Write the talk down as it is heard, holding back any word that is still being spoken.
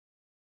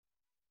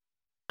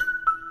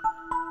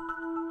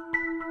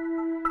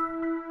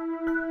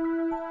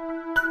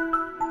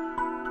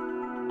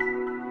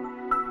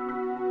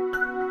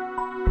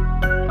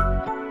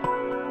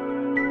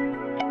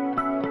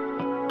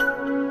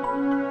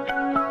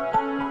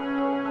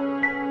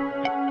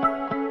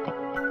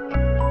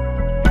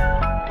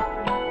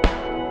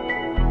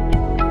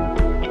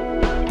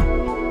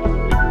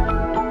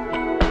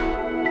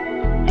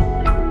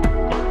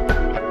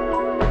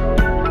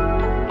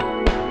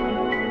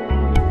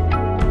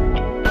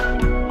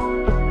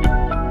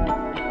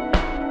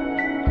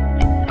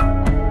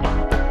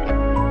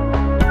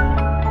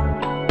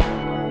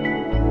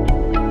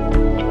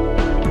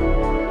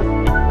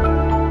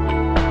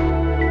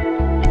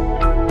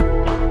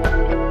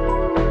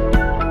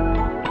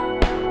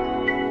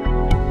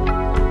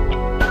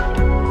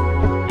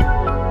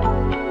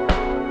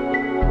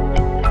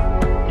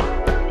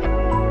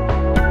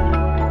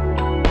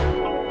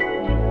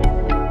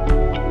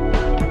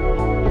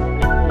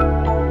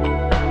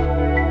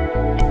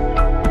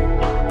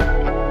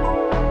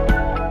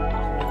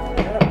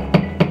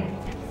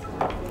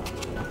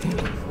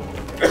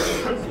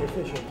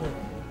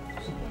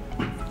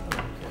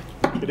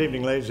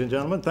evening, ladies and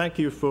gentlemen. Thank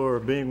you for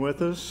being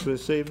with us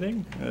this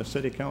evening,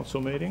 City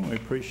Council meeting. We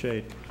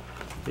appreciate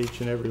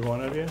each and every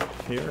one of you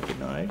here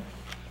tonight.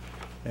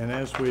 And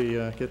as we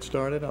get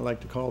started, I'd like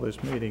to call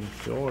this meeting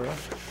to order.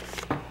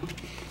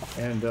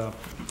 And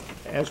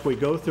as we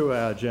go through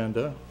our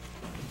agenda,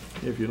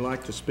 if you'd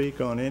like to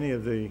speak on any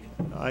of the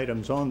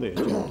items on the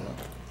agenda,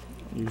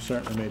 you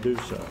certainly may do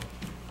so.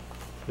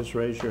 Just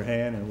raise your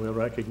hand and we'll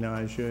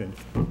recognize you and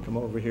come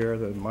over here.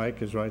 The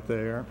mic is right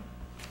there.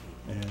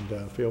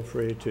 And feel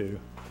free to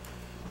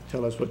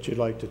tell us what you'd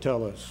like to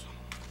tell us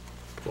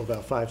for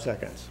about 5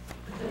 seconds.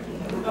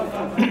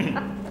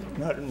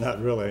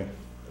 Not really.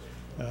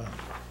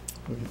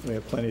 We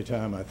have plenty of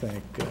time, I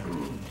think,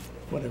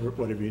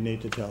 whatever you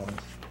need to tell us.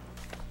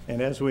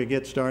 And as we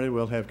get started,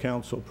 we'll have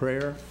council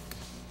prayer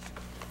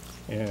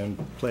and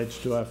pledge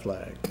to our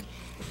flag.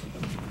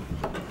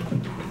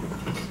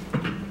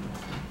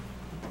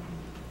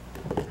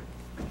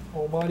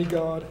 Almighty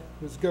God,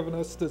 who has given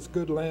us this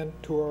good land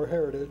to our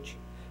heritage,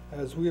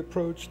 as we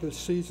approach this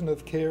season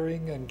of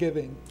caring and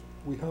giving,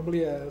 we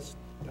humbly ask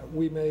that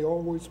we may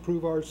always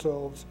prove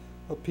ourselves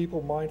a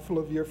people mindful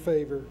of your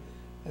favor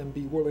and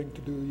be willing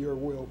to do your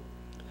will.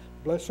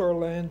 Bless our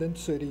land and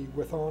city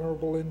with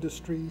honorable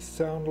industry,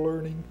 sound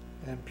learning,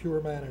 and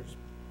pure manners.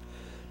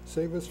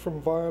 Save us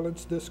from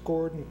violence,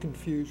 discord, and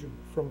confusion,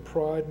 from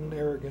pride and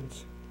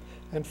arrogance,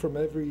 and from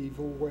every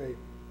evil way.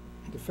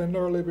 Defend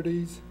our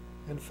liberties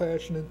and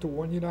fashion into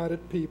one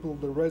united people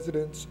the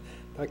residents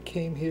that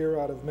came here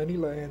out of many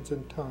lands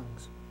and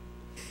tongues.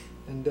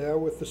 Endow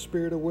with the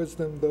spirit of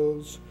wisdom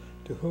those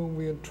to whom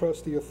we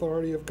entrust the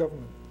authority of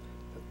government,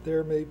 that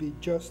there may be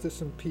justice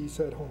and peace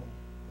at home.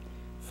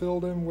 Fill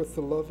them with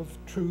the love of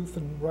truth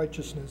and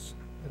righteousness,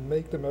 and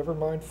make them ever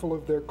mindful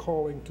of their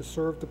calling to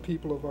serve the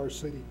people of our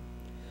city.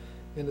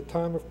 In the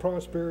time of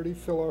prosperity,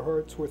 fill our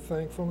hearts with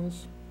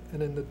thankfulness,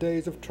 and in the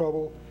days of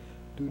trouble,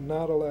 do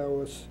not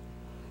allow us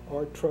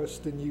our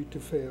trust in you to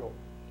fail.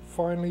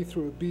 Finally,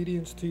 through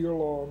obedience to your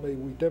law, may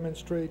we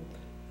demonstrate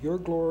your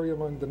glory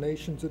among the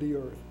nations of the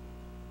earth,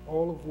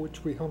 all of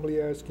which we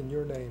humbly ask in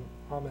your name.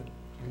 Amen.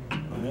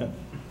 Amen.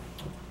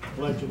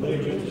 Pledge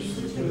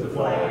allegiance to the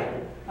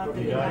flag of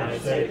the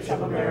United States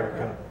of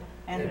America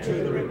and to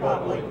the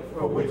republic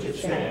for which it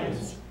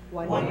stands,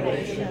 one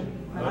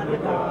nation, under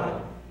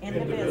God,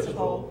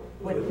 indivisible,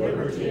 with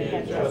liberty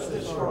and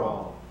justice for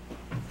all.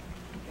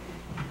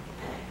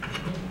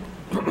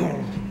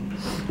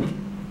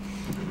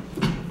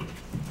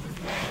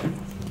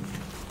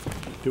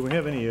 Do we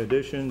have any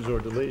additions or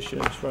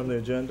deletions from the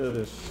agenda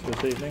this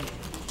evening?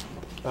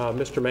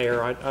 Mr.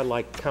 Mayor, I'd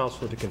like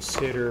council to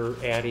consider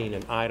adding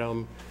an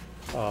item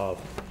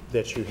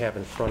that you have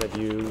in front of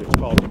you. It's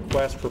called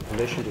Request for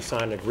Permission to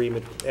Sign an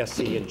Agreement with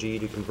SC&G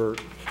to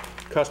convert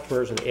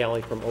customers in the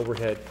alley from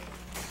overhead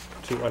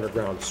to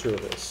underground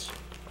service.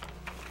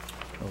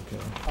 Okay.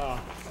 I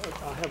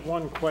have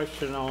one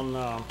question on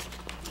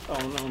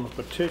the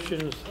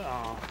petitions.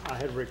 I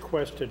had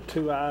requested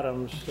 2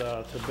 items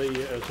to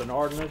be as an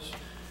ordinance,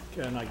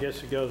 and I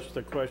guess it goes to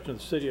the question of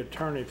the city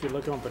attorney. If you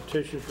look on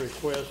petitions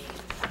request,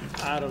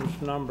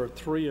 items number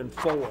 3 and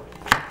 4,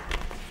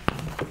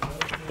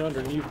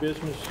 under new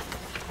business,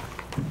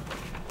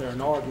 they're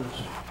an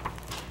ordinance.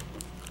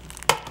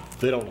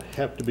 They don't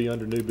have to be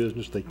under new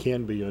business. They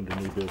can be under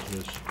new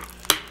business.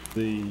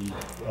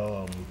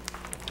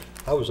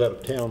 I was out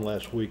of town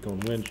last week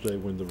on Wednesday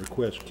when the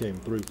request came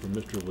through from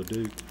Mr.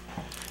 LeDuc.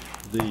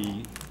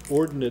 The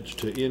ordinance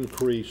to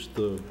increase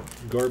the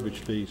garbage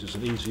fees is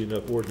an easy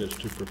enough ordinance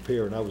to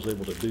prepare, and I was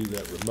able to do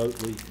that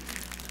remotely.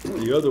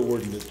 The other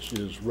ordinance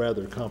is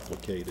rather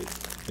complicated,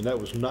 and that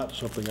was not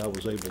something I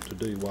was able to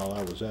do while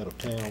I was out of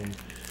town.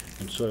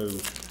 And so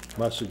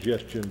my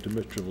suggestion to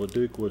Mr.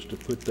 LeDuc was to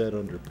put that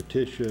under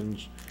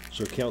petitions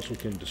so council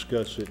can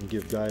discuss it and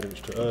give guidance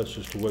to us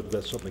as to whether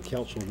that's something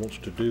council wants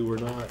to do or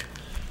not.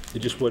 It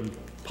just wasn't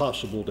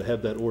possible to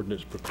have that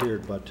ordinance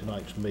prepared by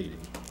tonight's meeting.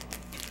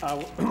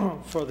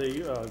 For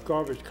the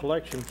garbage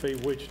collection fee,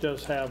 which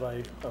does have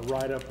a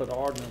write-up of the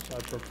ordinance, I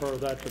prefer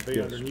that to be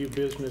under new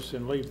business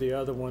and leave the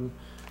other one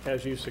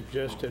as you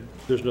suggested.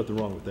 There's nothing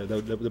wrong with that.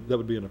 That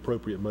would be an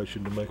appropriate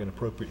motion to make an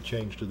appropriate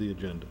change to the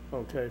agenda.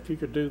 Okay, if you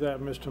could do that,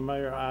 Mr.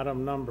 Mayor,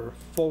 item number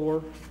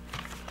 4 will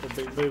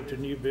be moved to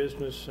new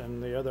business,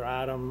 and the other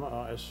item,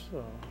 as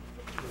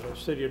the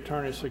city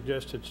attorney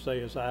suggested, stay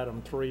as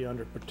item 3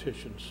 under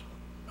petitions.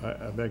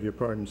 I beg your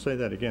pardon. Say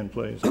that again,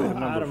 please.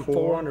 Item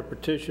 4 under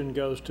petition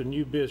goes to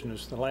new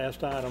business, the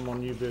last item on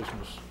new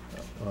business.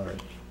 All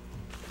right.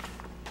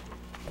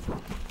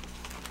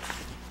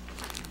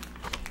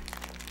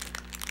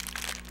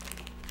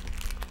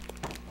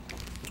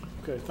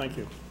 Okay, thank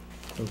you.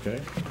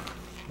 Okay.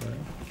 All right.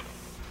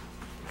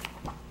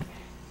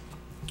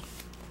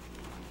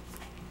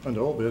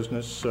 Under old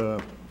business, I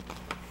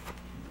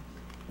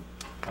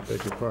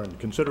beg your pardon,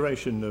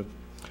 consideration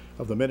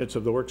of the minutes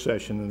of the work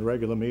session in the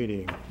regular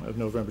meeting of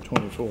November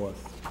 24th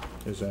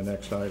is our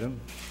next item.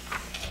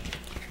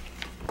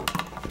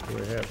 Do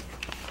we have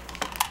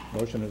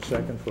motion and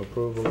second for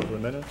approval of the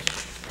minutes?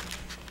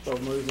 So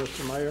move,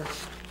 Mr. Mayor.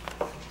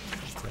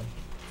 Okay.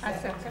 I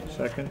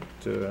Second.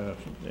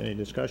 Any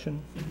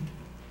discussion?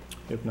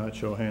 If not,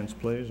 show of hands,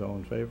 please. All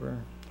in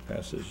favor?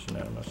 Passes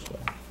unanimously.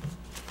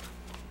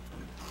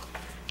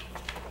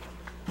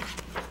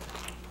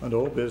 Under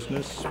old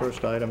business,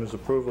 first item is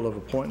approval of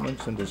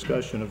appointments and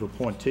discussion of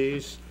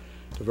appointees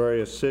to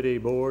various city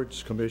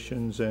boards,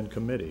 commissions, and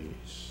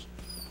committees.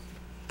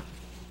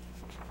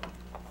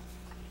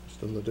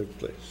 Mr. Leduc,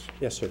 please.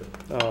 Yes, sir.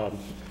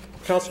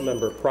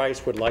 Councilmember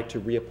Price would like to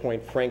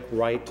reappoint Frank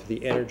Wright to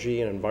the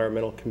Energy and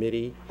Environmental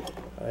Committee,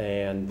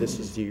 and this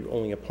is the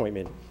only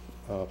appointment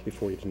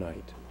before you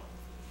tonight.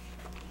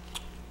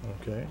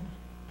 Okay.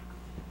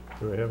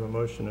 Do we have a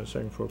motion and a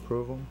second for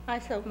approval? I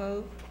so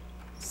move.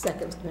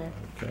 Second, Mayor.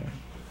 Okay.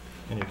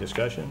 Any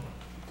discussion?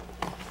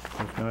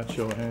 If not,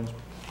 show of hands,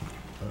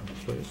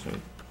 please. It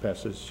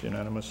passes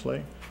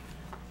unanimously.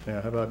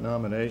 Now, how about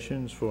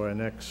nominations for our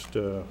next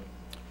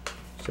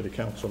city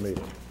council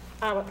meeting?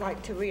 I would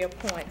like to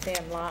reappoint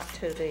Dan Lott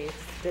to the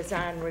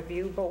Design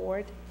Review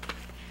Board.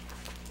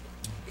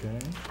 Okay.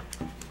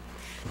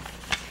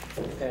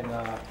 And,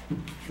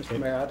 Mr.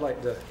 Mayor, I'd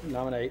like to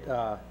nominate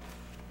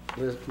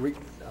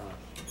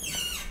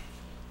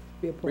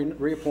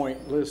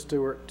reappoint Liz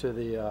Stewart to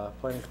the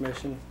Planning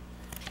Commission.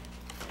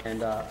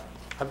 And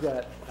I've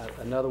got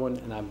another one,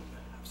 and I'm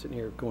sitting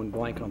here going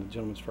blank on the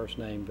gentleman's first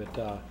name, but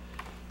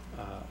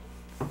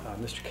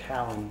Mr.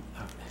 Cowan.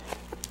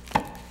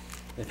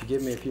 If you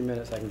give me a few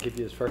minutes, I can give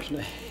you his first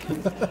name.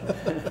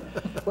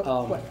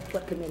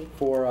 What committee?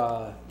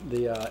 For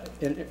the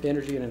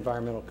Energy and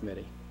Environmental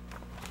Committee.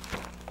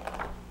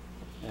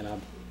 And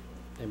I'm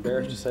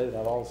embarrassed to say that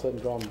I've all of a sudden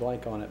drawn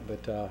blank on it,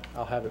 but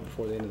I'll have it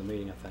before the end of the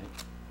meeting, I think.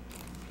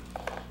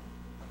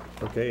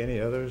 Okay, any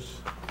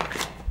others?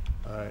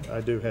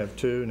 I do have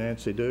two,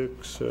 Nancy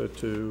Dukes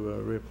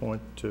to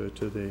reappoint to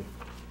the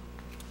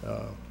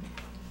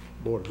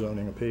Board of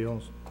Zoning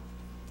Appeals,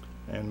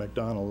 and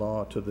McDonald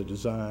Law to the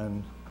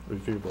Design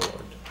Review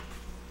Board.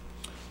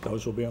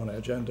 Those will be on the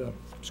agenda,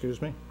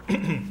 excuse me,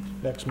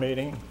 next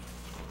meeting.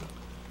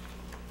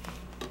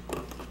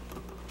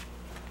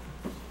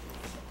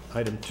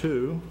 Item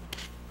 2,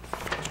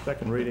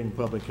 second reading,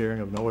 public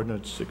hearing of an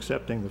ordinance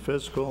accepting the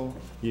fiscal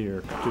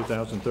year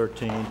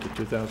 2013 to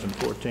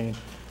 2014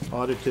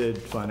 audited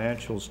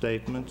financial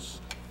statements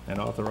and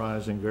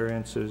authorizing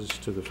variances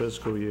to the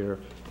fiscal year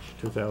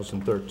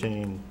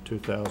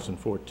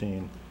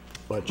 2013-2014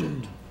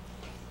 budget.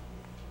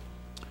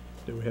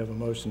 Do we have a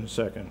motion and a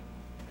second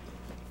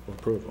for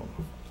approval?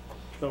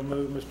 So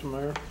move, Mr.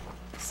 Mayor.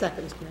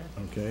 Second, Mayor.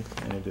 Okay,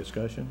 any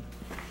discussion?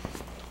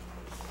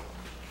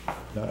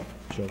 Not,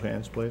 show of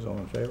hands, please. All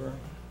in favor?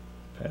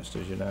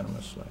 Passes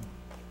unanimously.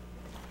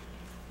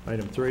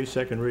 Item 3,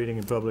 second reading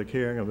and public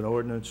hearing of an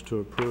ordinance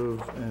to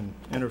approve an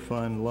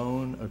interfund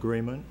loan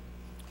agreement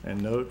and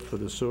note for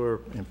the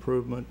sewer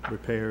improvement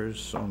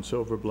repairs on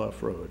Silver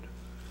Bluff Road.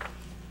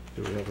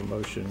 Do we have a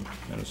motion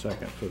and a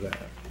second for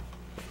that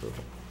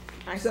approval?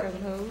 I so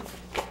move.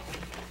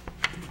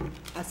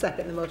 I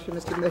second the motion,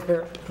 Mr.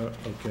 Mayor.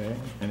 Okay,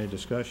 any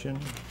discussion?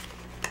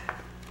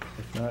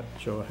 If not,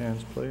 show of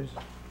hands, please.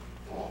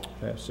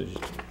 Passes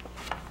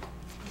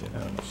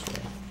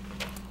unanimously.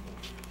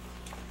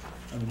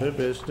 Under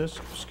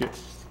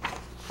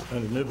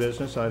new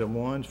business, item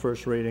 1,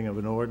 first reading of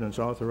an ordinance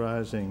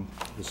authorizing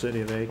the City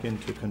of Aiken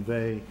to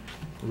convey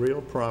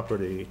real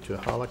property to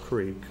Hollow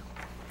Creek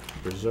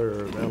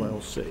Reserve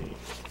LLC.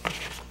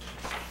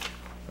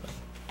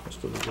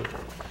 Mr. Leduc.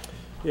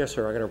 Yes,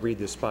 sir. I'm going to read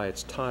this by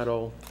its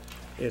title.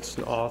 It's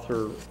an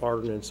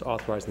ordinance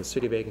authorizing the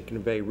City of Aiken to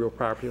convey real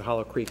property to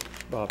Hollow Creek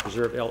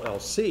Preserve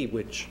LLC,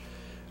 which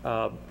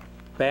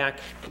back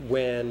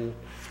when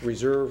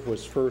Reserve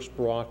was first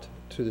brought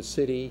to the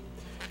city,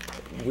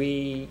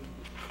 we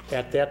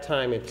at that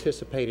time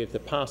anticipated the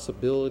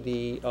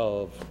possibility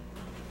of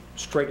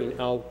straightening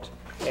out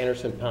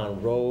Anderson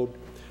Pond Road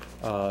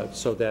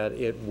so that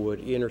it would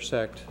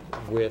intersect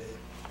with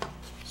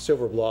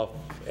Silver Bluff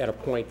at a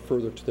point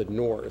further to the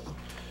north.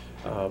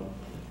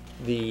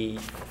 The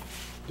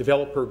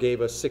developer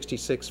gave us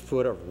 66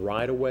 foot of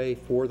right-of-way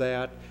for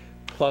that,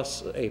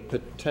 plus a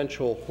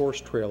potential horse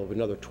trail of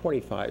another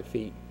 25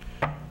 feet.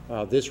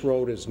 This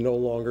road is no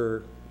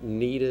longer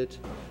needed,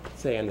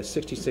 and the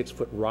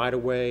 66-foot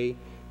right-of-way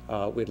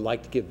we'd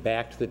like to give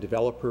back to the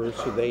developers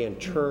so they in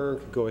turn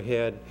could go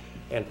ahead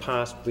and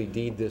possibly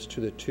deed this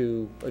to the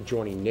 2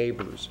 adjoining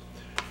neighbors.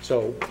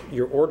 So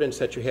your ordinance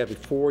that you have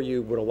before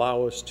you would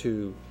allow us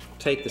to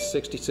take the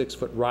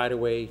 66-foot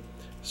right-of-way,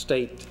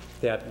 state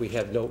that we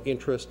have no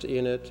interest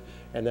in it,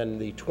 and then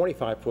the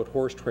 25-foot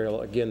horse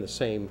trail, again, the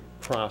same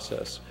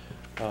process.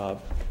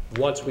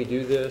 Once we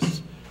do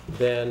this,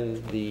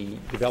 then the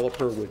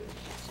developer would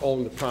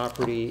own the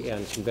property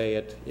and convey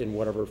it in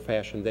whatever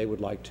fashion they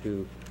would like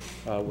to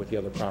with the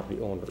other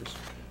property owners.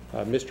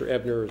 Mr.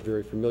 Ebner is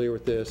very familiar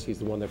with this. He's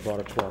the one that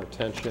brought it to our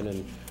attention,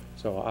 and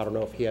so I don't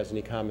know if he has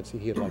any comments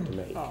that he'd like to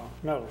make.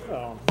 No,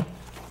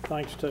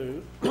 thanks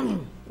to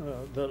the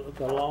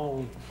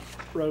long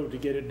road to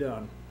get it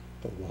done.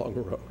 The long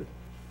road.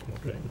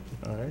 Okay,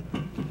 all right.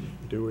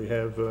 Do we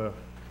have a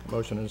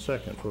motion and a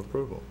second for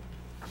approval?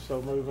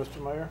 So move,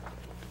 Mr. Mayor.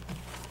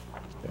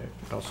 Okay,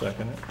 I'll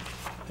second it.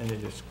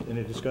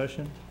 Any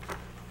discussion?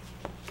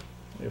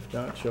 If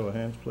not, show of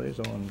hands, please.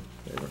 All in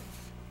favor?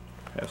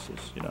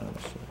 Passes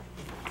unanimously.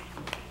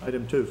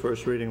 Item 2,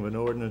 first reading of an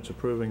ordinance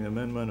approving the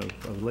amendment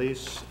of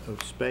lease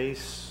of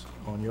space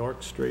on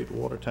York Street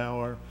Water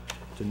Tower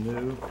to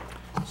new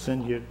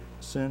Singular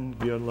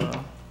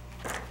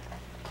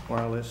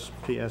Wireless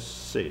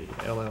PSC,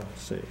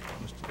 LLC.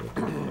 Mr.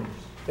 Whitaker, please.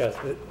 Yes,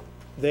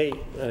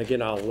 and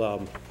again,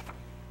 I'll,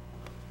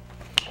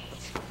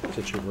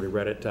 since you've already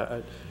read it,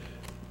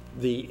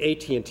 the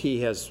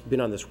AT&T has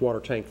been on this water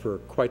tank for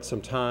quite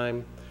some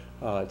time.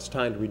 It's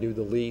time to renew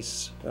the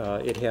lease.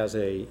 It has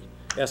a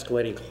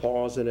escalating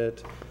clause in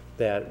it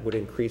that would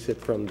increase it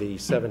from the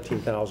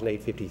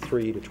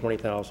 $17,853 to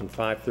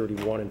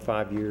 $20,531 in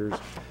 5 years,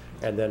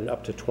 and then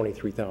up to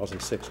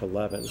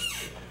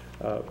 $23,611.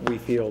 We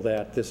feel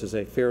that this is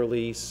a fair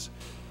lease.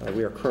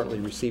 We are currently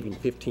receiving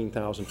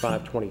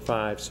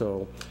 $15,525,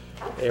 so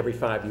every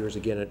 5 years,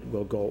 again, it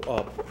will go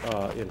up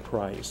in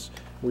price.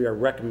 We are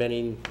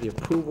recommending the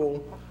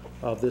approval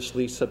of this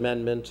lease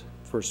amendment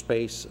for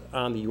space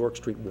on the York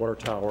Street Water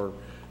Tower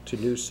to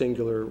New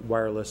Singular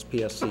Wireless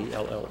PSC,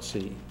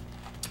 LLC.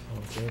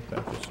 Okay,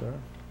 thank you, sir.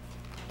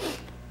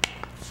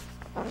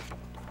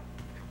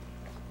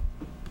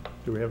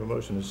 Do we have a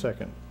motion and a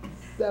second?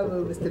 So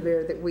move, Mr.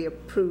 Mayor, that we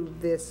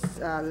approve this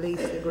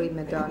lease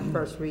agreement on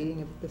first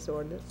reading of this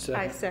ordinance.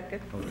 I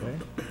second. Okay.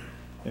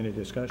 Any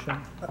discussion?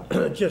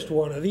 Just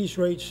one, are these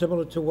rates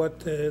similar to what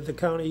the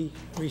county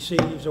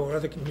receives or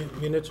other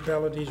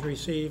municipalities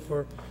receive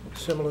for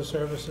similar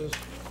services?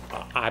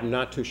 I'm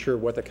not too sure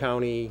what the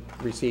county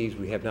receives.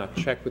 We have not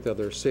checked with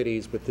other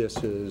cities, but this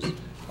is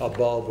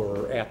above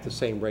or at the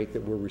same rate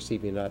that we're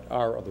receiving at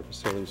our other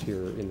facilities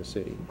here in the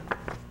city.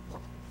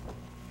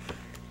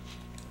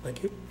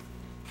 Thank you.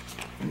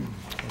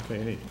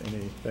 Okay,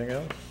 anything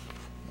else?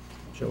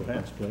 Show of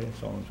hands, please.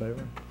 All in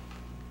favor?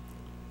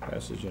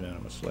 Passes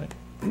unanimously.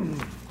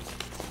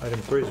 Item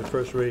 3 is the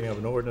first reading of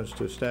an ordinance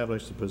to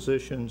establish the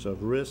positions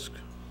of risk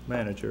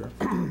manager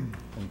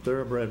and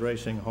Thoroughbred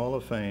Racing Hall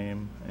of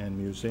Fame and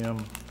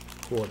museum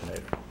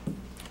coordinator.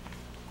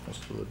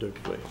 Mr. Leduc,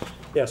 please.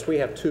 Yes, we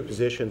have two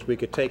positions. We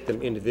could take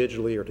them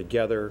individually or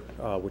together,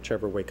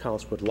 whichever way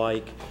council would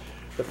like.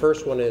 The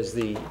first one is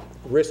the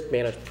risk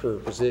manager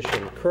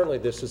position. Currently,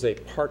 this is a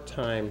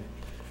part-time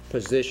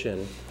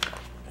position,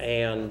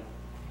 and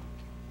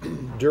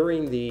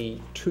during the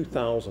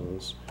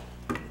 2000s,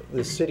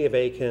 the city of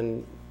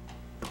Aiken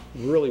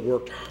really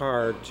worked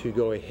hard to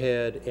go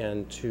ahead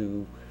and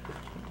to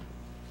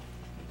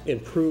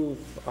improve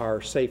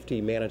our safety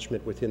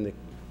management within the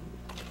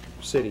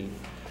city.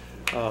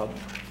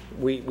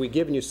 We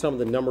given you some of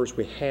the numbers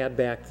we had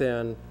back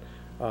then.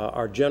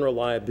 Our general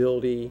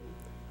liability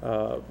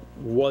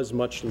was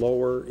much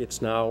lower.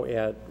 It's now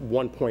at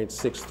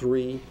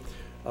 1.63.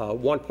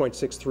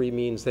 1.63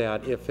 means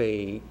that if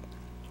a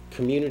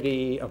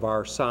community of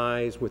our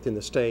size within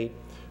the state,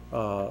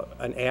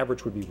 an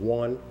average would be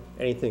 1.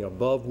 Anything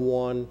above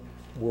 1,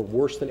 we're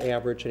worse than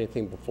average.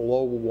 Anything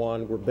below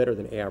 1, we're better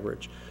than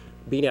average.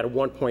 Being at a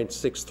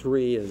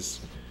 1.63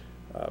 is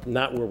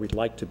not where we'd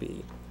like to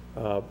be.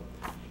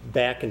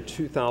 Back in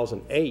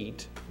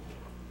 2008,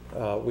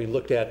 we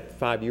looked at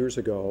 5 years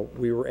ago,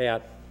 we were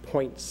at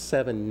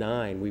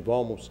 0.79. We've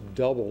almost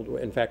doubled.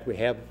 In fact, we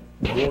have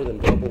more than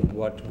doubled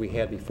what we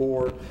had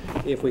before.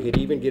 If we could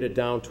even get it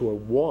down to a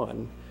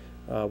 1,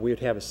 we would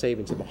have a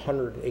savings of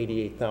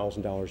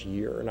 $188,000 a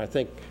year. And I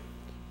think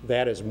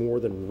that is more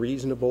than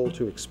reasonable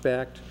to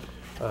expect.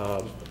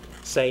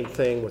 Same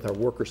thing with our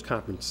workers'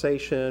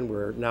 compensation.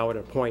 We're now at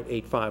a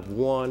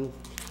 0.851.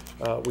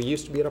 We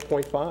used to be at a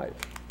 0.5.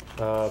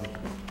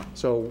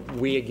 So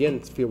we again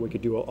feel we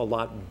could do a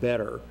lot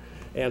better.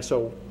 And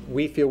so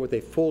we feel with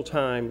a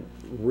full-time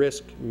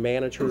risk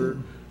manager,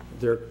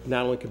 there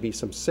not only could be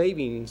some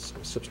savings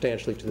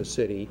substantially to the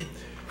city,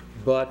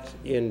 but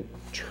in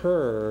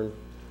turn,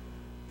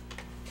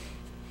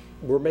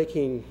 we're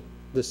making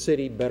the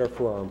city better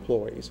for our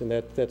employees, and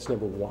that's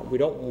number one. We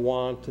don't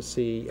want to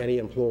see any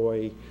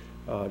employee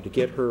to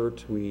get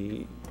hurt.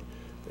 We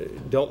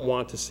don't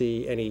want to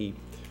see any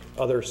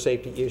other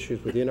safety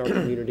issues within our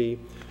community,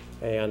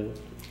 and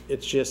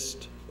it's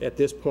just, at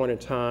this point in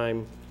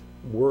time,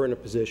 we're in a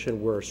position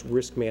where a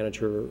risk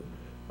manager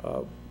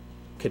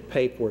could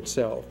pay for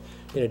itself.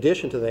 In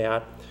addition to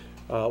that,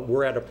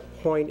 we're at a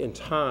point in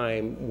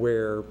time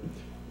where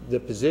the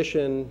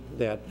position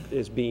that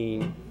is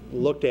being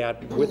looked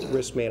at with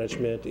risk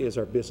management is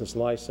our business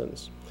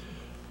license.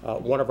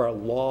 One of our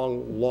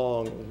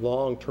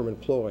long-term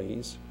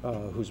employees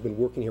who's been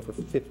working here for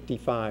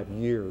 55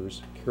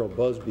 years, Carol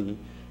Busby,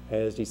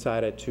 has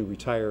decided to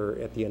retire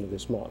at the end of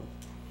this month.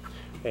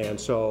 And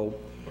so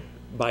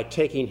by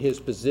taking his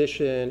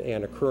position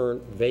and a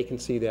current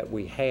vacancy that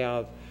we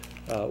have,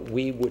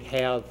 we would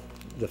have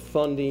the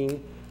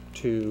funding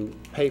to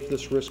pay for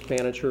this risk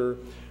manager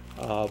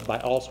by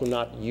also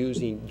not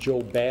using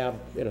Joe Babb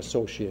and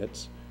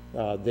Associates.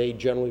 They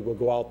generally will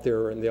go out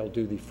there and they'll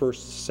do the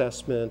first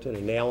assessment and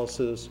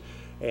analysis,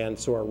 and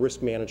so our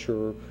risk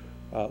manager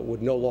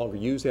would no longer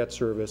use that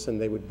service, and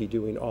they would be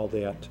doing all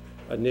that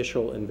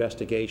initial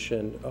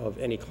investigation of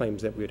any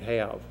claims that we'd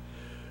have.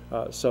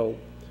 So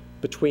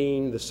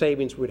between the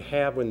savings we'd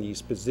have in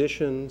these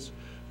positions,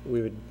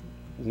 we would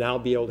now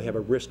be able to have a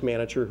risk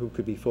manager who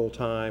could be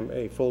full-time,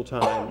 a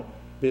full-time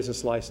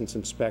business license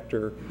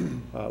inspector.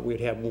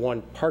 We'd have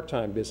one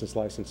part-time business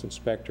license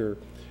inspector,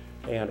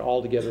 and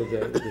altogether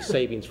the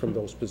savings from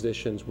those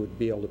positions would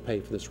be able to pay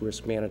for this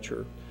risk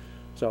manager.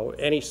 So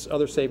any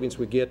other savings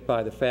we get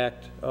by the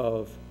fact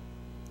of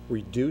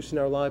reducing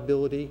our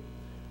liability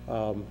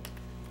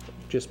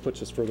just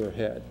puts us further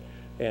ahead.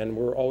 And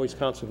we're always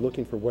constantly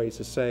looking for ways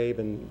to save,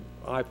 and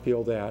I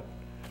feel that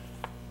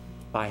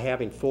by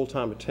having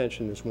full-time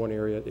attention in this one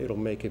area, it'll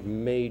make a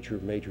major,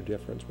 major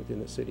difference within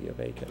the city of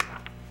Aiken.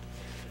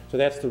 So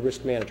that's the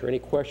risk manager. Any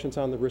questions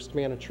on the risk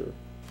manager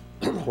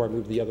before I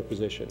move to the other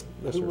position?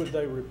 Yes, Who sir. would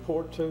they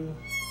report to?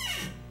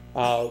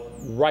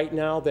 Right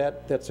now,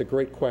 that's a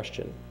great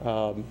question.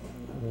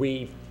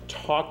 We've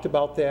talked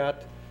about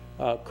that.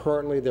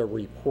 Currently, they're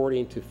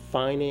reporting to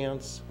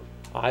finance.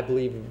 I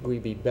believe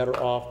we'd be better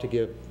off to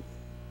give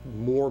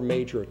more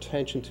major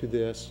attention to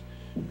this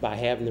by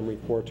having them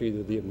report to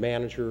either the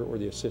manager or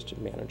the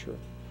assistant manager.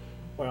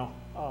 Well,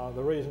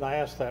 the reason I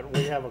asked that,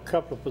 we have a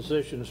couple of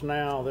positions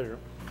now that are,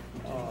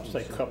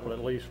 say a couple,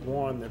 at least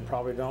one, that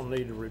probably don't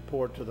need to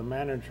report to the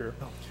manager.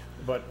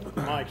 But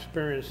my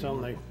experience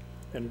in the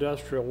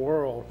industrial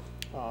world,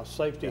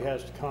 safety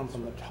has to come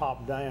from the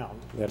top down.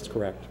 That's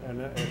correct.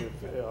 And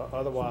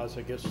otherwise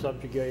it gets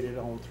subjugated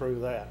on through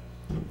that.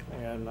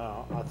 And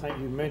I think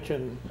you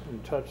mentioned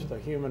and touched the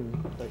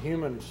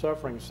human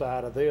suffering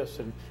side of this,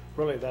 and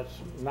really that's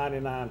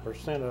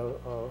 99%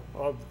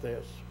 of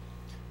this.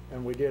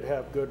 And we did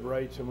have good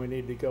rates, and we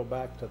need to go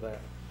back to that.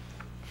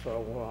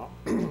 So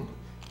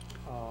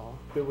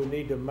do we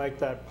need to make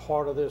that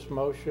part of this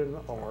motion,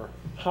 or?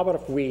 How about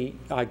if we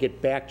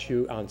get back to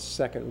you on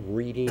second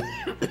reading?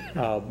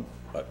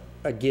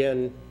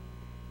 Again,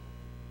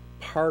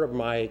 part of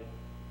my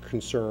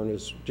concern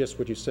is just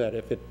what you said.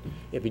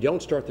 If you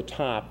don't start the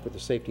top with the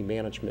safety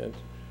management,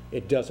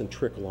 it doesn't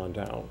trickle on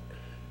down.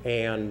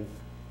 And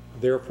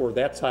therefore,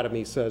 that side of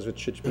me says it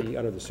should be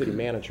under the city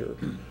manager.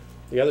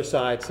 The other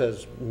side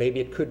says maybe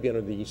it could be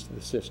under the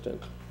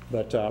assistant,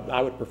 but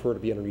I would prefer to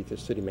be underneath the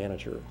city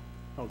manager.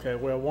 Okay,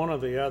 well, one or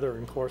the other,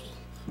 and of course,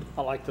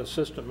 I like the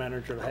assistant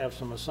manager to have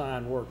some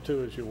assigned work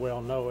too, as you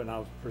well know, and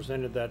I've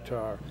presented that to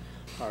our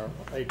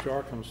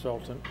HR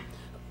consultant.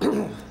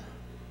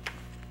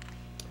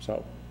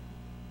 So.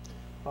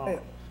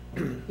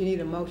 You need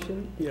a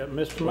motion? Yeah,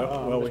 Mr.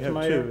 Well, we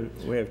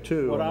have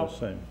two on the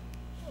same.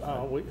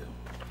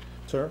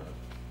 Sir?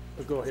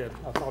 Go ahead.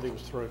 I thought he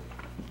was through.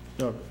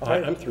 No.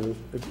 I'm through.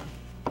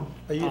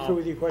 Are you through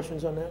with your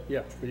questions on that?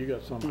 Yeah, well, you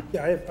got something.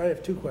 Yeah, I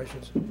have two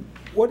questions.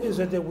 What is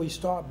it that we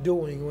stopped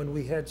doing when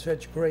we had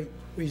such great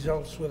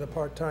results with a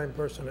part-time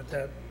person at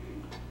that?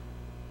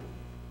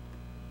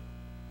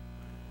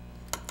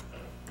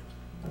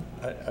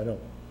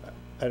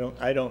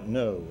 I don't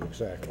know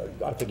exactly.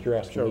 I think you're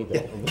asking me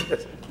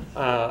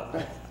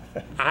though.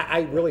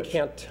 I really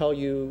can't tell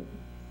you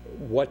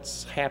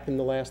what's happened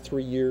the last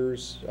 3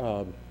 years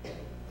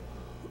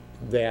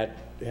that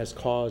has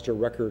caused our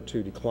record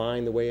to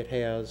decline the way it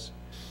has.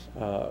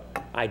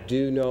 I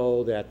do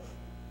know that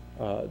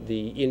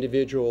the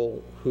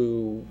individual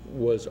who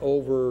was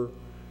over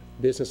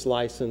business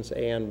license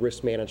and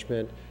risk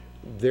management,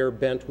 their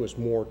bent was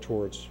more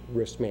towards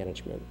risk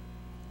management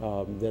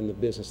than the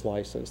business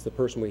license. The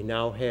person we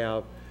now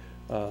have,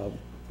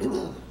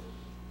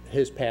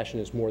 his passion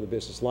is more the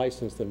business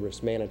license than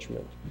risk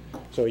management.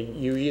 So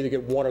you either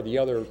get one or the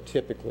other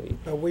typically.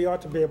 We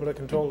ought to be able to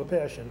control the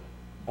passion.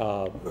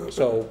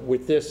 So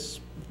with this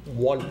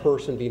one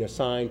person being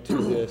assigned to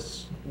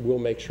this, we'll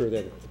make sure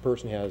that the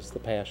person has the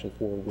passion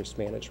for risk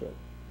management.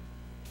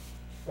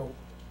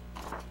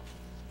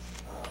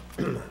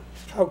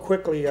 How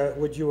quickly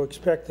would you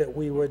expect that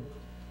we would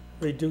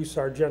reduce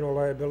our general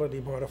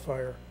liability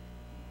modifier?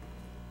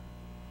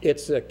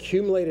 It's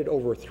accumulated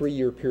over a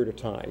 3-year period of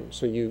time.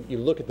 So you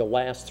look at the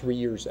last 3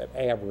 years at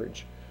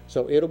average.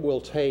 So it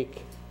will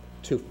take,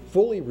 to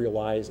fully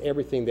realize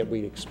everything that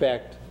we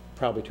expect,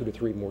 probably 2 to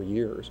 3 more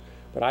years.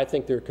 But I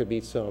think there could be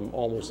some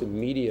almost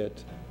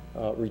immediate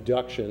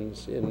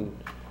reductions in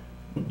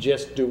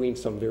just doing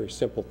some very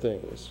simple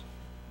things.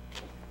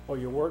 Well,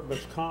 your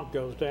workman's comp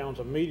goes down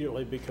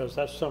immediately because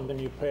that's something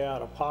you pay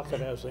out of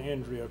pocket as the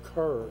injury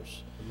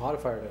occurs. The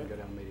modifier doesn't go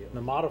down immediately.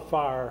 The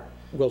modifier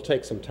Will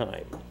take some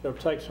time. it'll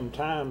take some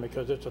time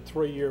because it's a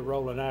 3-year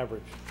rolling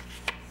average.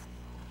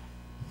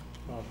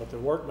 But the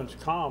workman's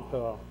comp,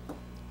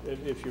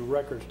 if your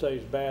record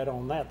stays bad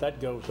on that,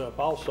 that goes up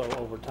also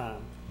over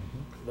time.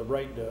 The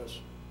rate does.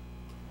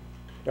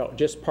 No,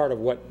 just part of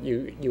what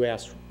you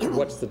asked,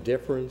 what's the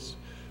difference?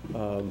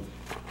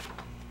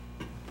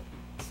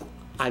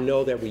 I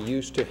know that we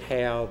used to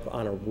have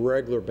on a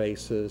regular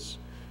basis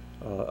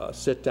a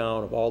sit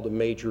down of all the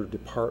major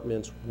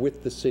departments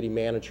with the city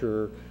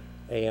manager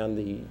and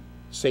the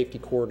safety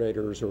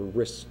coordinators or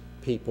risk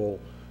people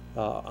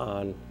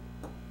on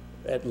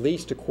at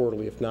least a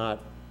quarterly, if not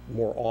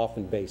more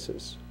often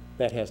basis.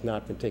 That has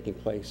not been taking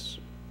place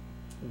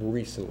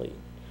recently.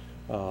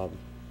 The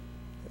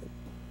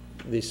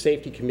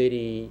safety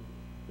committee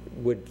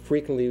would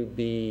frequently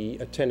be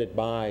attended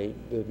by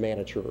the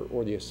manager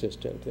or the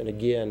assistant. And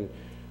again,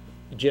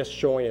 just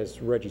showing,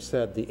 as Reggie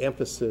said, the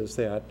emphasis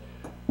that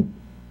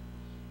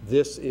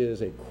this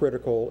is a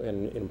critical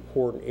and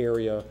important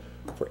area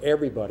for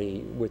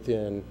everybody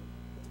within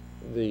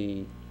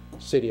the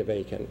city of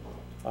Aiken,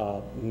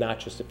 not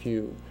just a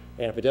few.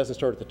 And if it doesn't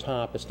start at the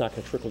top, it's not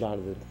going to trickle down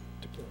to the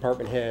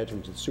department heads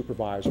and to the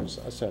supervisors,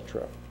 et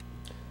cetera.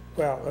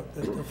 Well,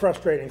 the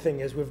frustrating thing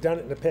is we've done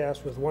it in the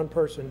past with one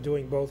person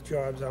doing both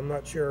jobs. I'm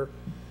not sure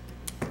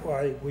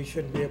why we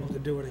shouldn't be able to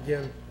do it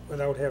again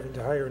without having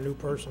to hire a new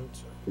person.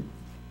 So.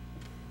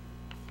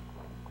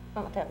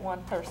 That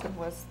one person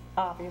was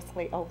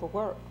obviously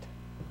overworked.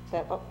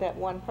 That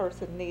one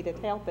person needed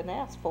help and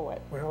asked for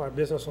it. Well, our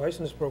business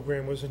license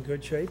program was in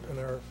good shape, and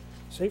our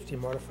safety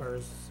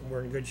modifiers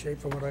were in good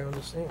shape from what I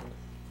understand.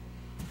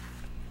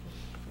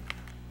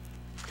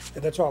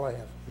 And that's all I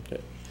have.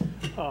 Okay.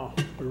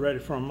 We ready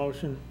for a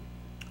motion?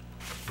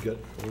 Good.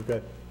 We've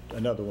got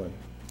another one.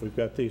 We've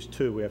got these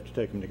two. We have to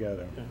take them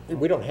together.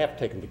 We don't have to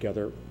take them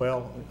together.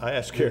 Well, I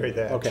asked Gary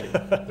that. Okay.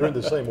 They're in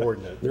the same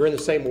ordinance. They're in the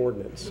same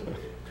ordinance.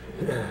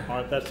 All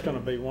right, that's going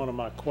to be one of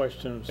my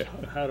questions.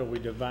 How do we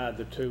divide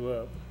the two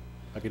up?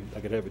 I could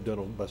have it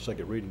done by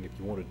second reading if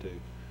you wanted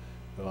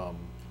to.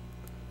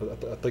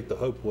 But I think the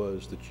hope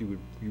was that you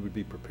would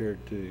be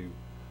prepared to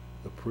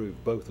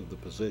approve both of the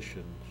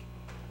positions.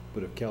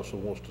 But if council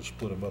wants to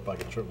split them up, I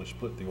can certainly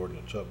split the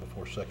ordinance up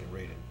before second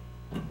reading.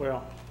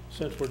 Well,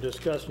 since we're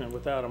discussing it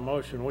without a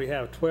motion, we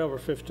have 12 or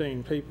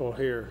 15 people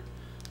here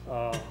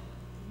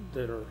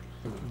that are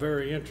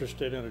very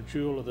interested in a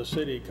jewel of the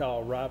city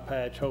called Rye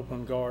Patch,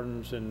 Hopeland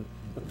Gardens, and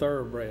the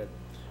Thoroughbred.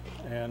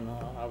 And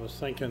I was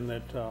thinking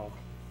that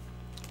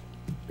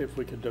if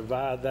we could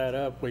divide that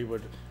up, we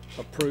would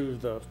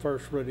approve the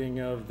first reading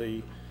of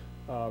the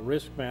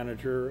risk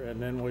manager, and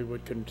then we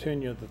would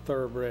continue the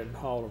Thoroughbred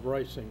Hall of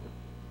Racing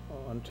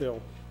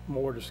until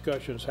more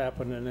discussions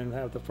happen, and then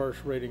have the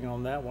first reading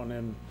on that one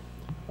in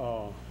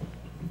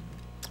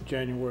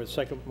January,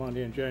 second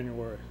Monday in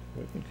January.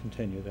 We can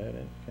continue that,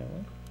 can't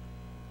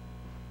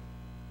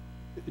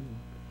we?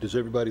 Does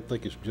everybody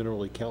think it's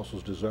generally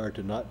council's desire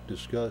to not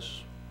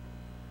discuss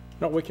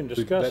No, we can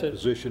discuss that it.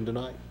 position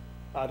tonight?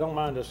 I don't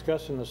mind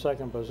discussing the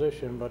second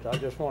position, but I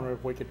just wonder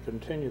if we could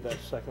continue that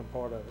second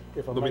part of it.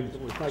 If I make, we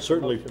make the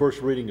Certainly, motion.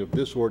 first reading of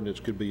this ordinance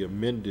could be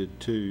amended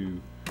to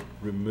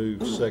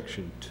remove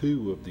section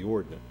 2 of the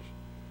ordinance.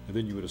 And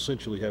then you would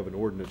essentially have an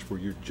ordinance where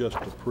you're just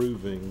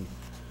approving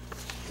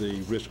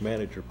the risk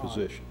manager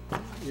position.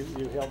 You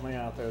help me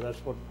out there. That's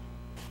what,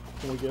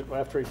 when we get,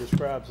 after he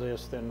describes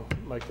this, then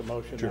make the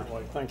motion Sure. that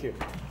way. Thank you.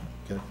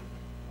 Okay.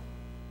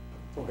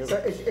 Go ahead. So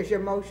is your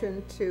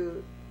motion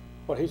to,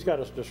 Well, he's got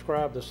to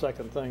describe the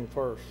second thing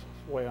first,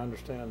 the way I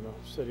understand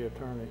the city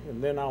attorney,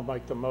 and then I'll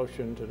make the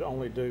motion to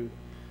only do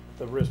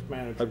the risk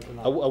manager I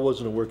tonight.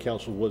 wasn't aware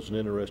council wasn't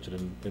interested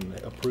in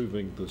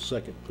approving the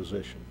second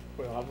position.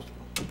 Well,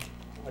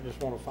 I just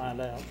want to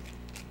find out.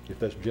 If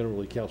that's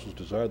generally council's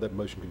desire, that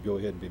motion could go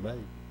ahead and be made.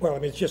 Well, I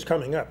mean, it's just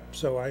coming up,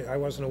 so I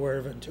wasn't aware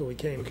of it until we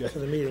came to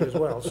the meeting as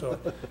well. So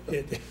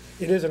it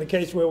isn't a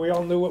case where we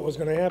all knew what was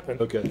going to happen.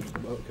 Okay,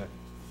 okay,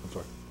 I'm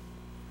sorry.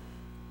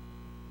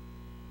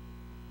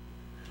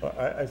 Well,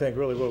 I think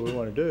really what we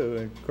want to do,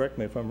 and correct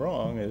me if I'm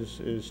wrong,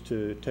 is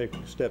to take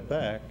a step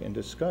back and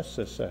discuss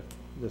this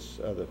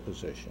other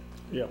position.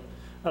 Yeah,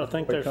 I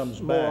think It there's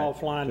comes more back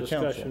offline to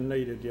council. discussion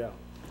needed, yeah.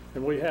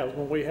 And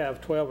when we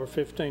have 12 or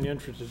 15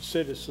 interested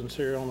citizens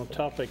here on a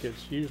topic,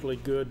 it's usually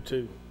good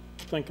to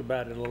think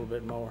about it a little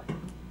bit more.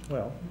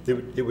 Well,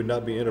 It would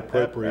not be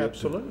inappropriate.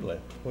 absolutely.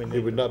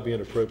 It would not be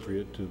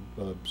inappropriate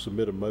to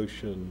submit a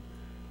motion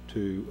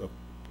to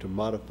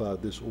modify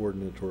this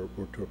ordinance or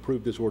to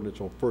approve this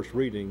ordinance on first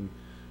reading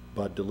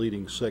by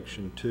deleting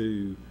section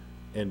 2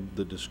 and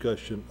the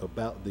discussion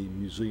about the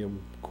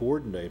museum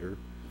coordinator,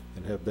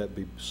 and have that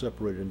be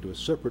separated into a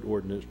separate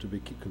ordinance to be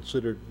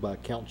considered by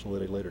council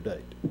at a later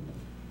date.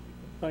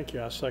 Thank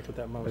you, I second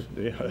that motion.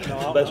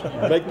 Yeah. Let's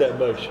make that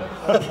motion.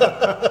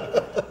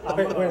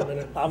 Wait a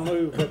minute. I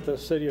move that the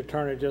city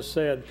attorney just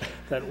said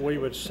that we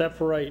would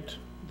separate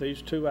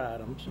these two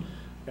items,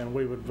 and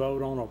we would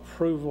vote on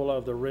approval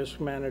of the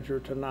risk manager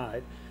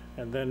tonight,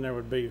 and then there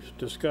would be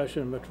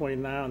discussion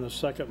between now and the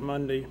second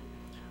Monday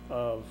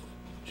of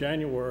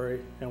January,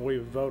 and we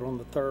would vote on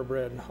the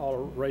Thoroughbred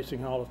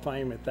Racing Hall of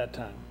Fame at that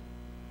time.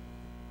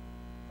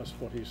 That's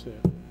what he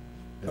said.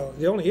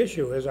 The only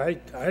issue is I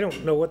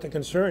don't know what the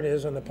concern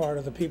is on the part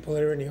of the people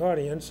that are in the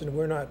audience, and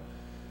we're not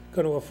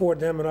going to afford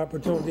them an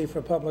opportunity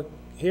for public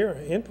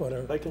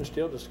input. They can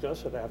still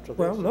discuss it after this.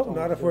 Well, no,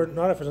 not if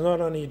it's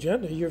not on the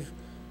agenda. You're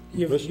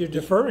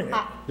deferring it.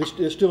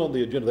 It's still on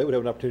the agenda. They would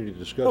have an opportunity to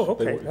discuss. Oh, if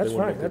they okay, want- that's they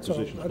want to fine. make That's their all.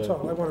 positions That's known.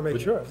 all. I want to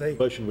make sure if they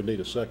Motion would need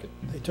a second.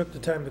 took the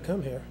time to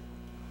come here.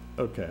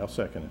 Okay, I'll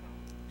second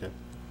it.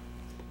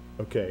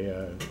 Okay.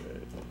 Okay,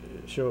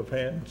 show of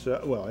hands.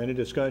 Well, any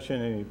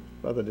discussion, any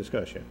other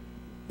discussion?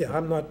 Yeah,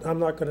 I'm not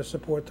going to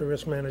support the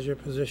risk manager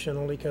position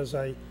only because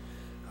I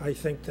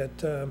think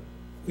that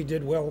we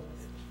did well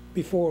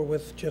before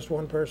with just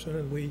one person,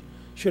 and we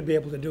should be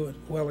able to do it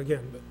well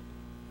again. But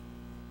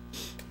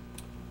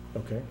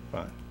Okay,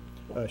 fine.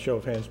 Show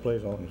of hands,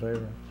 please, all in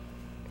favor?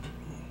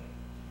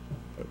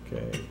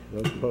 Okay,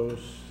 those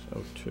opposed?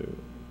 Oh, two,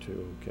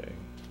 okay.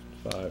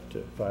 5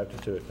 to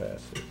 2, it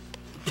passes.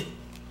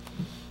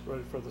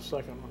 Ready for the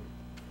second one?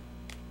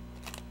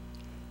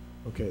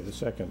 Okay, the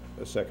second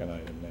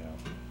item now.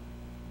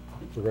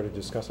 We're going to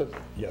discuss it?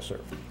 Yes, sir.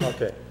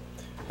 Okay.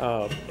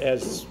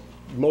 As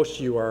most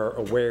of you are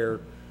aware,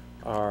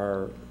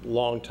 our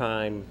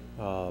longtime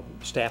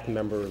staff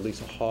member,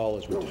 Lisa Hall,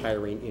 is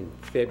retiring in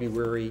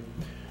February,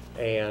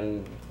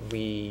 and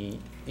we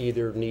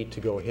either need to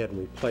go ahead and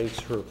replace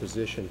her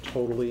position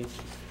totally.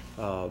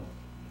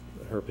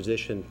 Her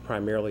position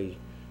primarily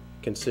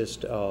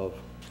consists of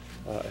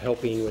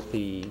helping with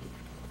the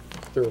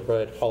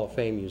Thoroughbred Hall of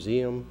Fame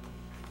Museum,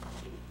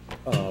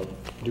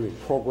 doing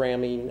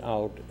programming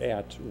out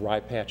at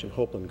Rye Patch and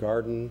Hopeland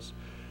Gardens,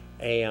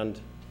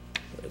 and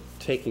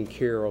taking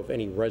care of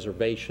any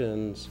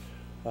reservations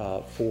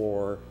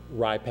for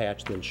Rye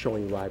Patch, then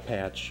showing Rye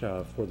Patch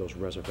for those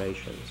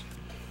reservations.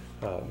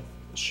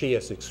 She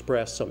has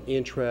expressed some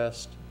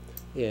interest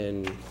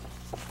in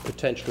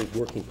potentially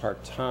working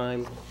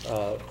part-time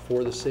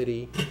for the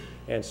city,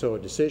 and so a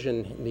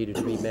decision needed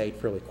to be made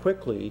fairly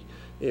quickly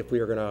if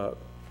we're going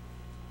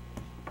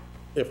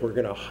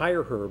to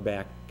hire her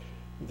back.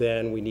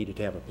 Then we needed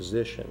to have a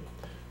position.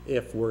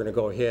 If we're going to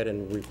go ahead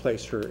and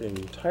replace her in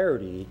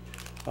entirety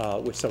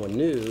with someone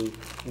new,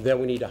 then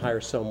we need to hire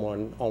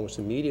someone almost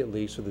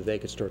immediately so that they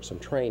could start some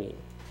training.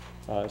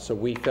 So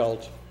we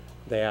felt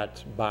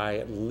that by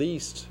at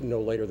least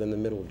no later than the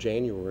middle of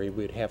January,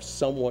 we'd have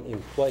someone in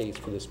place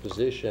for this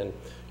position,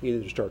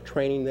 either to start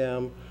training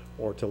them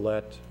or to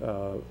let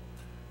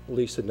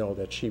Lisa know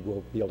that she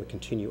will be able to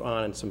continue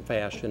on in some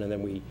fashion, and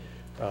then we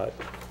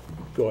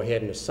go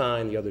ahead and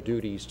assign the other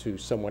duties to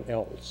someone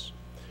else.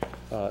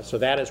 So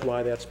that is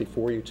why that's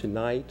before you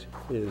tonight,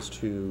 is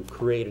to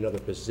create another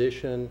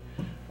position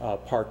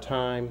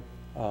part-time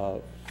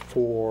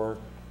for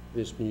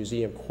this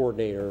museum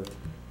coordinator,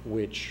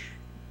 which,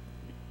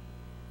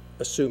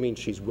 assuming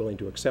she's willing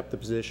to accept the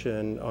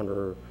position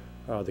under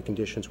the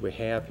conditions we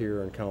have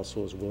here and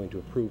council is willing to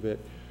approve it,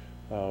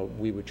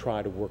 we would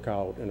try to work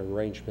out an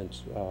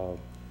arrangement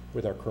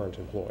with our current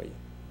employee.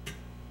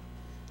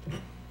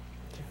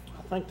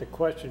 I think the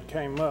question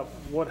came up,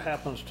 what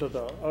happens to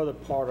the other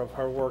part of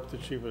her work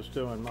that she was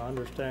doing? My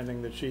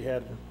understanding that she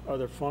had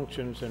other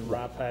functions in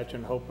Rye Patch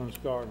and Hopeland's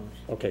Gardens.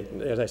 Okay,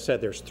 as I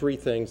said, there's 3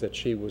 things that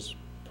she was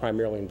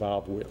primarily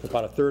involved with.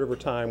 About a third of her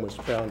time was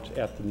spent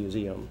at the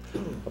museum.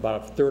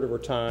 About a third of her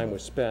time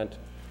was spent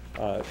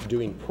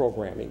doing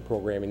programming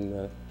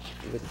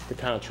the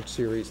concert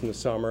series in the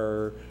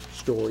summer,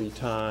 story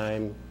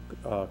time,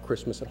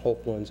 Christmas at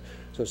Hopeland's.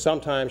 So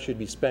sometimes she'd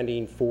be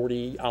spending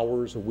 40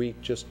 hours a week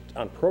just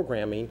on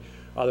programming.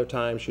 Other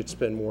times she'd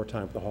spend more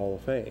time at the Hall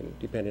of Fame,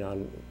 depending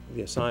on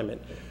the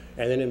assignment.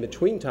 And then in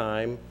between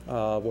time,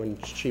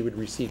 when she would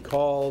receive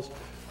calls,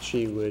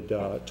 she would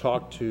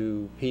talk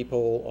to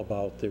people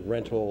about the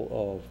rental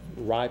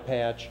of Rye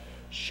Patch,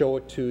 show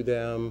it to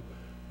them.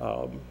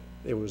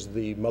 It was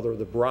the mother of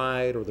the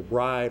bride or the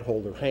bride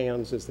hold their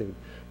hands as they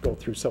go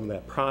through some of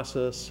that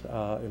process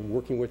and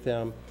working with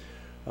them.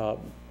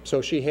 So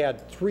she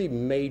had 3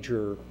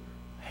 major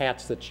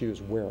hats that she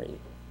was wearing.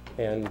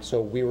 And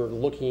so we were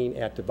looking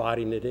at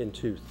dividing it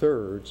into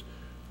thirds,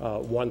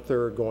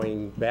 1/3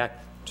 going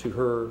back to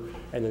her,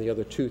 and then the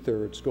other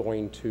 2/3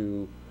 going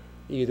to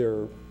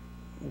either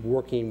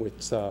working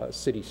with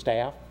city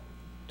staff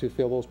to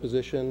fill those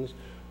positions,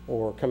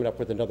 or coming up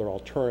with another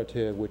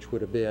alternative, which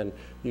would have been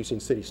using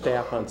city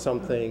staff on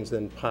some things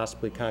and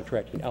possibly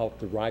contracting out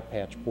the Rye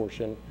Patch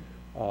portion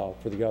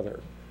for the other.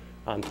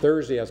 On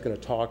Thursday, I was going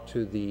to talk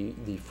to the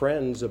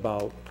Friends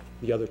about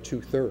the other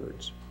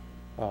 2/3,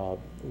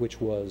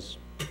 which was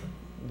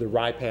the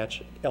Rye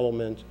Patch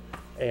element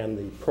and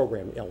the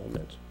program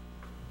element.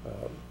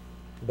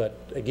 But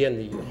again,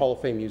 the Hall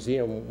of Fame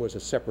Museum was a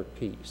separate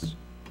piece.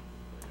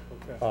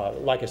 Okay.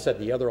 Like I said,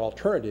 the other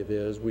alternative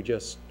is we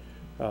just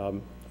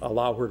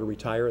allow her to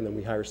retire, and then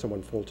we hire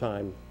someone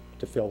full-time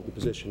to fill the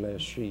position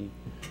as she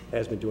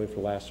has been doing for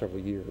the last several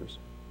years.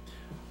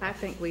 I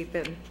think we've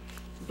been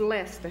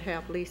blessed to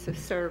have Lisa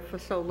serve for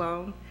so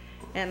long,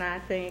 and I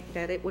think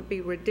that it would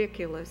be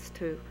ridiculous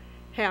to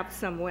have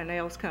someone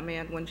else come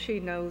in when she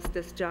knows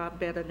this job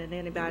better than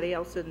anybody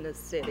else in this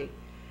city.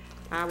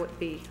 I would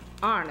be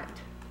honored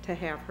to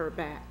have her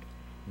back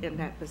in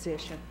that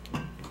position.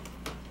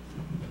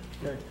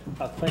 Okay.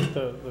 I think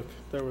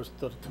there was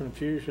the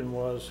confusion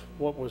was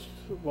what was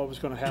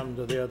going to happen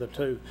to the other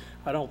 2.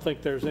 I don't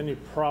think there's any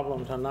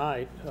problem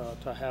tonight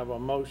to have a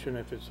motion,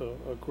 if it's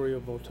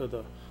agreeable to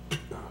the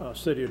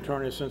city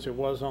attorney, since it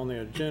was on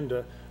the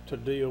agenda, to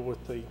deal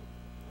with the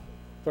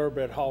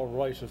Thoroughbred Hall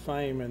of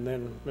Fame, and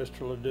then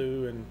Mr.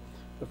 Ledoux and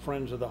the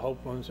Friends of the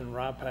Hopelands and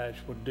Rye Patch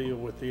would deal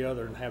with the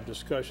other and have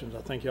discussions.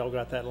 I think y'all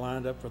got that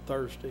lined up for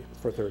Thursday.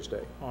 For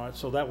Thursday. All right,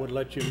 so that would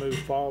let you move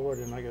forward,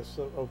 and I guess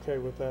okay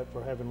with that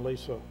for having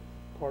Lisa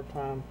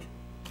part-time?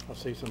 I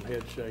see some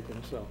heads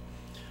shaking, so.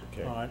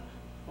 Okay. All right,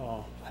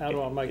 how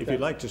do I make that? If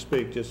you'd like to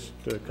speak, just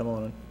come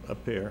on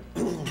up here.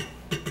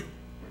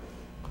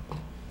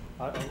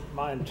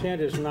 My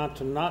intent is not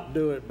to not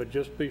do it, but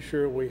just be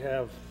sure we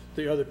have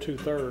the other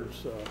 2/3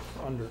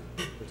 under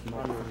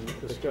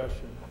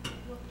discussion.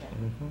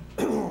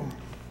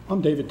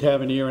 I'm David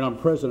Tavernier, and I'm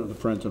president of the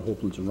Friends of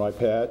Hopelands and Rye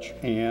Patch,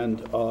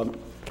 and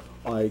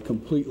I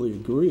completely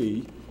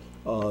agree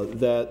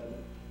that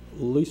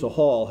Lisa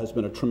Hall has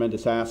been a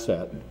tremendous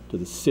asset to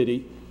the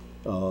city,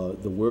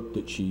 the work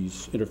that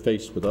she's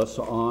interfaced with us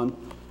on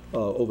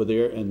over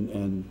there,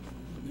 and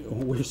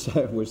we're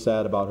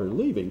sad about her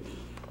leaving.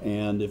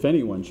 And if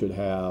anyone should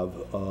have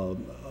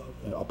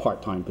a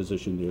part-time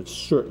position there, it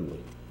certainly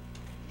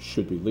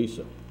should be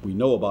Lisa. We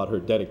know about her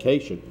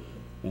dedication,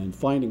 and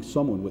finding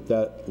someone with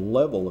that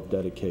level of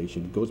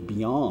dedication goes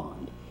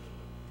beyond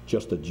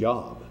just a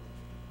job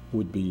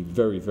would be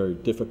very, very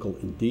difficult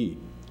indeed.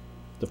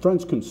 The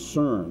Friends'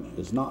 concern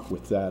is not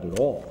with that at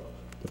all.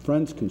 The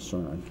Friends'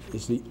 concern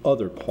is the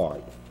other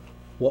part.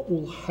 What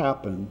will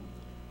happen,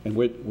 and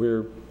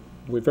we're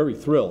very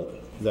thrilled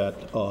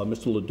that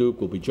Mr.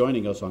 LeDuc will be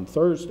joining us on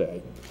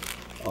Thursday,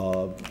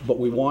 but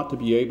we want to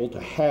be able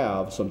to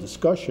have some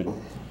discussion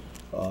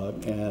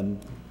and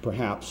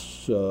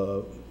perhaps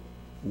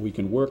we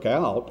can work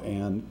out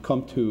and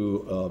come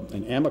to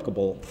an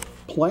amicable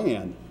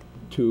plan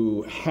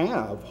to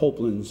have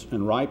Hopelands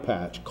and Rye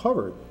Patch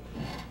covered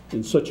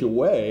in such a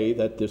way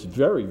that this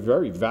very,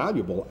 very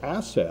valuable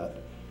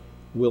asset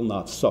will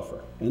not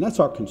suffer. And that's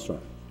our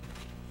concern.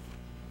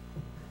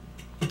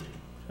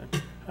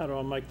 How do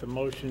I make the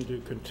motion to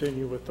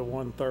continue with the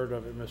 1/3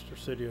 of it, Mr.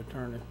 City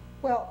Attorney?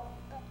 Well,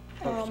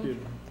 Excuse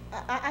me.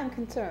 I'm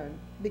concerned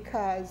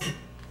because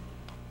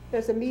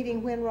there's a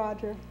meeting when,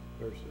 Roger?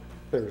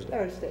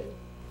 Thursday.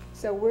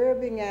 So we're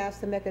being asked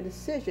to make a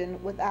decision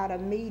without a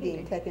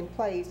meeting taking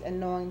place and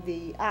knowing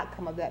the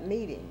outcome of that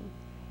meeting.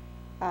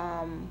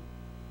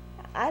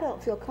 I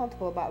don't feel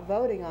comfortable about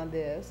voting on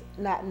this,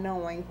 not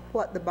knowing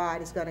what the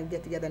body's going to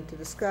get together and to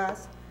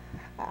discuss.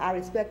 I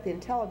respect the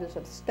intelligence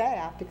of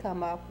staff to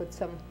come up with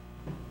some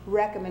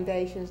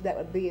recommendations that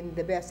would be in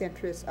the best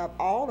interest of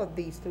all of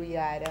these 3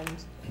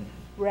 items,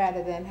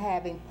 rather than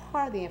having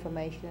part of the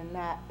information and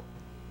not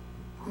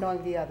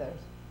knowing the others.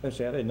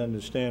 See, I didn't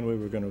understand we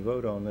were going to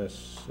vote on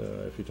this,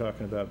 if you're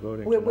talking about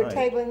voting We're tonight.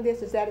 tabling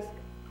this, is that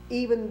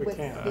even with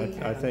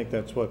the... I think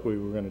that's what we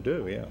were going to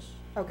do, yes.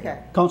 Okay.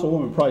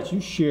 Councilwoman Price, you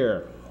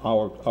share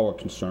our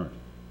concern.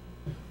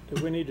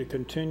 Do we need to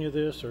continue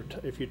this, or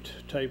if you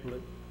table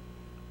it?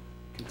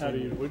 How do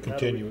you?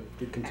 Continue it.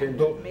 You continue.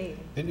 Well,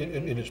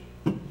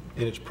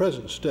 in its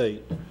present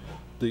state,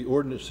 the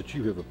ordinance that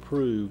you have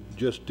approved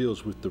just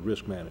deals with the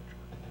risk manager.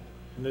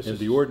 And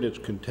the ordinance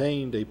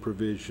contained a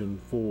provision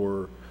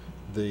for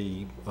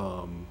the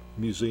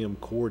museum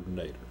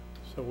coordinator.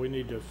 So we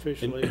need to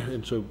officially.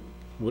 And so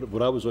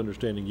what I was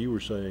understanding you were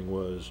saying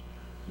was,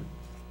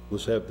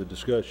 let's have the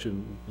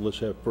discussion, let's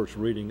have first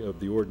reading of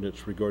the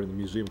ordinance regarding the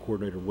museum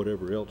coordinator,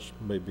 whatever else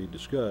may be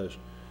discussed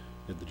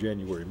at the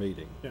January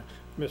meeting. Yeah,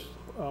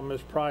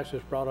 Ms. Price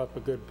has brought up a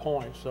good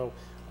point, so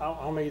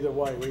I'm either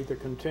way. We either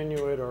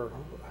continue it or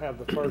have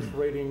the first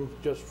reading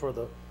just for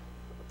the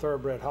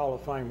Thoroughbred Hall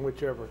of Fame,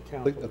 whichever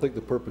council. I think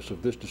the purpose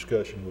of this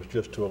discussion was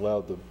just to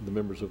allow the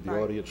members of the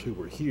audience who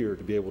were here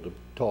to be able to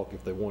talk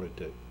if they wanted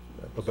to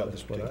about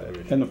this particular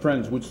issue. And the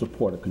Friends would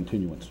support a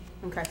continuance.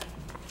 Okay.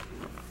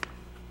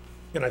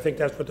 And I think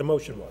that's what the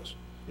motion was.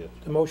 Yes.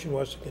 The motion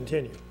was to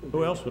continue.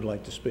 Who else would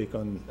like to speak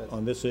on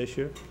this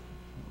issue?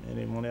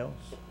 Anyone else?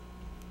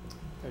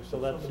 Okay, so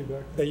that's.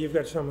 Yeah, you've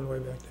got someone way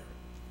back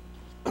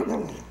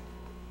there.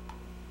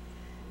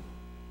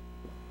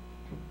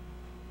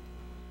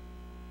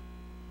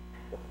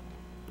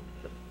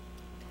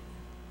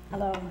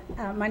 Hello,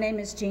 my name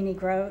is Jeannie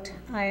Grote.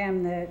 I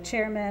am the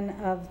chairman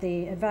of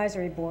the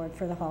advisory board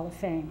for the Hall of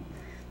Fame.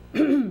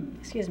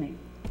 Excuse me.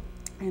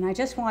 And I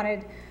just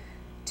wanted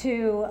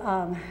to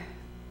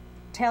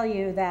tell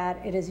you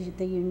that it is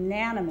the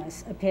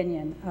unanimous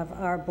opinion of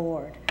our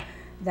board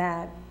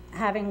that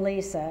having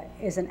Lisa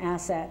is an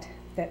asset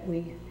that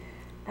we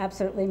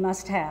absolutely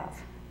must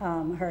have.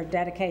 Her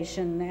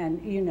dedication,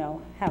 and you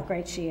know how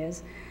great she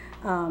is,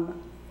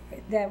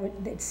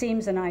 it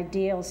seems an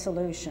ideal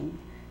solution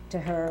to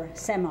her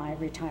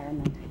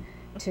semi-retirement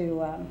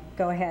to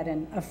go ahead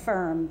and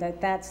affirm that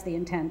that's the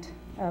intent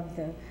of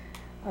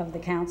the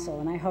council,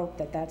 and I hope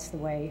that that's the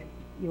way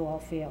you all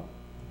feel.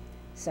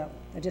 So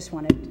I just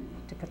wanted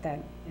to put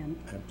that in.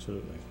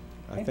 Absolutely.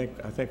 Okay.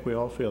 I think we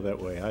all feel that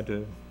way. I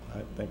do.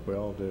 I think we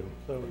all do.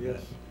 So,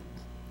 yes.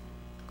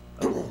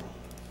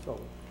 So,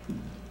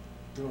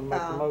 you want to make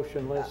the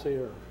motion, Leslie,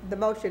 or? The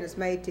motion is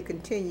made to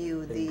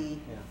continue the,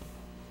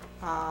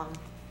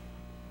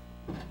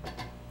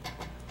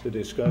 The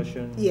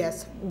discussion?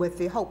 yes, with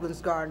the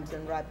Hopelands Gardens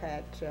and Rye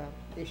Patch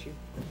issue.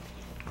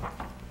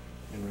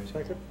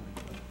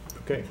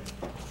 Okay, Okay.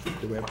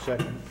 Do we have a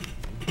second?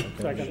 Okay.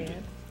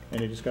 Second.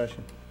 Any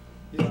discussion?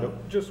 Yeah,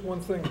 just one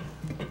thing.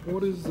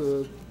 What is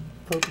the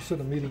purpose of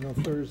the meeting on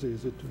Thursday?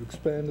 Is it to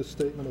expand the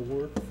statement of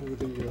work for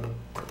the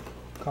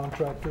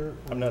contractor?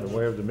 I'm not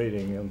aware of the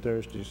meeting on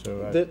Thursday,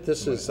 so I...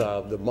 This is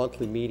the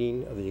monthly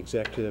meeting of the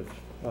executive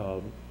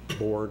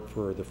board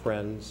for the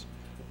Friends,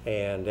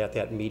 and at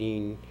that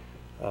meeting,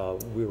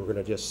 we were going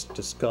to just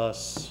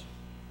discuss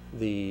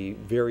the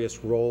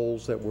various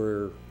roles that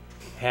we're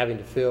having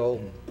to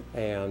fill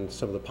and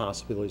some of the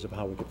possibilities of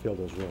how we could fill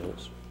those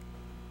roles.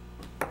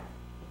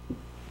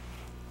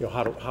 You know,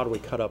 how do we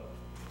cut up?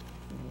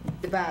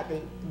 Divide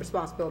the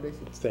responsibilities.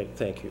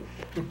 Thank you.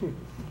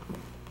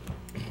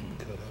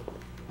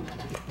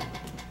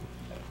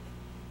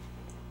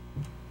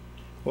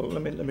 Well,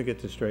 let me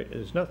get this straight.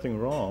 There's nothing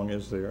wrong,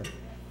 is there,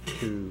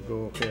 to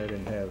go ahead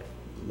and have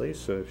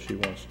Lisa, if she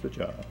wants the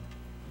job,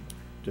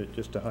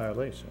 just to hire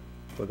Lisa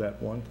for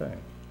that one thing,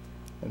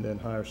 and then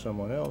hire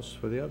someone else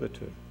for the other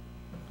two?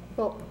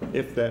 Well,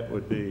 If that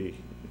would be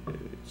The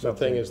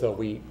something... thing is, though,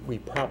 we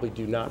probably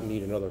do not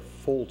need another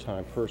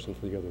full-time person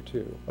for the other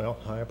two, Well,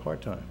 hire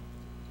part-time.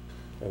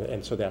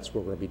 and so that's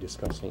what we're going to be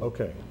discussing.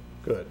 Okay,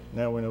 good.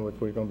 Now we know what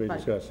we're going to be Right.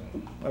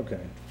 discussing. Okay.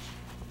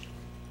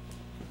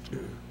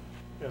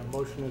 Yeah,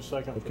 motion is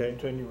second for Okay.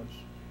 continuance.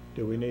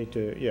 Do we need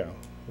to, yeah,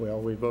 well,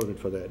 we voted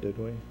for that, did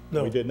we?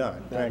 No. We did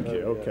not. Thank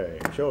you. voted yet. Okay.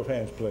 Show of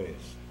hands,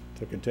 please,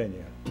 to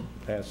continue.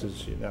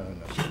 Passes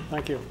unanimously.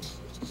 Thank you.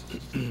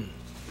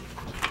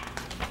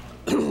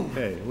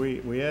 Okay,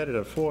 we added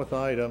a fourth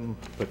item,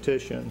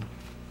 petition,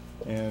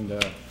 and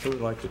who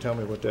would like to tell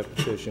me what that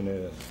petition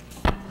is?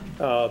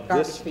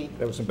 garbage fee.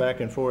 There was some back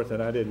and forth,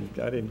 and I didn't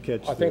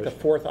catch I think the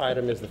this. fourth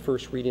item is the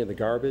first reading of the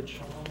garbage.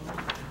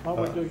 Why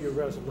don't we do your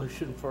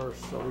resolution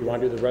first? So You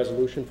want to do the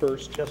resolution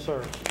first? Yes,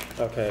 sir.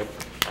 Okay.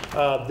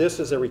 This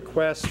is a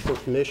request for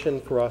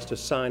permission for us to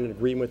sign an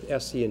agreement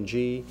with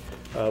SC&G.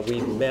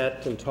 We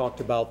met and talked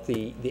about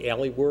the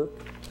alley work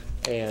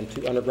and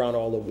to underground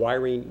all the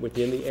wiring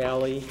within the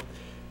alley.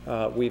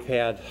 We've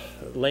had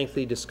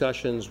lengthy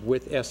discussions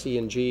with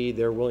SC&G.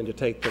 They're willing to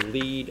take the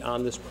lead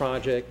on this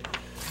project.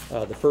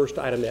 The first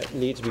item that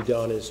needs to be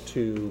done is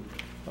to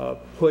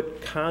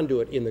put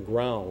conduit in the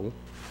ground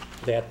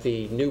that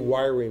the new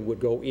wiring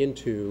would go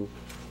into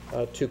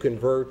to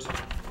convert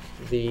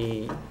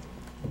the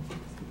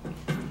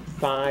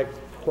 5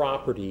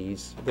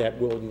 properties that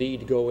will need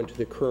to go into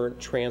the current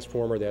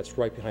transformer that's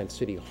right behind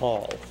City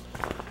Hall.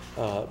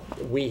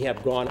 We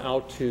have gone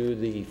out to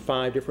the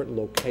 5 different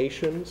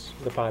locations,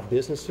 the 5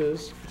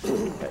 businesses,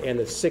 and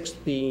the 6th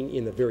being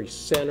in the very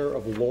center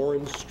of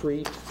Lawrence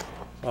Street,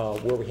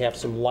 where we have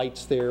some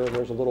lights there, and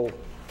there's a little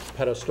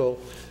pedestal.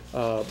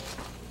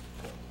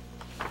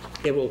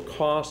 It will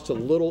cost a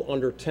little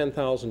under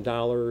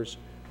 $10,000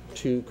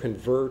 to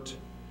convert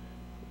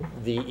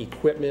the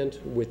equipment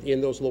within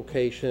those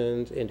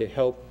locations and to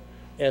help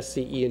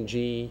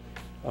SCE&G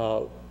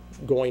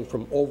going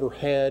from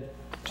overhead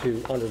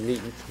to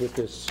underneath with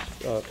this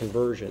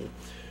conversion.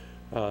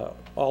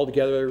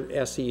 Altogether,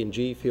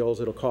 SCE&G feels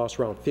it'll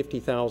cost around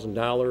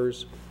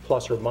 $50,000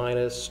 plus or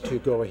minus to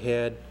go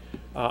ahead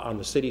on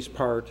the city's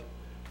part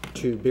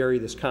to bury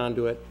this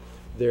conduit.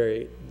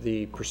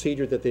 The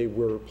procedure that they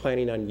were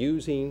planning on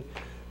using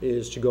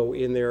is to go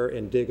in there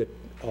and dig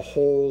a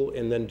hole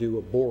and then do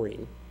a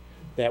boring.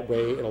 That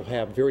way it'll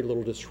have very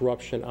little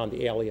disruption on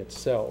the alley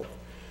itself.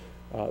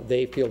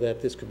 They feel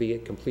that this could be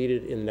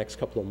completed in the next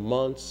couple of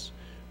months,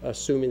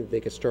 assuming that they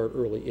could start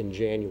early in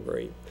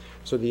January.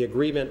 So the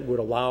agreement would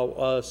allow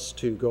us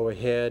to go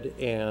ahead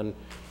and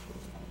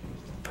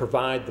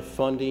provide the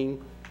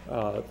funding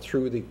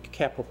through the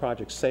capital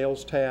project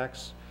sales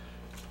tax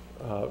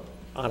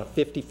on a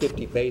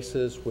 50-50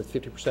 basis, with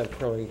 50%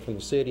 coming from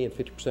the city and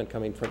 50%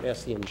 coming from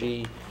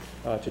SC&G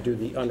to do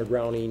the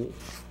undergrounding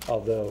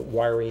of the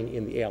wiring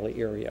in the alley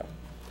area.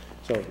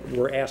 So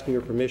we're asking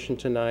your permission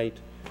tonight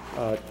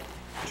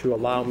to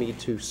allow me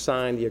to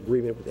sign the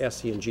agreement with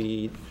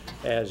SC&G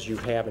as you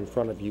have in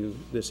front of you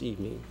this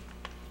evening.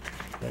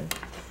 Okay.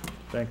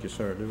 Thank you,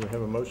 sir. Do we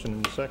have a motion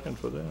and a second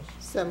for this?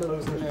 So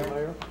moved, Mr. Mayor.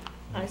 Mayor?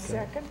 I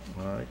second.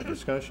 All right,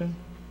 discussion?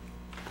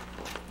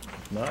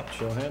 If not,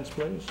 show of hands,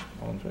 please.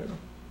 All in favor?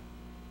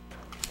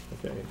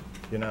 Okay,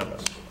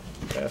 unanimous.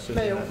 Passes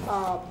Mayor,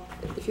 unanimous.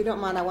 if you don't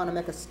mind, I want to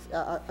make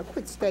a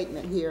quick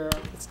statement here.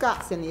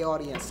 Scott's in the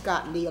audience,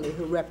 Scott Neely,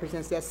 who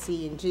represents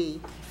SC&G.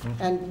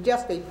 And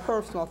just a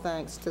personal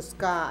thanks to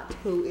Scott,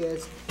 who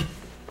is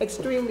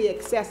extremely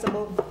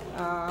accessible.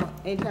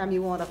 Anytime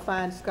you want to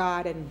find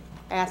Scott and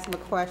ask him a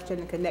question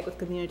and connect with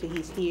the community,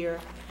 he's here.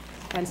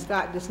 And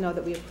Scott, just know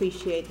that we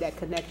appreciate that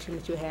connection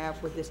that you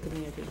have with this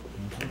community.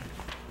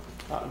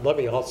 Let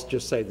me also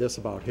just say this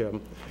about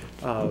him.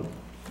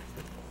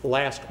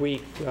 Last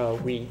week,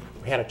 we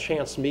had a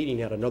chance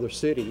meeting at another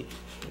city,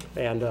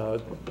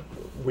 and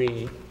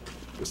we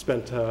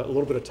spent a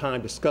little bit of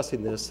time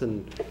discussing this,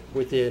 and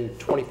within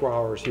 24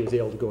 hours, he was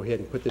able to go ahead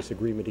and put this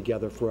agreement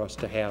together for us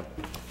to have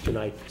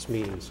tonight's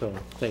meeting. So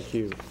thank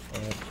you.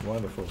 That's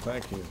wonderful.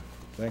 Thank you.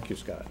 Thank you,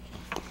 Scott.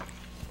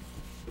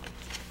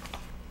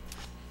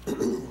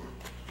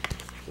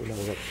 and then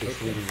we'll have to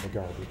finish reading the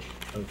garbage.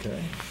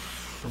 Okay.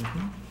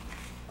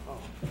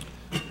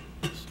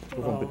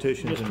 Move on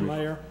petitions Mr. and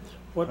Mayor,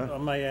 what I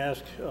may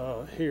ask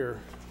here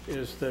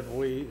is that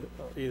we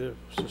either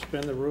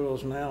suspend the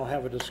rules now,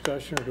 have a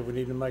discussion, or do we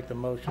need to make the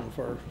motion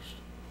first?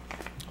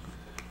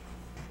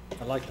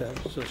 I'd like to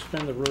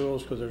suspend the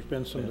rules because there's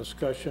been some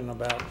discussion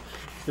about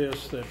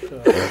this that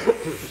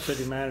the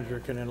city manager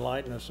can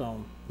enlighten us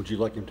on. Would you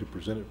like him to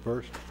present it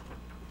first?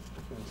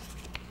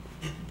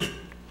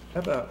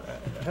 how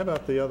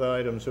about the other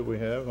items that we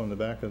have on the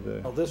back of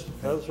the? Oh,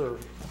 those are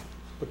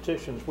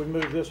petitions. We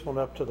moved this one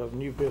up to the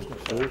new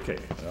business. Okay,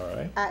 all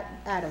right.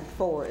 Item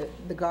 4,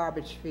 the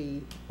garbage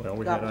fee. Well,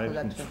 we had garbage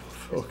item, collection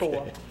is okay.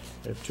 4.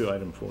 We have 2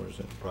 item 4s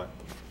then. Right.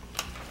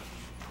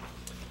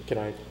 Can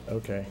I?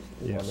 Okay,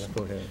 yes,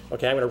 go ahead.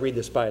 Okay, I'm going to read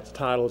this by its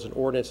title. It's an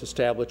ordinance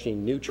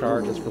establishing new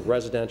charges for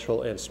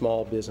residential and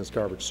small business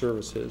garbage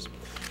services.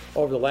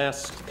 Over the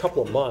last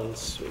couple of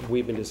months,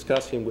 we've been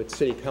discussing with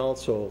City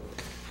Council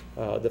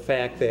the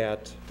fact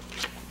that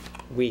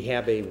we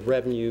have a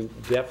revenue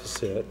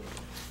deficit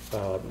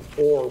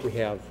or we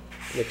have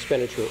an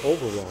expenditure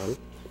overrun,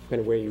 depending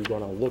on where you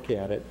want to look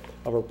at it,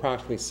 of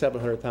approximately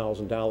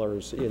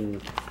 $700,000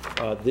 in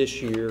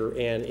this year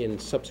and in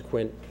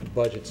subsequent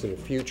budgets in the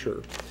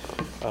future.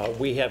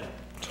 We have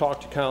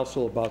talked to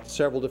council about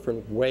several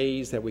different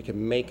ways that we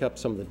can make up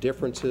some of the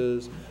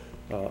differences.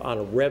 On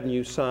a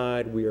revenue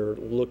side, we are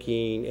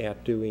looking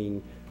at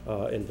doing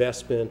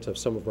investment of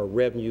some of our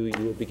revenue.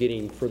 You will be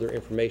getting further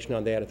information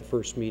on that at the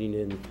first meeting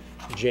in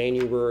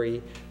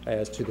January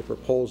as to the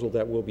proposal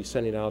that we'll be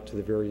sending out to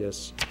the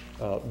various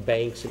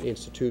banks and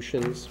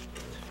institutions.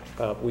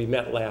 We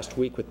met last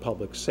week with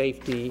public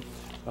safety.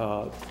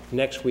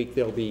 Next week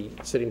they'll be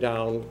sitting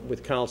down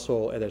with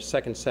council at their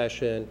second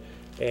session,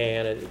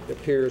 and it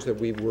appears that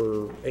we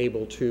were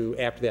able to,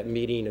 after that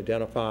meeting,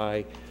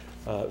 identify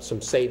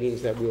some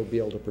savings that we'll be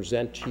able to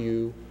present to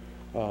you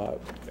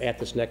at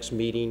this next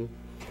meeting.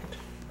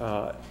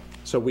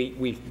 So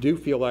we do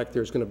feel like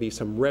there's going to be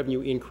some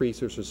revenue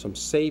increases or some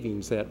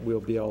savings that we'll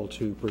be able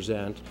to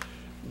present.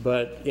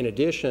 But in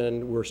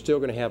addition, we're still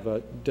going to have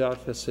a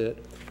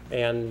deficit,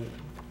 and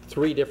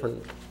 3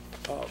 different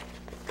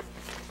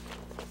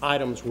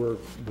items were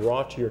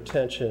brought to your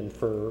attention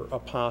for a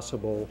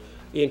possible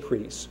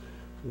increase.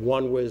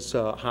 One was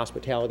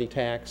hospitality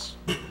tax.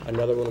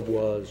 Another one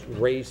was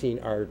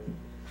raising our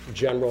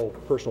general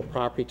personal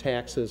property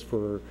taxes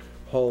for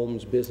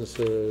homes,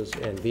 businesses,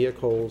 and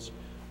vehicles,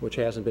 which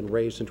hasn't been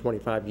raised in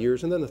 25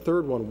 years. And then the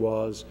third one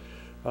was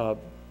the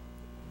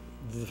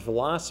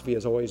philosophy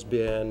has always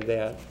been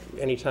that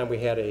anytime we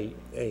had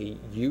a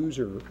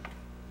user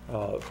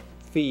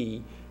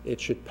fee,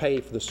 it should pay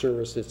for the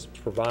service it's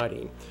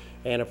providing.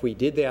 And if we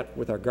did that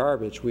with our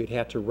garbage, we'd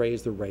have to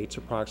raise the rates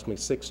approximately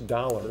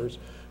 $6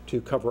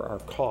 to cover our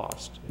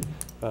cost.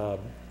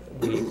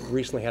 We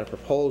recently had a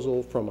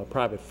proposal from a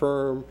private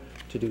firm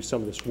to do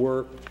some of this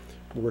work.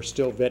 We're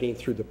still vetting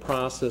through the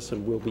process,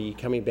 and we'll be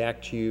coming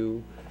back to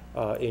you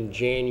in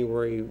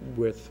January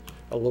with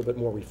a little bit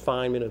more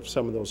refinement of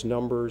some of those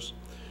numbers.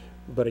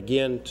 But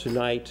again,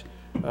 tonight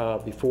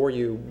before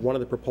you, one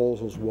of the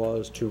proposals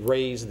was to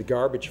raise the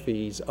garbage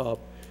fees up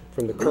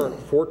from the current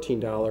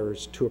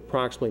 $14 to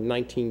approximately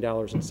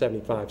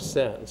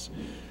 $19.75,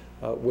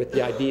 with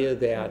the idea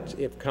that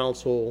if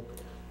council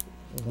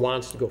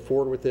wants to go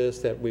forward with this,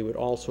 that we would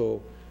also,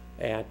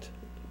 at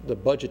the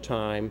budget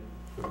time,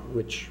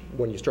 which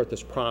when you start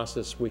this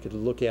process, we could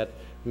look at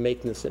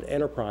making this an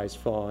enterprise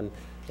fund,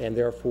 and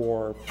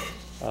therefore,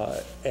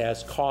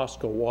 as costs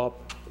go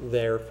up,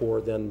 therefore,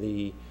 then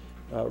the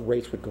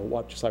rates would go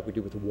up, just like we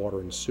do with the water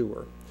and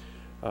sewer.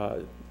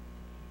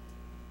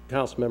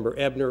 Councilmember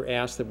Ebner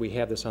asked that we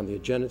have this on the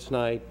agenda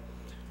tonight.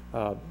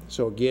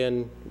 So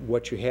again,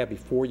 what you have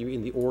before you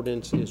in the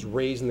ordinance is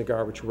raising the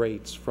garbage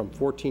rates from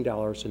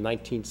 $14 to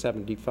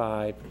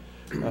 $19.75,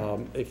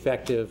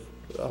 effective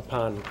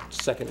upon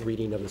second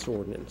reading of this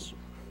ordinance.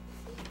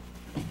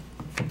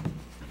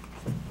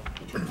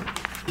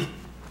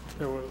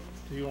 Do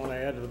you want to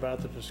add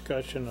about the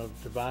discussion of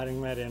dividing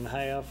that in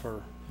half,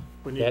 or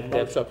we need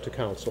That's up to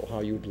council, how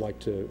you'd like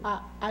to.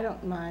 I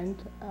don't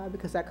mind,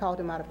 because I called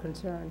him out of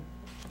concern.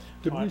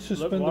 Did we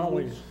suspend the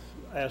rules?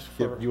 Ask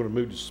Yeah, for you want to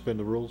move to suspend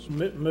the rules?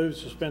 move,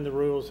 suspend the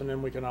rules, and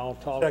then we can all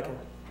talk. Second.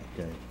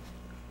 Okay.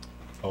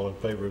 All in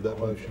favor of that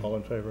motion? All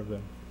in favor of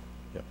that?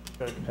 Yep.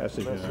 Okay.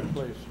 Passage Leslie, unanimous.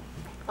 please.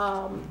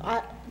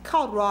 I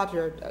called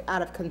Roger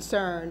out of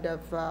concern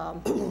of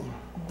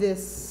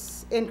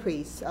this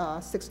increase,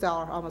 almost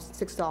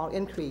 $6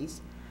 increase,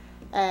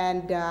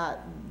 and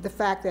the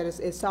fact that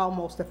it's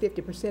almost a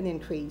 50%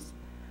 increase.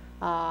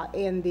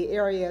 In the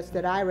areas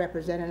that I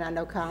represent, and I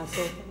know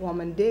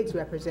Councilwoman Diggs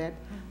represent,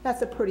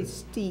 that's a pretty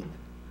steep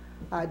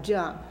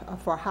jump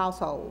for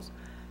households.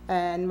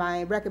 And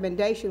my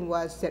recommendation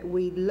was that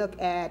we look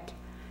at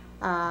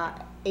a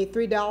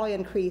 $3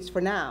 increase for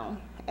now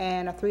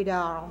and a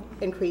 $3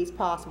 increase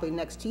possibly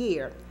next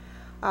year.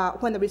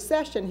 When the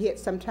recession hit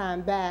some time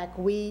back,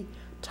 we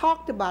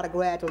talked about a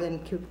gradual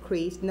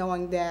increase,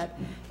 knowing that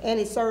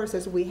any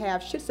services we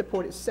have should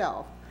support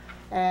itself.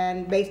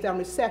 And based on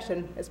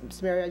recession, as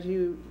Ms. Mary, as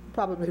you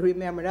probably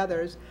remember and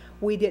others,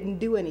 we didn't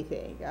do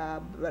anything,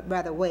 but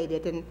rather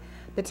waited. And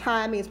the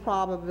timing is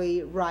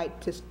probably right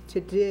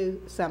to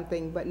do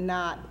something, but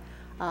not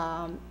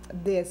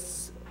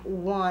this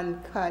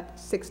one cut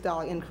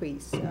 $6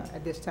 increase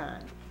at this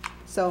time.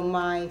 So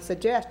my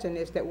suggestion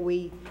is that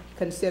we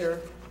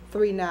consider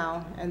 3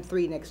 now and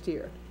 3 next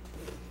year.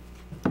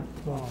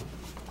 Wow.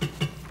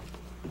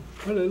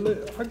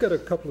 I've got a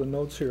couple of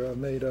notes here I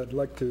made. I'd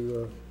like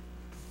to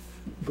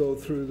go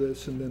through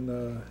this and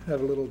then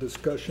have a little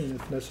discussion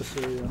if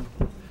necessary.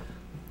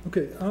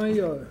 Okay,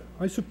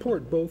 I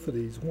support both of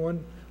these.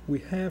 One, we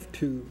have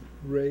to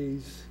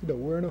raise,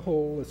 we're in a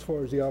hole as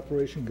far as the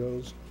operation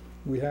goes.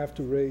 We have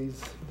to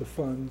raise the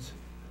funds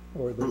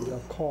or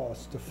the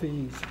cost, the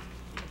fees,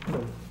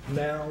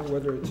 now,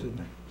 whether it's in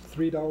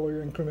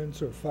 $3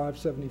 increments or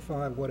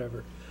 $5.75,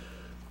 whatever.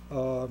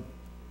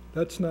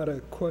 That's not a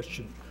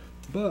question.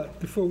 But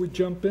before we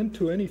jump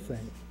into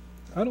anything,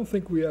 I don't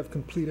think we have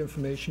complete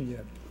information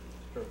yet.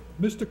 Sure.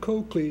 Mr.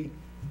 Coakley,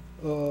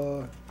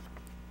 a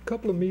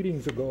couple of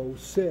meetings ago,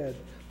 said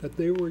that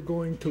they were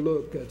going to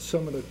look at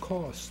some of the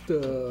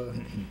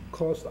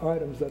cost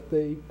items that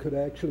they could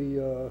actually,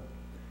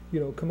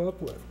 come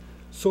up with.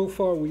 So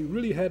far, we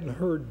really hadn't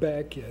heard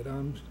back yet.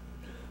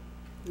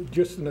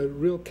 Just in a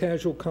real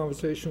casual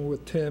conversation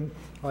with Tim,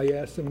 I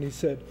asked him, and he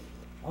said,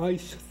 I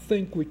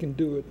think we can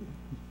do it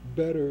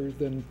better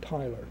than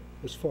Tyler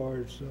as far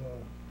as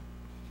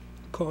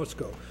costs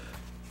go.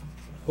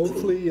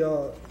 Hopefully,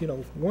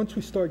 once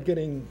we start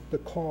getting the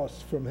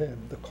costs from him,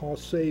 the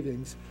cost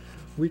savings,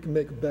 we can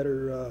make a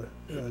better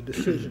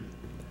decision.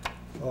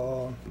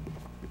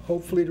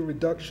 Hopefully the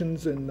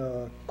reductions in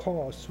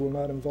costs will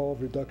not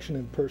involve reduction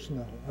in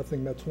personnel. I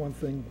think that's one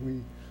thing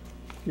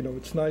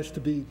it's nice to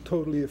be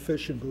totally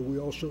efficient, but we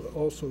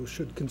also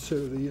should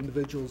consider the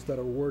individuals that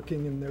are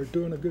working and they're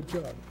doing a good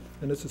job.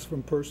 And this is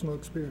from personal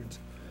experience.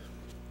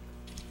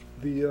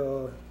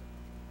 Even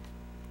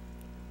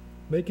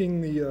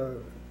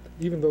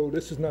though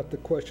this is not the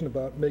question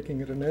about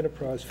making it an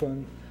enterprise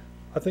fund,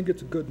 I think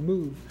it's a good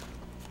move.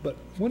 But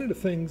one of the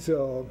things,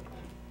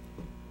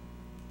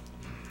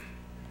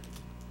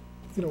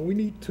 we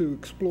need to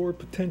explore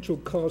potential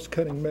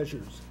cost-cutting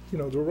measures.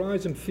 The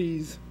rise in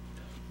fees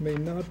may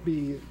not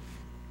be,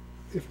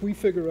 if we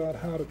figure out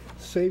how to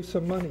save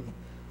some money,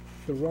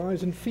 the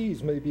rise in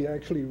fees may be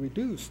actually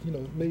reduced,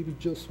 maybe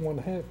just one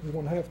half. We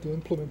won't have to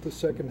implement the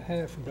second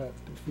half of that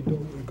if we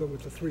don't go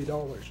with the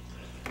 $3.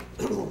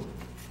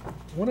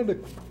 One of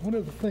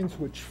the things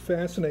which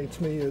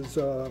fascinates me is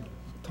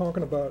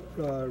talking about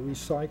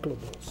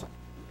recyclables.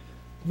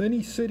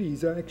 Many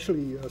cities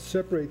actually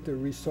separate their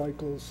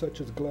recyclables, such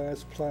as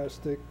glass,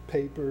 plastic,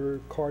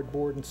 paper,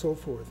 cardboard, and so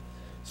forth.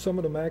 Some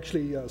of them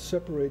actually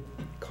separate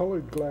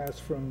colored glass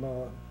from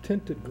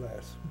tinted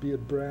glass, be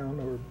it brown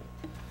or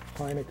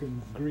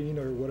Heineken green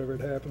or whatever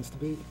it happens to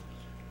be.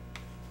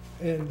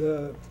 And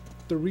the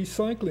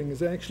recycling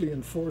is actually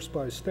enforced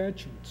by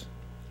statutes,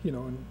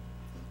 and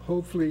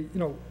hopefully,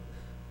 to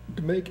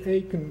make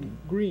Aiken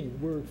green,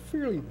 we're a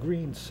fairly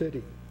green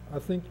city. I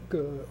think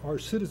our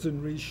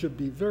citizenry should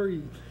be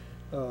very,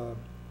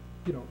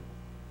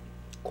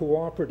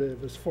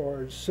 cooperative as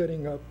far as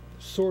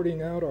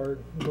sorting out our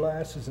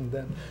glasses, and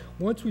then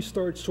once we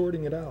start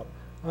sorting it out,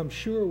 I'm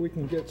sure we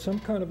can get some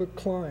kind of a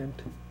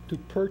client to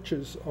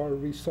purchase our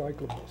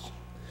recyclables.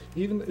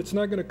 Even it's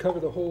not going to cover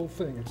the whole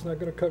thing. It's not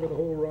going to cover the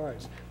whole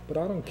rise. But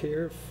I don't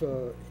care if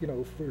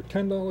if we're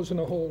 $10 in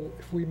a hole.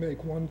 If we make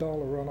 $1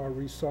 on our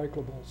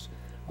recyclables,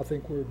 I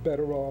think we're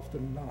better off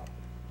than not.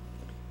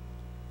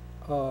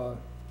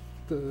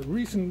 The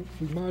reason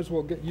we might as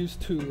well get used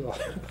to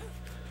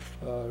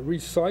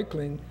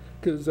recycling,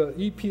 because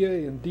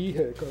EPA and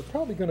DHEC are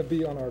probably going to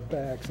be on our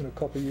backs in a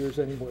couple of years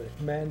anyway,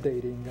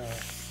 mandating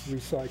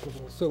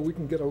recyclables, so we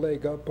can get a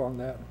leg up on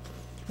that.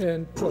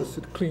 And plus,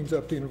 it cleans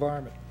up the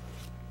environment.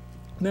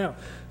 Now,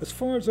 as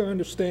far as I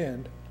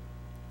understand,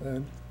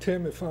 and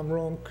Tim, if I'm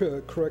wrong,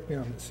 correct me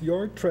on this,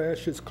 yard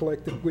trash is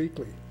collected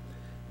weekly.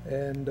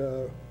 And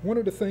one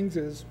of the things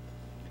is,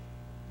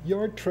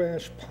 yard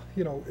trash,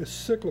 is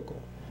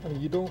cyclical. I mean,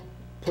 you don't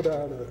put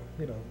out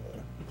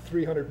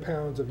 300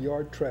 pounds of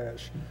yard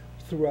trash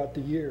throughout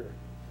the year.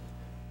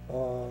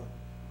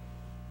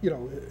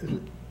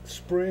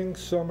 Spring,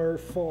 summer,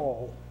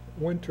 fall,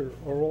 winter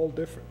are all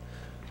different.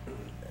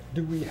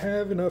 Do we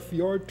have enough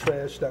yard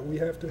trash that we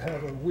have to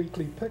have a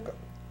weekly pickup?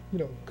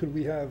 Could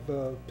we have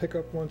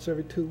pickup once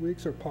every 2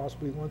 weeks or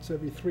possibly once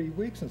every 3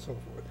 weeks and so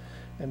forth?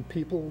 And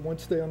people,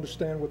 once they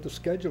understand what the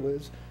schedule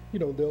is,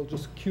 they'll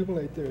just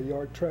accumulate their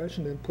yard trash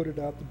and then put it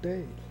out the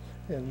day.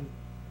 And,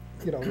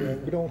 we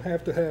don't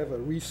have to have a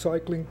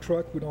recycling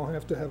truck, we don't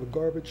have to have a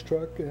garbage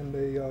truck and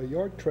a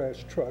yard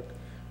trash truck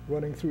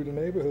running through the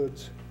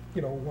neighborhoods,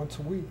 once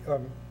a week,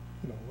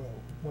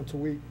 once a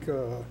week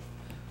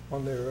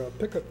on their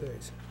pickup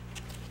days.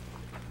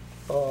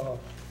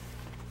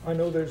 I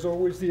know there's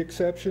always the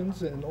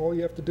exceptions, and all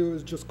you have to do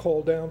is just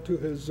call down to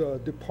his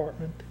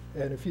department,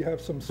 and if you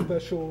have some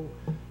special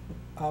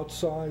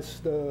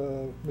outsized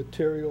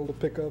material to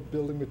pick up,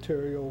 building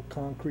material,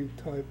 concrete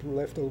type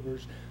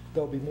leftovers,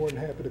 they'll be more than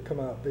happy to come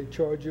out. They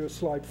charge you a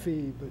slight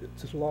fee, but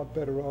it's a lot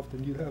better off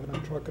than you having to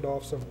truck it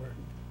off somewhere.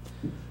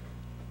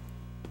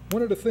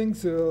 One of the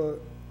things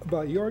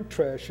about yard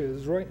trash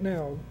is, right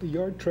now, the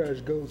yard trash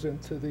goes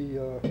into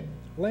the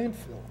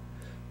landfill.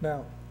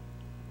 Now,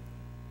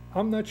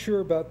 I'm not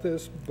sure about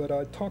this, but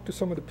I talked to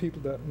some of the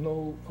people that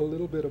know a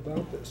little bit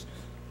about this.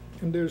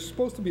 And there's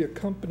supposed to be a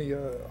company,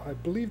 I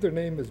believe their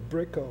name is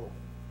Brico.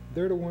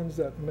 They're the ones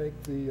that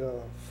make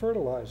the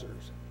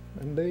fertilizers.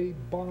 And they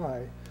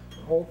buy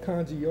all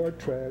kinds of yard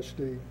trash.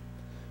 They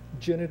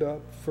gin it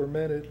up,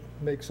 ferment it,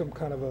 make some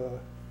kind of a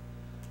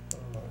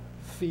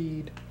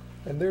feed.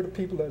 And they're the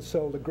people that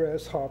sell the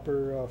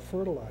grasshopper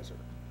fertilizer.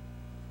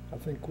 I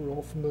think we're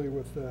all familiar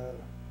with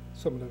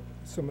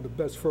some of the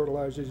best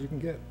fertilizers you can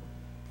get.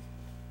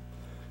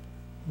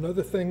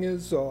 Another thing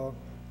is,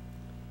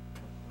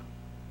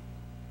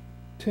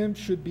 Tim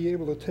should be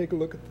able to take a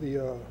look at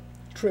the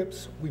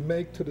trips we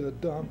make to the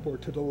dump or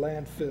to the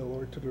landfill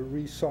or to the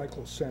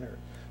recycle center.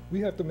 We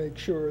have to make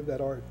sure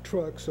that our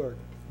trucks are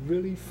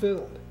really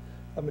filled.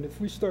 I mean, if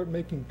we start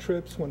making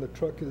trips when the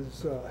truck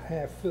is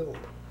half filled,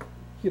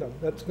 you know,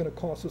 that's going to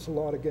cost us a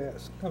lot of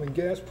gas. I mean,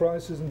 gas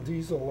prices and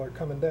diesel are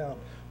coming down,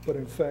 but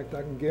in fact,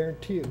 I can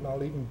guarantee it, and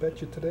I'll even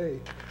bet you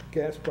today,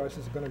 gas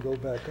prices are going to go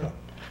back up.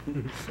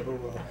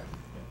 So,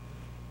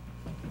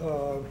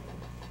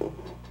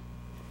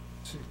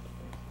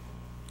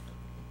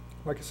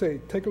 like I say,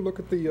 take a look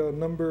at the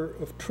number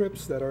of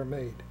trips that are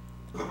made.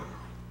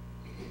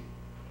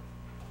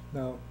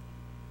 Now,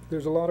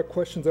 there's a lot of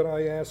questions that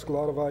I ask, a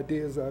lot of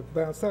ideas I've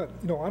bounced out.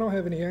 You know, I don't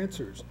have any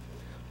answers,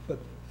 but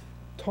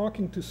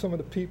talking to some of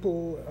the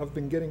people, I've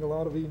been getting a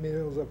lot of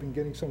emails, I've been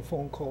getting some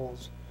phone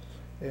calls,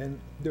 and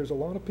there's a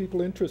lot of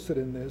people interested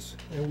in this,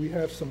 and we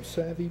have some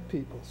savvy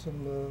people,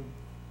 some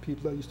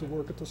people that used to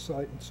work at the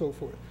site and so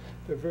forth.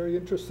 They're very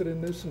interested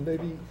in this, and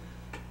maybe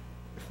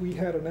if we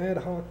had an ad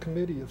hoc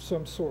committee of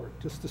some sort,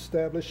 just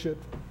establish it,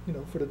 you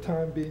know, for the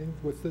time being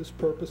with this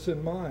purpose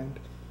in mind,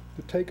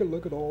 to take a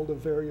look at all the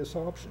various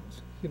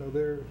options. You know,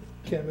 they're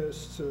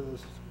chemists,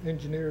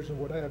 engineers, and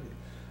what have you.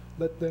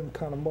 Let them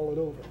kind of mull it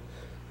over.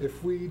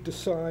 If we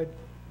decide,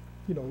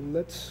 you know,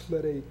 let's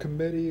let a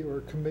committee or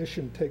a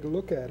commission take a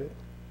look at it,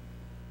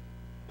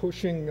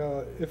 pushing,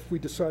 if we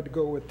decide to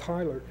go with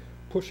Tyler,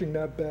 pushing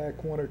that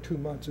back 1 or 2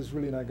 months is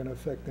really not going to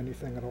affect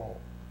anything at all.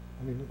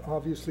 I mean,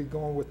 obviously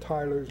going with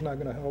Tyler is not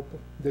going to help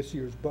this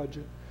year's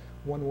budget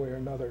one way or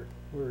another.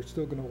 We're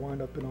still going to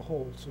wind up in a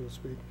hole, so to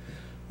speak.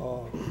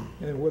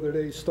 And whether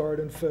they start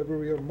in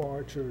February or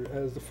March or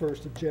as the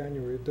 1st of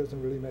January, it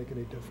doesn't really make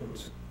any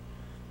difference.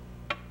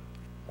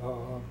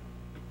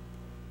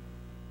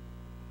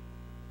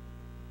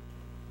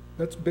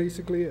 That's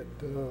basically it.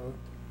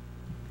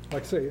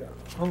 Like I say,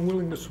 I'm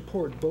willing to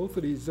support both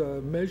of these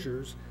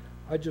measures.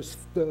 I just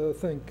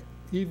think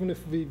even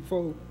if we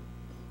vote,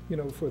 you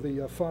know, for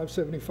the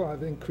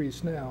 575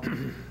 increase now,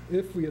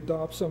 if we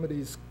adopt some of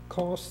these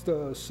cost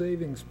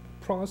savings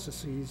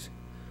processes,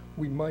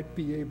 we might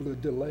be able to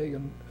delay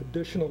an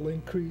additional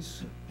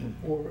increase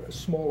or a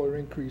smaller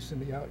increase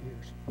in the out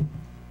years.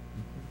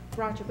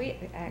 Roger, we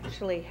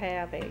actually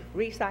have a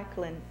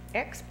recycling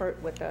expert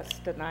with us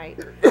tonight,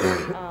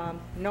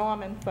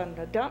 Norman from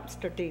the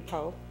dumpster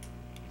depot.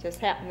 Just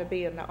happened to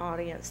be in the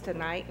audience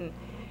tonight, and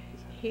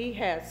he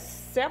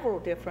has several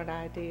different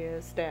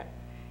ideas that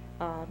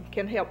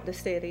can help the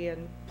city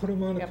and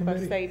help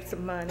us save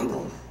some money.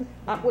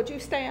 Would you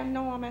stand,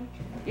 Norman?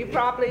 You've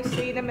probably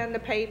seen him in the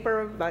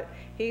paper, but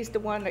he's the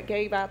one that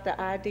gave out the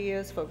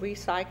ideas for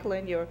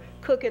recycling your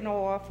cooking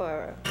oil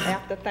for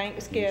after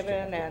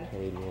Thanksgiving. And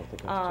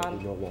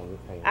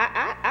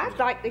I'd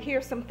like to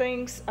hear some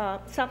things,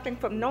 something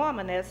from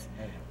Norman as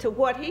to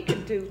what he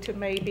can do to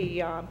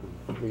maybe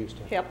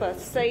help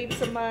us save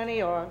some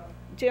money or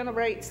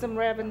generate some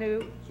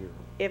revenue,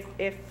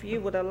 if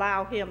you would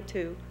allow him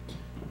to.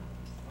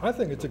 I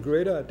think it's a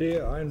great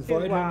idea. I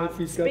invite him if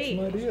he's got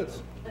some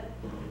ideas.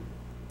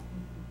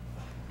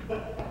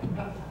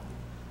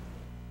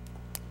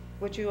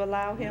 Would you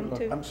allow him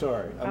to? I'm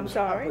sorry. I'm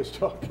sorry? I was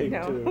talking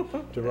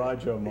to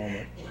Roger a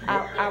moment.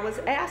 I was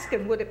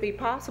asking, would it be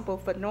possible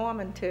for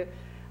Norman to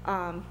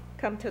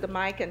come to the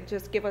mic and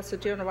just give us a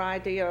general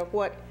idea of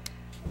what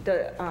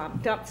the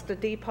dumpster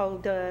depot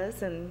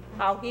does and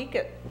how he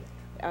could,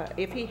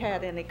 if he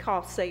had any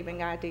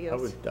cost-saving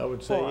ideas? I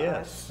would say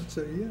yes. I'd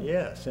say yeah.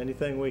 Yes,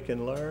 anything we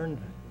can learn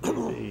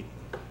would be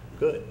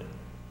good.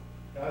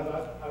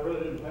 Guys, I really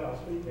didn't plan on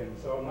speaking,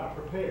 so I'm not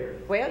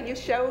prepared. Well, you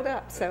showed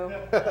up, so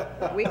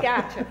we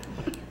got you.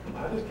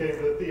 I just came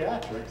to the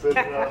theatrics, and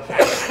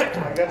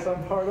I guess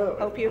I'm part of it.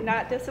 Hope you're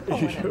not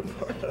disappointed.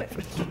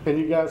 Can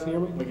you guys hear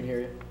me? We can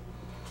hear you.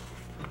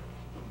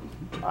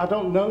 I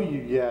don't know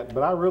you yet,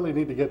 but I really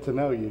need to get to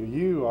know you.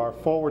 You are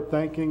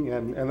forward-thinking,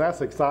 and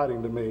that's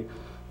exciting to me.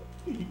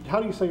 How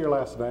do you say your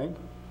last name?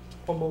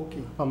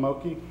 Omoki.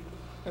 Omoki?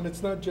 And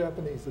it's not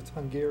Japanese, it's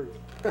Hungarian.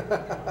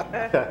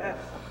 Okay.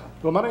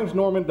 Well, my name's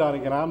Norman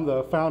Dunning, and I'm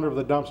the founder of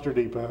the Dumpster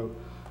Depot.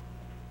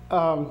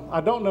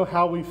 I don't know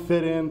how we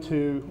fit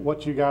into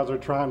what you guys are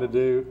trying to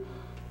do,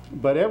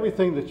 but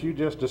everything that you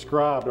just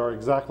described are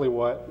exactly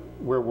what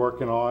we're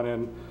working on,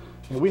 and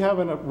we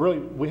haven't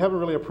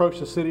really approached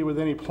the city with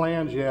any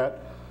plans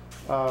yet.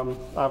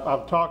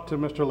 I've talked to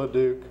Mr.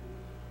 Leduc,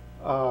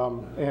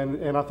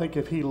 and I think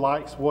if he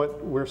likes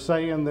what we're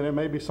saying, then it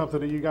may be something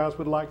that you guys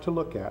would like to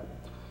look at.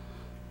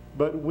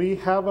 But we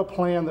have a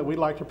plan that we'd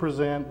like to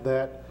present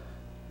that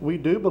we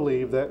do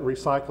believe that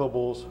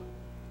recyclables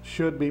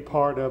should be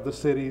part of the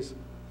city's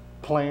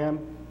plan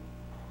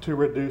to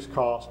reduce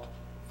cost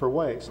for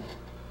waste.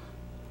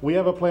 We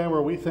have a plan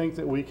where we think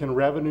that we can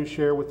revenue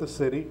share with the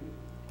city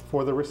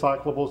for the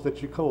recyclables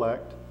that you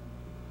collect.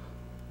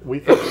 We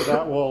think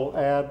that will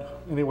add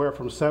anywhere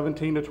from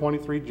 17 to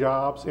 23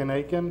 jobs in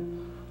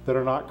Aiken that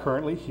are not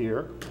currently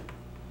here.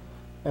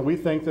 And we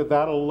think that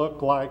that'll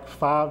look like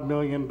 $5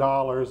 million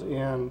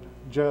in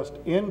just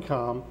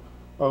income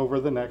over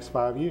the next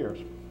 5 years.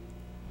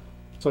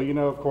 So you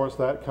know, of course,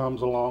 that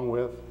comes along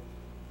with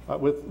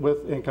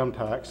income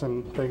tax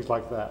and things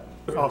like that.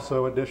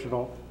 Also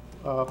additional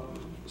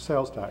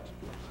sales tax.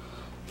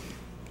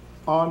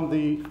 On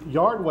the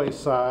yard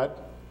waste side,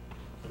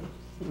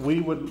 we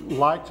would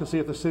like to see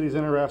if the city's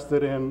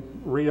interested in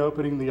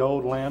reopening the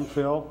old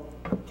landfill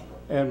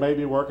and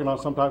maybe working on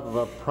some type of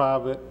a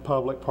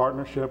private-public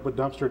partnership with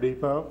Dumpster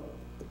Depot.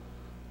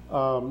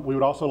 We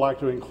would also like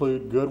to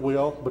include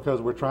Goodwill,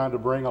 because we're trying to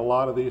bring a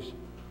lot of these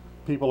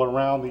people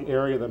around the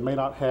area that may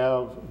not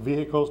have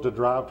vehicles to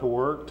drive to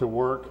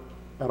work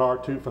at our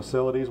two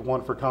facilities,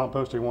 one for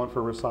composting, one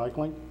for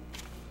recycling.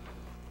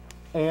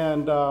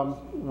 And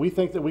we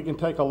think that we can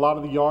take a lot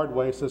of the yard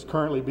waste that's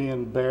currently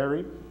being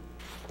buried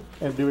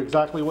and do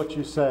exactly what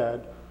you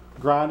said,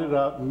 grind it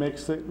up,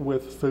 mix it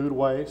with food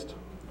waste,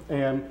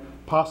 and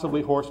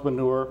possibly horse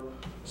manure.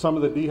 Some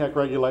of the DHEC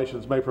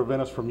regulations may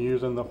prevent us from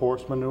using the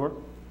horse manure,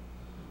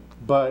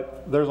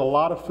 but there's a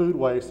lot of food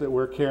waste that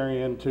we're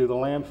carrying to the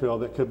landfill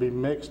that could be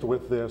mixed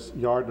with this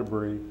yard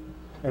debris,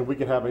 and we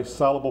could have a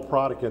sellable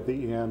product at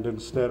the end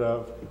instead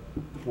of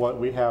what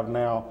we have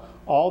now.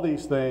 All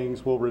these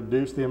things will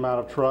reduce the amount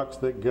of trucks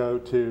that go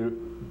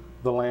to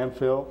the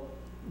landfill,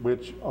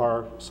 which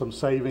are some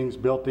savings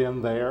built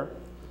in there.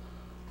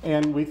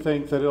 And we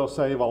think that it'll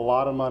save a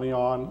lot of money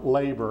on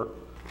labor.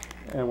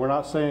 And we're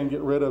not saying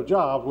get rid of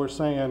jobs, we're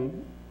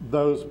saying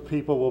those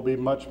people will be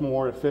much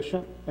more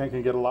efficient and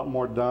can get a lot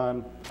more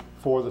done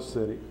for the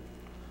city.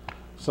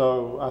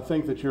 So I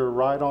think that you're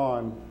right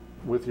on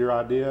with your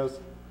ideas.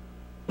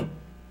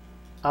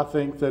 I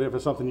think that if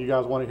it's something you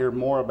guys want to hear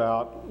more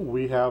about,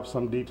 we have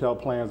some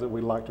detailed plans that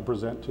we'd like to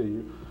present to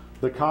you.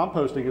 The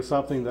composting is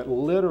something that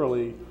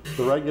literally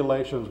the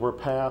regulations were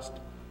passed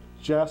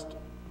just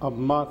a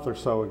month or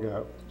so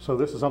ago. So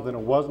this is something that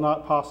was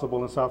not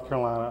possible in South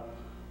Carolina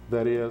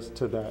that is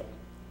today.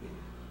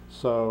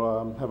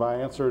 So have I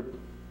answered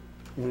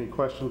any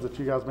questions that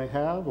you guys may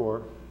have,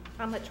 or?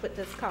 How much would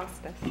this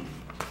cost us?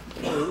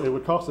 It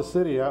would cost the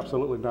city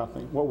absolutely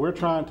nothing. What we're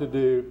trying to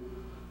do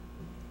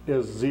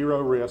is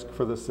zero risk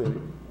for the city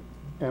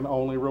and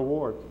only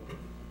reward.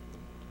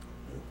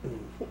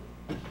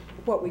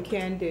 What we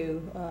can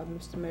do,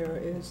 Mr. Mayor,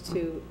 is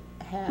to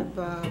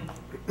have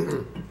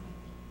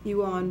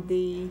you on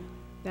the,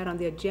 not on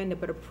the agenda,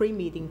 but a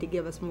pre-meeting to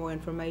give us more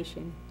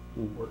information.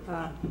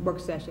 Work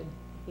session,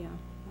 yeah,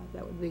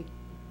 that would be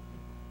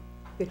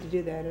good to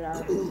do that at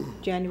our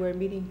January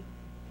meeting.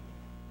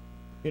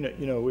 You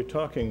know, we're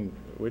talking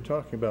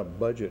about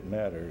budget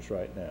matters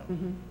right now.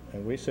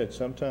 And we said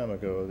some time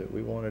ago that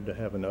we wanted to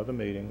have another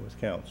meeting with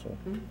council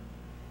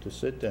to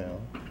sit down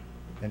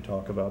and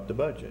talk about the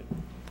budget.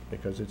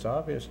 Because it's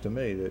obvious to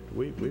me that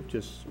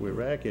we're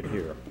ragged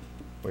here.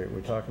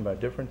 We're talking about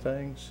different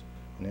things,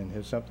 and then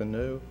here's something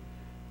new.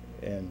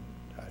 And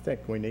I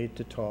think we need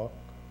to talk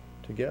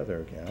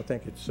together again. I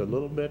think it's a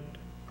little bit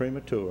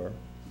premature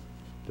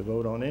to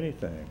vote on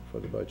anything for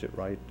the budget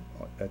right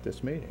at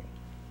this meeting.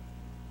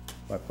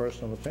 My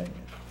personal opinion.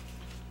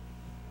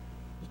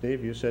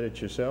 Steve, you said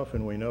it yourself,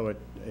 and we know it.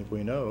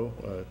 We know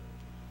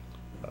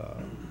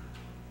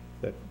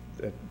that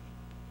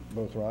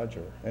both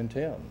Roger and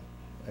Tim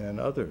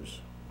and others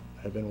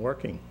have been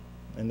working,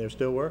 and they're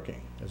still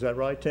working. Is that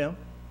right, Tim?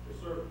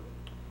 Yes, sir.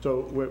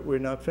 So we're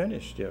not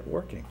finished yet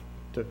working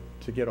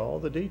to get all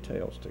the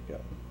details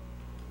together.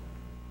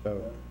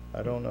 So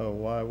I don't know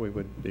why we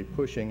would be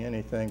pushing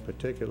anything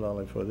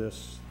particularly for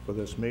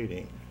this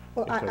meeting.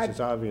 Well, because it's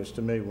obvious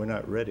to me we're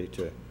not ready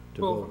to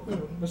vote.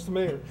 Mr.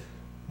 Mayor,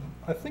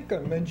 I think I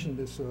mentioned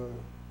this a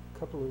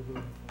couple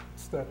of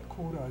that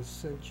quote I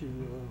sent you,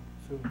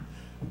 Phil.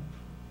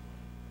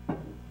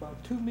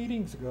 About 2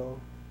 meetings ago,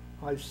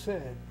 I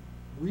said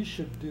we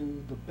should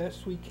do the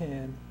best we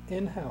can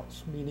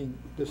in-house, meaning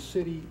the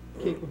city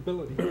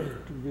capability to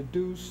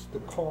reduce the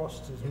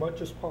costs as much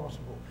as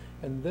possible.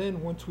 And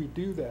then once we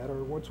do that,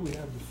 or once we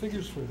have the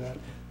figures for that,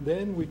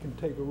 then we can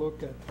take a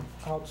look at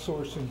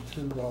outsourcing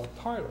to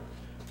Tyler.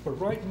 But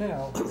right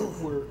now,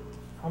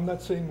 I'm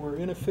not saying we're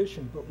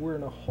inefficient, but we're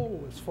in a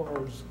hole as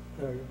far as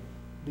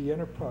the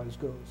enterprise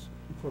goes,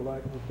 for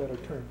lack of a better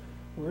term.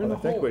 We're in Well, a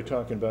I think hole. we're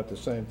talking about the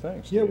same thing,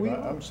 Yeah, Steve. we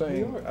I'm are.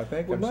 saying, We are. I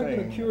think We're I'm not gonna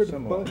saying cure the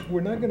similar.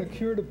 We're not gonna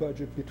cure the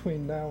budget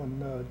between now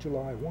and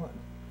July 1.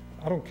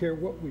 I don't care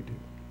what we do.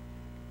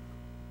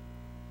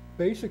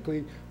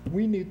 Basically,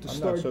 we need to I'm not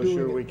start so doing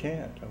sure we it.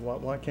 can't.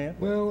 Why can't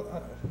we?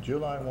 Well,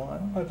 July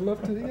 1? I'd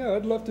love to, yeah,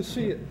 I'd love to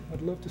see it.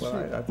 I'd love to see Well,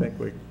 it. I think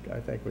we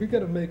We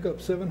gotta make up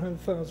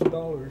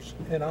 $700,000,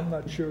 and I'm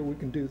not sure we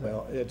can do that.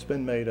 Well, it's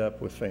been made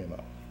up with FEMA.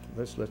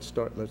 Let's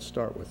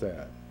start with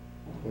that.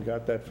 We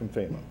got that from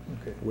FEMA.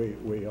 Okay.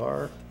 We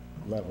are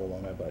level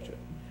on our budget.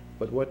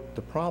 But what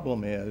the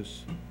problem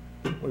is,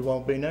 we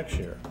won't be next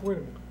year. Wait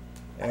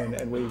a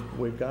minute. And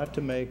we've got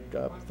to make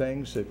up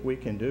things that we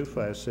can do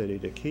for our city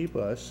to keep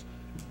us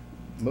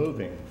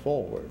moving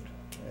forward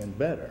and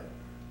better.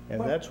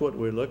 And that's what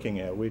we're looking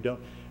at. We don't,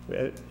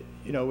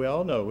 you know, we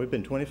all know we've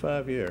been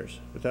 25 years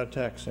without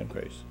tax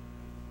increase.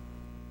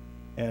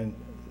 And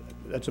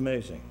that's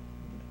amazing.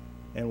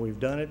 And we've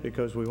done it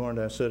because we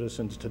wanted our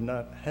citizens to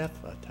not have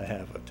a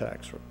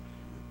tax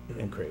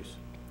increase.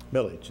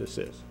 Millage, this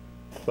is.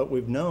 But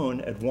we've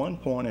known at one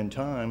point in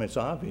time, it's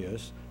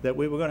obvious, that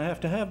we were going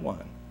to have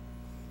one.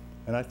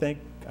 And I think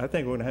we're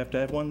going to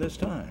have one this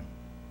time.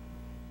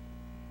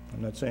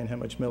 I'm not saying how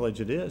much millage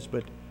it is,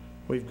 but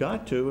we've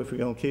got to if we're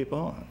going to keep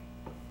on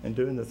and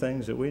doing the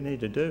things that we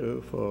need to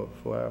do for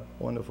our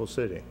wonderful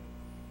city.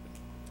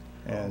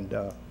 And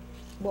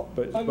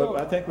but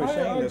I think we're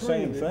saying the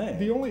same thing.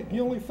 The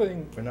only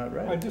thing We're not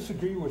ready. I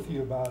disagree with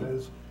you about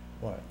is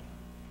What?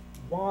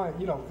 why,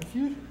 you know, if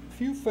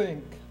you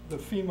think the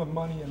FEMA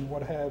money and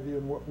what have you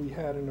and what we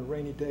had in the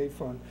rainy day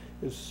fund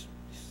is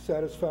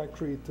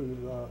satisfactory to,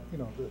 you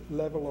know, the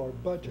level of our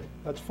budget,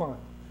 that's fine.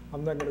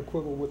 I'm not going to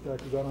quibble with that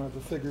because I don't have the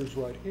figures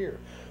right here.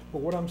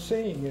 But what I'm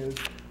saying is,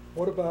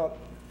 what about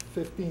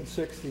 15,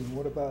 16?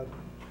 What about,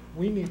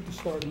 we need to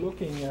start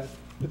looking at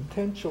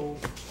potential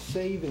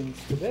savings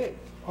today.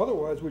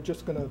 Otherwise, we're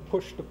just going to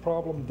push the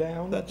problem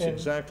down. That's and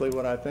exactly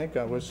what I think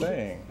I was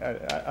saying.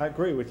 I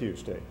agree with you,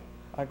 Steve.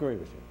 I agree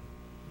with you.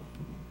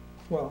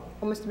 Well,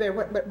 Mr. Mayor,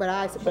 but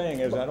I... What I'm saying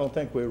is I don't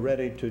think we're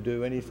ready to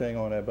do anything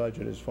on our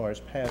budget as far as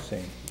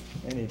passing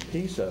any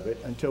piece of it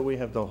until we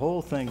have the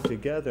whole thing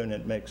together and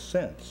it makes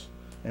sense.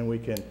 And we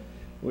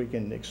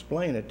can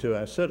explain it to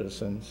our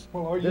citizens.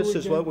 Well, are you This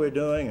is what again- we're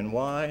doing and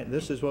why.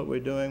 This is what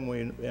we're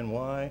doing and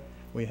why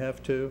we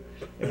have to,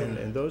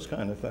 and those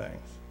kind of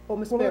things. Well,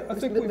 Mr. Well, Mayor, I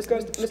think we've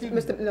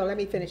got- no, let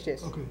me finish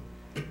this. Okay.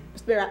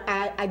 Mr. Mayor,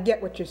 I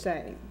get what you're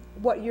saying.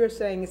 What you're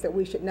saying is that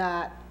we should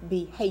not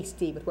be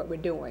hasty with what we're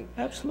doing.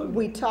 Absolutely.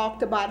 We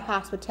talked about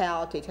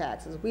hospitality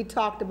taxes. We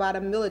talked about a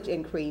millage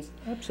increase.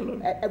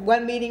 Absolutely. At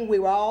one meeting, we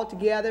were all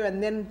together,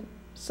 and then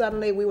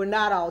suddenly we were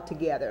not all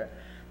together.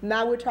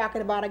 Now we're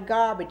talking about a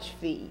garbage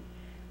fee.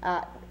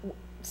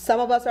 Some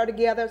of us are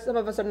together, some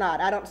of us are not.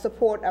 I don't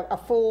support a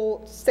full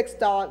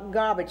 $6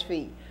 garbage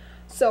fee.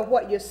 So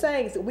what you're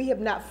saying is that we have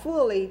not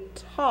fully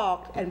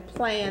talked and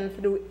planned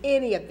through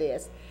any of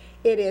this.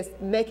 It is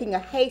making a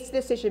hasty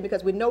decision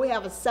because we know we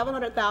have a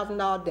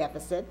 $700,000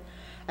 deficit,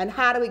 and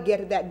how do we get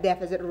to that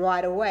deficit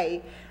right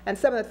away? And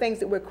some of the things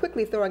that we're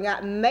quickly throwing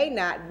out may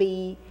not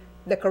be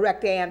the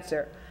correct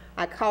answer.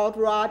 I called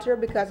Roger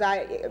because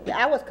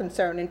I was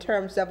concerned in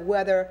terms of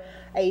whether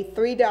a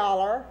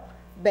 $3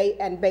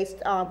 and based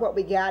on what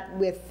we got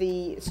with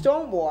the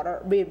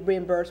stormwater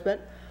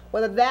reimbursement,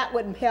 whether that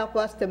would help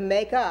us to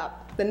make up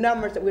the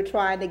numbers that we're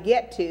trying to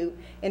get to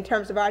in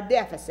terms of our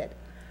deficit.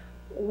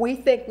 We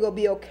think we'll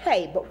be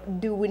okay,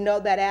 but do we know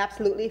that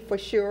absolutely for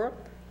sure?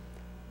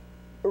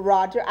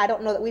 Roger, I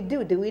don't know that we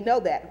do. Do we know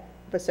that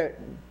for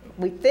certain?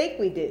 We think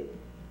we do.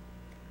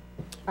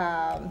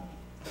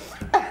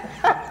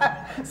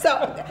 So,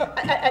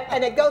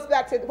 and it goes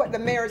back to what the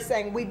mayor is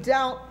saying. We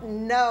don't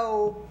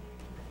know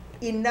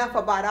enough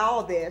about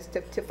all this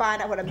to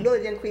find out what a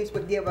millage increase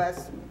would give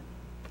us,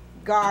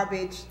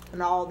 garbage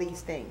and all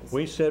these things.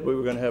 We said we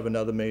were going to have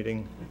another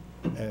meeting,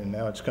 and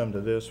now it's come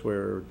to this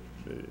where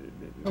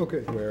Okay.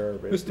 where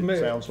it Mr. Mayor.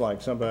 sounds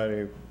like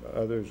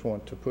others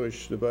want to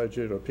push the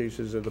budget or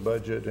pieces of the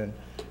budget,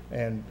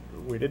 and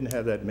we didn't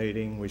have that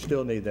meeting. We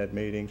still need that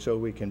meeting so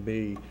we can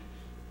be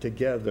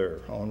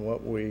together on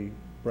what we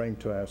bring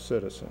to our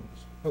citizens.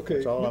 Okay.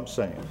 That's all I'm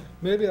saying.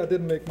 Maybe I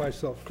didn't make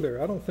myself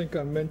clear. I don't think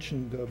I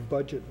mentioned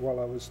budget while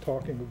I was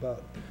talking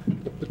about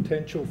the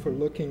potential for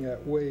looking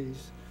at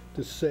ways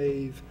to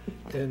save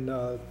in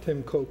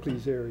Tim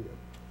Copley's area.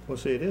 Well,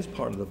 see, it is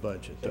part of the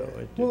budget, though.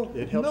 Well,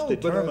 It helps no,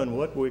 but, determine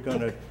what we're going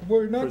to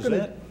We're not present.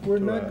 gonna, we're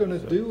to not our gonna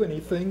citizens. do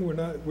anything.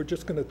 We're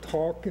just gonna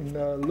talk and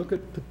look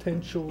at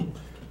potential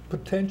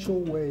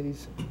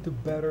ways to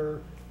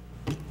better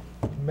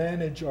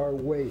manage our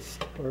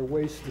waste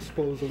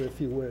disposal, if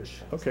you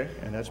wish. Okay,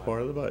 and that's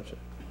part of the budget.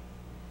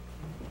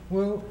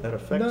 Well, That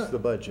affects not- the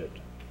budget.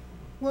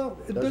 Well,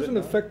 it Does it doesn't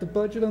not? affect the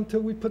budget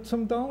until we put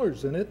some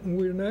dollars in it, and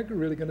we're not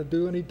really gonna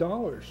do any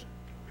dollars.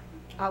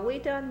 Are we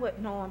done with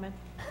Norman?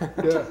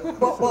 Yeah.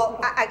 Well,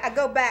 I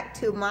go back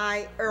to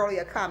my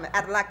earlier comment.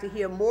 I'd like to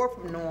hear more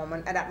from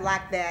Norman, and I'd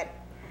like that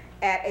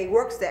at a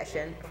work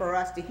session for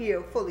us to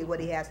hear fully what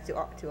he has to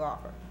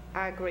offer.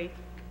 I agree.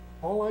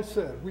 All I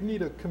said, we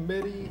need a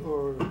committee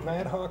or an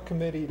ad hoc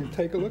committee to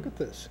take a look at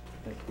this.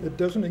 It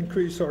doesn't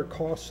increase our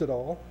costs at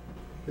all.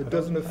 It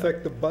doesn't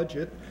affect the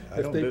budget.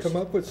 If they come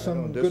up with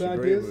some good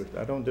ideas.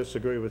 I don't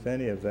disagree with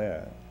any of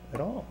that at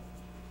all.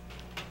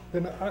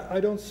 Then I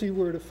don't see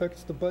where it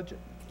affects the budget.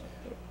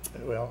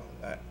 Well,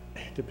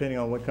 depending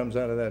on what comes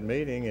out of that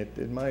meeting,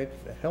 it might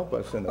help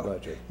us in the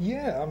budget.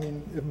 Yeah, I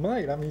mean, it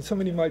might. I mean,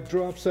 somebody might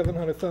drop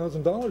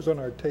 $700,000 on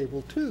our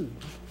table too.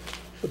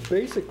 But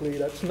basically,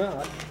 that's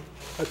not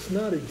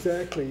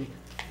exactly,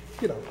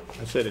 you know.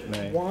 I said it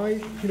may. Why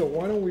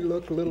don't we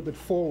look a little bit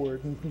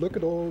forward and look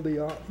at all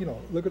the,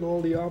 look at all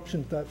the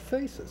options that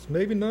face us?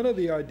 Maybe none of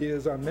the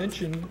ideas I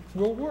mentioned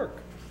will work,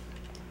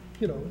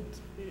 you know.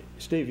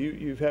 Steve,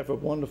 you have a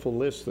wonderful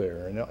list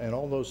there, and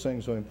all those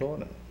things are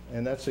important.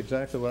 And that's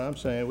exactly what I'm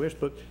saying.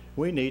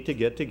 We need to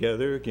get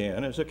together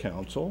again as a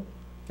council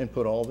and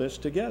put all this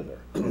together.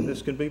 And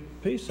this can be a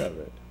piece of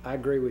it. I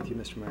agree with you,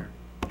 Mr. Mayor.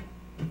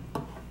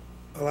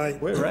 Well,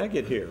 We're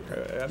ragged here.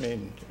 I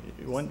mean,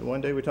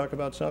 one day we talk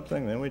about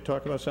something, then we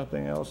talk about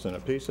something else, and a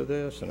piece of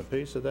this and a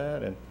piece of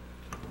that, and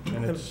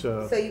it's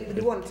So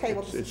you want to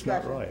table this it's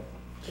not discussion? right.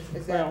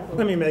 Is that?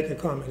 let me make a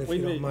comment, if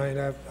you don't mind.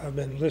 I've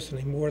been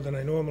listening more than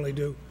I normally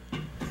do.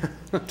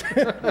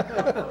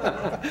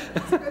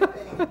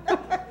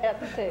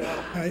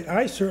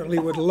 I certainly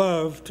would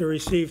love to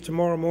receive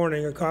tomorrow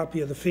morning a copy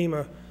of the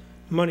FEMA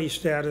money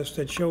status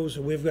that shows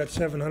that we've got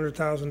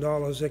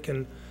 $700,000 that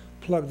can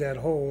plug that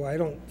hole. I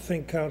don't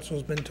think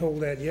council's been told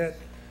that yet.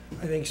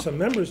 I think some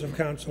members of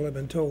council have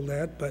been told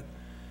that, but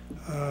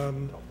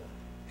I'm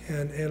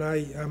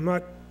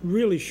not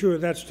really sure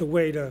that's the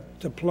way to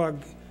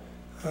plug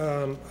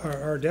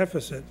our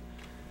deficit.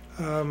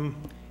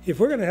 If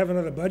we're going to have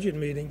another budget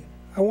meeting,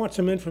 I want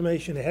some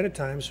information ahead of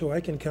time so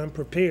I can come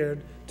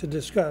prepared to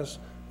discuss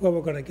what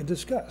we're going to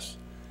discuss.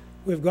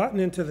 We've gotten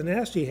into the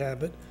nasty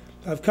habit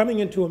of coming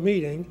into a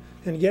meeting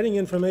and getting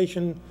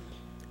information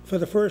for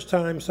the first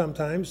time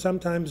sometimes.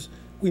 Sometimes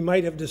we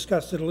might have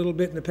discussed it a little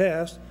bit in the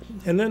past,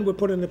 and then we're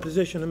put in the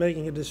position of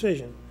making a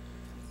decision.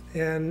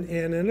 And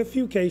in a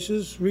few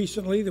cases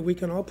recently that we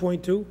can all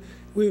point to,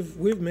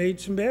 we've made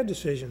some bad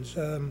decisions.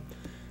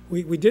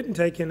 We didn't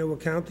take into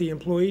account the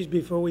employees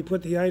before we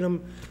put the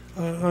item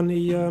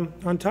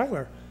on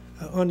Tyler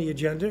on the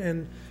agenda,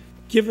 and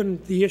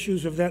given the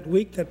issues of that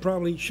week, that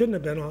probably shouldn't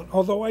have been on,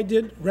 although I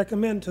did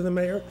recommend to the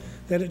mayor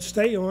that it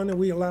stay on and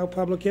we allow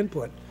public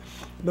input.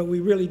 But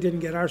we really didn't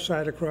get our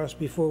side across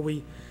before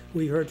we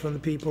heard from the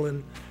people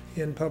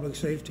in public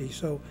safety.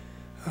 So,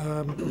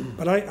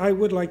 but I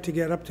would like to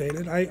get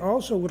updated. I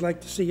also would like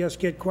to see us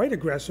get quite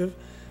aggressive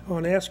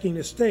on asking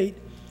the state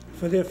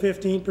for their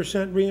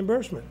 15%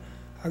 reimbursement.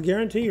 I'll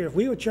guarantee you, if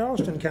we were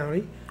Charleston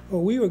County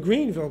or we were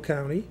Greenville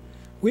County,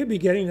 we'd be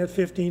getting that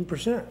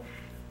 15%.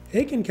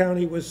 Aiken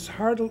County was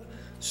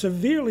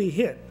severely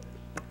hit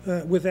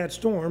with that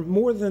storm,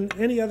 more than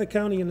any other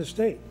county in the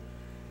state.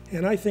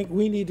 And I think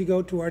we need to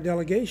go to our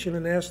delegation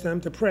and ask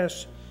them to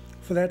press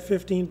for that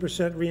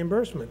 15%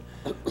 reimbursement.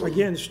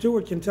 Again,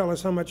 Stuart can tell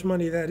us how much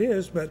money that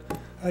is, but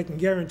I can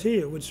guarantee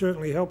it would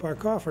certainly help our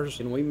coffers.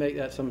 Can we make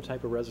that some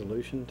type of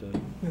resolution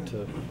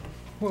to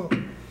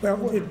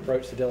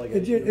approach the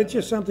delegation? It's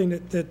just something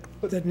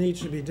that needs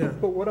to be done.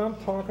 But what I'm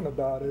talking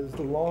about is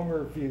the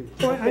longer view.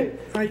 Well, Okay,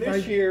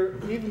 this year,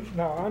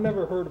 now, I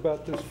never heard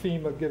about this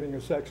FEMA giving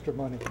us extra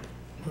money.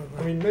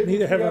 I mean, maybe we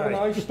Neither have have an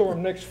I. ice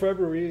storm next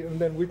February, and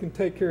then we can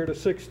take care of the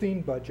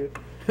 16 budget.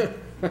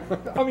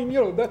 I mean,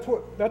 you know, that's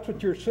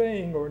what you're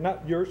saying, or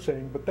not you're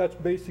saying, but that's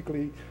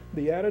basically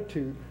the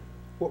attitude.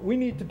 What we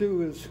need to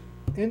do is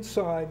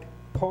inside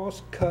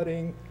cost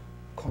cutting,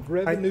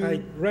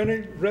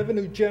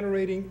 revenue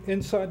generating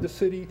inside the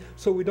city,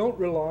 so we don't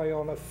rely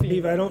on a fee.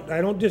 Steve, I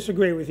don't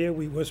disagree with you.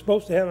 We were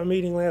supposed to have a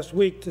meeting last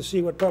week to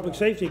see what public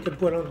safety could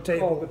put on the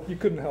table. Oh, but you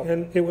couldn't help.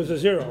 And it was a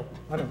zero.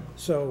 I know.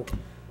 So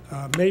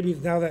maybe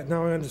now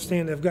I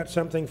understand they've got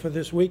something for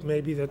this week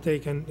maybe that they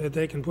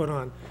can put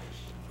on.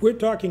 We're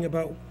talking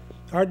about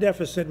our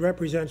deficit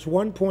represents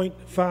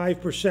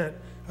 1.5%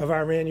 of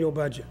our annual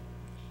budget.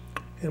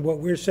 And what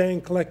we're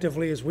saying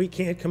collectively is we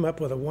can't come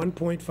up with a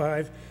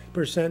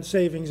 1.5%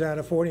 savings out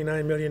of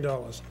 $49 million.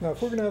 Now,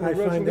 if we're going to have a I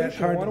find that resolution,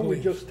 hard why to don't we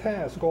believe. just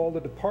task all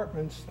the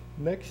departments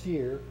next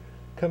year,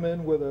 come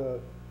in with a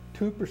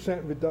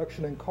 2%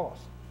 reduction in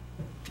cost?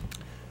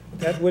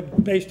 That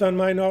would, based on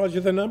my knowledge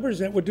of the numbers,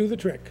 that would do the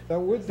trick. That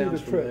would do the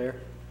Sounds trick. familiar.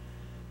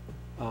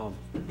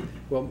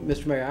 Well,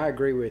 Mr. Mayor, I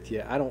agree with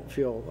you. I don't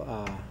feel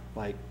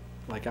like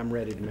I'm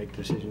ready to make a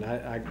decision.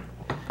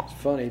 It's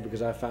funny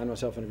because I find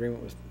myself in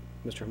agreement with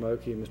Mr.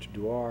 Homoki and Mr.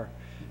 Duar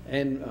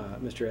and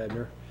Mr.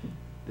 Ebner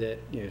that,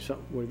 you know,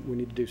 we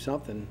need to do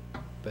something,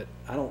 but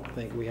I don't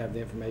think we have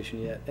the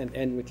information yet.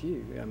 And with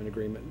you, I'm in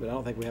agreement, but I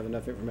don't think we have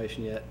enough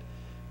information yet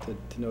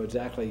to know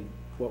exactly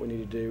what we need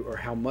to do or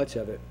how much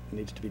of it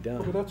needs to be done.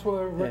 Well, that's why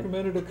I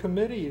recommended a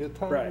committee to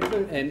Right.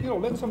 you know,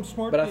 let some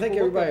smart But people I think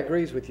look everybody at it.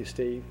 agrees with you,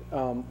 Steve,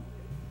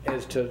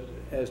 as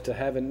to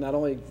having not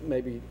only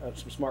maybe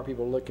some smart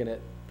people looking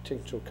at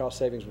potential cost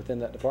savings within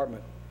that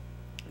department,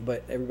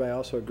 but everybody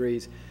also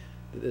agrees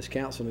that this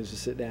council needs to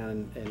sit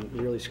down and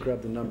really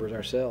scrub the numbers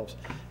ourselves.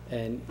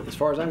 And as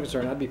far as I'm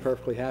concerned, I'd be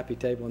perfectly happy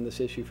tabling this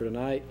issue for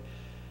tonight.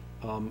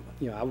 You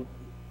know,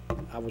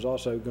 I was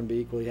also going to be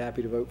equally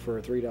happy to vote for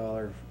a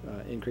 $3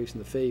 increase in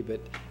the fee, but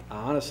I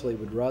honestly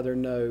would rather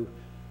know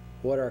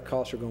what our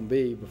costs are going to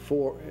be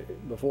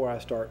before I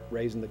start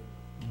raising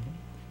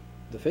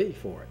the fee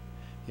for it.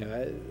 You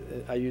know,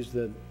 I used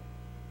the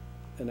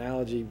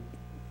analogy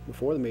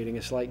before the meeting.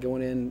 It's like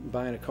going in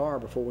buying a car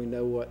before we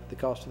know what the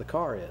cost of the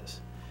car is.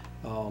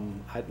 You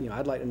know,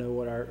 I'd like to know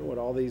what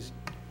all these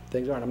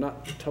things are. And I'm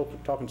not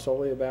talking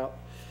solely about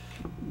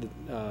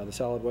the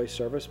solid waste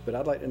service, but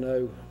I'd like to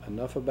know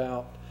enough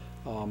about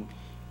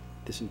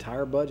this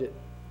entire budget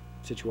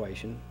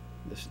situation,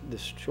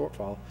 this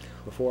shortfall,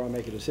 before I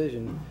make a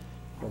decision,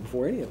 or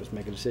before any of us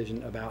make a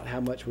decision about how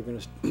much we're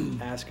going to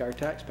ask our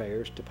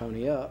taxpayers to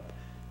pony up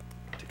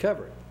to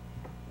cover it.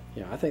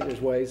 You know, I think there's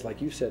ways,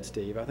 like you said,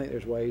 Steve, I think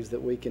there's ways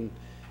that we can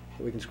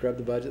scrub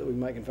the budget, that we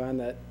might can find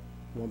that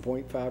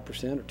 1.5% or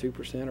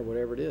 2% or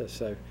whatever it is.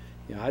 So,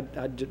 you know,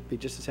 I'd be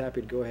just as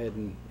happy to go ahead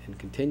and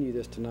continue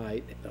this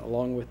tonight,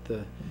 along with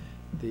the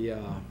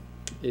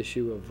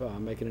issue of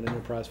making an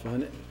enterprise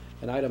fund,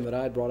 an item that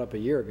I had brought up a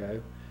year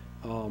ago,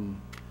 you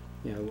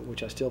know,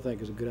 which I still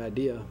think is a good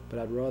idea, but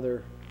I'd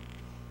rather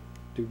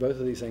do both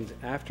of these things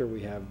after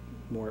we have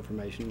more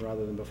information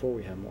rather than before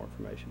we have more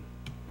information.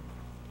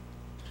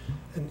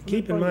 And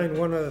keep in mind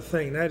one other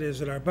thing, that is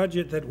that our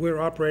budget that we're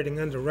operating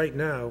under right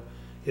now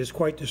is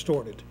quite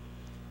distorted.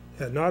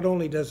 Not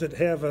only does it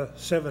have a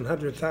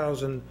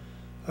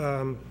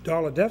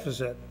 $700,000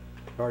 deficit,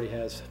 It already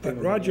has.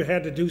 but Roger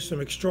had to do some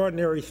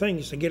extraordinary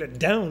things to get it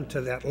down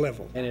to that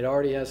level. And it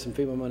already has some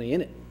FEMA money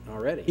in it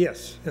already.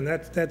 Yes, and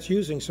that's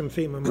using some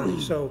FEMA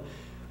money. So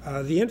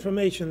the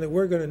information that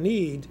we're going to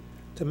need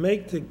to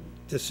make the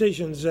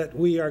decisions that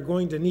we are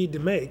going to need to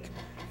make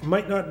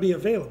might not be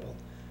available,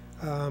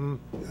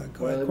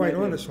 quite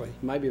honestly.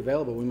 It might be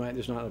available. We might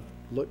just not have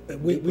looked.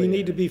 We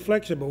need to be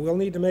flexible. We'll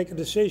need to make a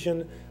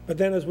decision, but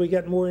then as we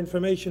get more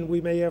information,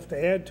 we may have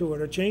to add to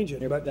it or change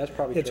it. Yeah, but that's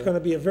probably it's true. going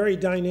to be a very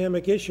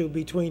dynamic issue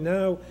between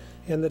now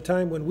and the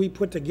time when we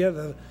put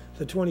together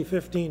the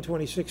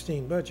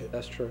 2015-2016 budget.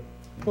 That's true.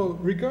 Well,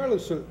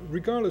 regardless of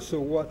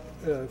what,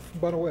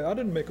 by the way, I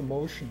didn't make a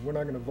motion. We're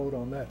not going to vote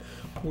on that.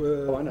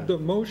 I know. The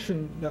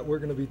motion that we're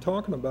going to be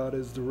talking about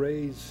is the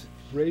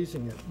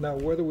raising it. Now,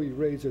 whether we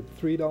raise it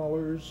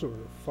 $3 or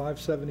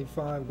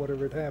 $5.75,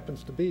 whatever it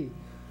happens to be,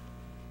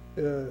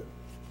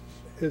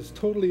 is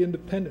totally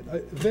independent.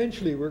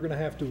 Eventually, we're going to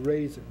have to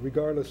raise it,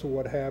 regardless of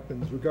what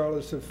happens,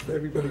 regardless if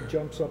everybody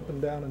jumps up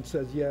and down and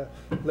says, yeah,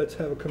 let's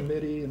have a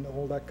committee and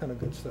all that kind of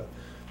good stuff.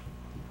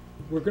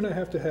 We're going to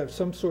have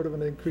some sort of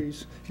an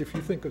increase. If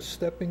you think a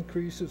step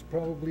increase is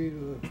probably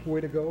the way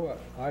to go,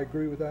 I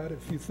agree with that.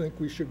 If you think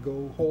we should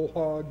go whole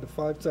hog to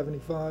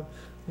 $5.75,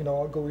 you know,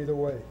 I'll go either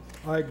way.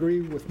 I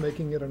agree with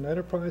making it an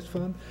enterprise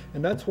fund,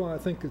 and that's why I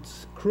think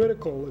it's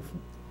critical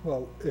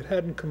well, it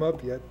hadn't come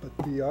up yet, but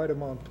the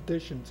item on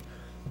petitions,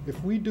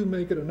 if we do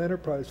make it an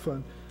enterprise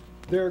fund,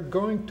 they're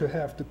going to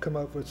have to come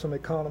up with some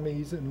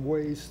economies and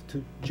ways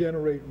to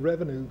generate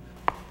revenue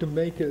to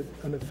make it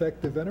an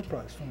effective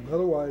enterprise fund.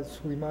 Otherwise,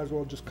 we might as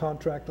well just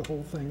contract the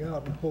whole thing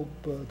out and hope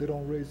they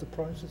don't raise the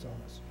prices on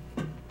us.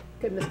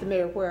 Okay, Mr.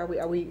 Mayor, where are we?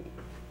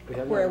 We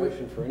have no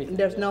motion for anything.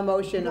 There's no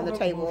motion on the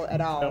table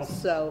at all, No.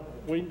 so.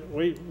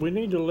 We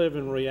need to live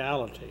in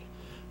reality.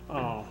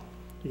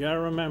 You got to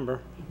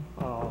remember,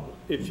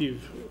 if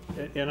you've,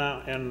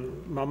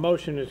 and my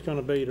motion is going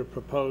to be to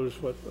propose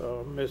what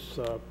Ms.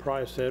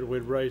 Price said.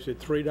 We'd raise it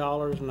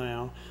 $3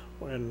 now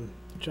and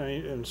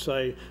change and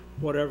say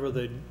whatever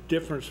the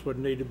difference would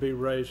need to be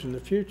raised in the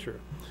future.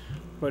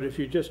 But if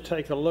you just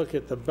take a look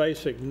at the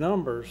basic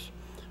numbers,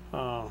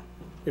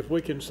 if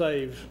we can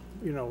save,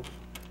 you know,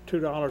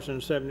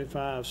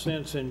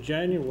 $2.75 in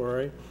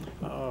January,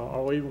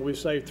 or even we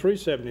save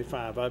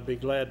 $3.75, I'd be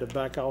glad to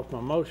back off my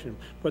motion.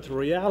 But the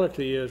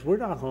reality is we're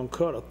not going to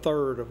cut a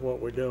third of what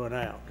we're doing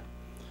out,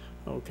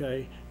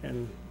 okay?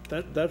 And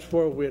that's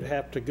where we'd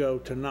have to go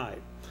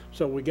tonight.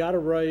 So we got to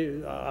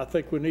raise, I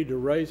think we need to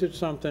raise it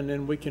something,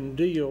 and we can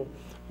deal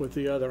with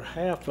the other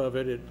half of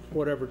it at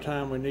whatever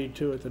time we need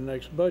to at the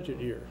next budget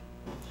year.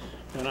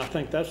 And I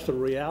think that's the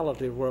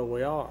reality of where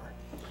we are.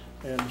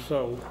 And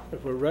so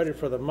if we're ready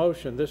for the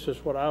motion, this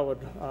is what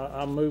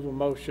I move a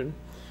motion,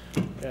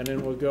 and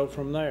then we'll go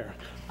from there.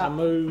 I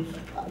move.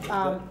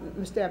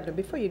 Mr. Abner,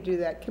 before you do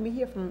that, can we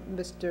hear from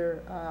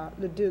Mr.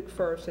 Leduc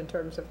first in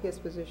terms of his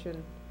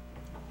position,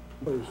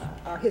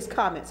 his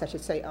comments, I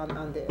should say,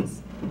 on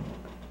this?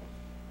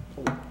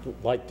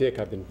 Like Dick,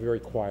 I've been very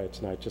quiet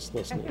tonight, just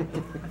listening.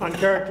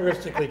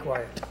 Uncharacteristically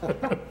quiet.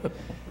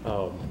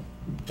 And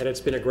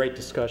it's been a great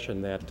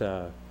discussion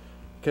that,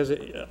 because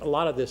a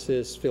lot of this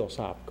is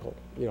philosophical.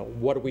 You know,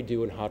 what do we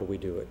do and how do we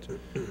do it?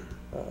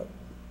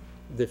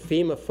 The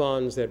FEMA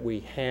funds that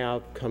we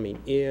have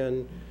coming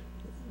in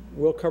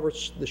will cover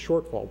the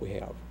shortfall we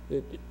have.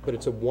 But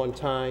it's a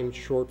one-time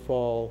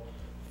shortfall,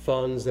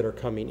 funds that are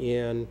coming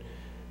in.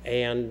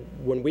 And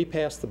when we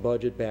passed the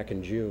budget back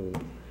in June,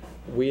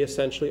 we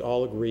essentially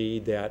all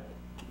agreed that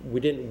we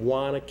didn't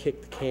want to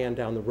kick the can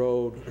down the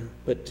road,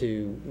 but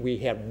we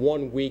had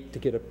 1 week to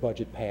get a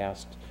budget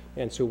passed,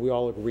 and so we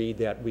all agreed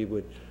that we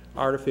would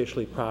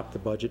artificially prop the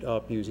budget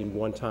up using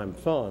one-time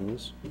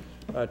funds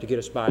to get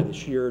us by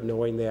this year,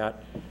 knowing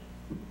that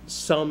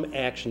some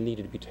action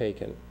needed to be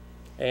taken.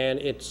 And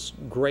it's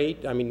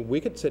great. I mean, we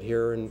could sit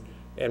here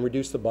and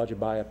reduce the budget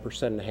by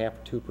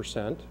 1.5% or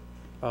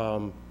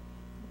 2%.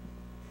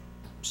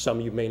 Some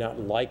of you may not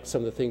like some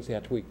of the things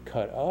that we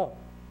cut up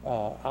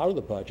out of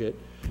the budget,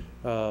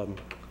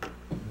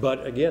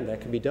 but again,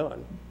 that can be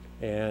done.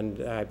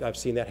 And I've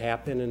seen that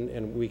happen,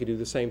 and we could do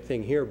the same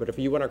thing here. But if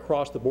you went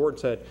across the board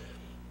and said,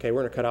 okay,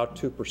 we're going to cut out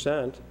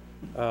 2%,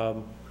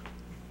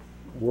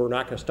 we're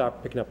not going to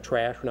stop picking up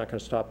trash, we're not going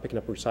to stop picking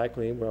up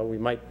recycling. Well, we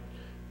might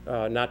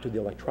not do the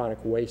electronic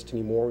waste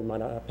anymore, we might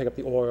not pick up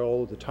the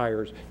oil, the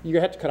tires. You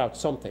have to cut out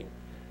something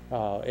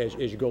as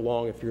you go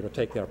along if you're going to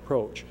take that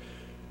approach.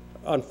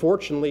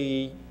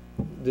 Unfortunately,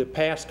 the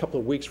past couple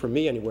of weeks for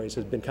me anyways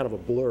has been kind of a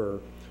blur.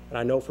 And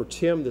I know for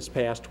Tim this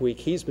past week,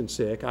 he's been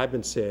sick, I've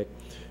been sick,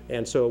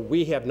 and so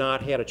we have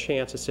not had a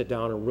chance to sit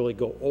down and really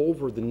go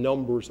over the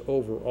numbers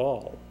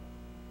overall.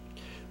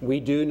 We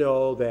do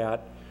know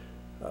that,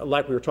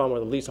 like we were talking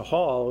about with Lisa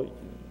Hall,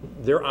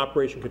 their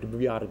operation could be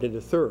divided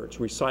into thirds: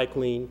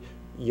 recycling,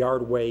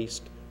 yard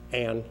waste,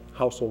 and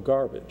household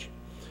garbage.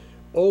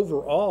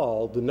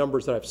 Overall, the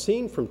numbers that I've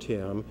seen from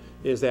Tim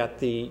is that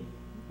the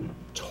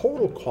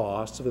total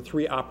costs of the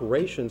 3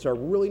 operations are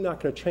really not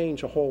going to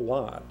change a whole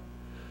lot.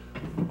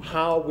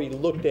 How we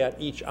looked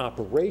at each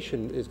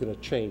operation is going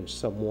to change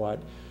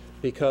somewhat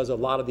because a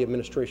lot of the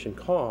administration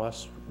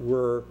costs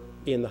were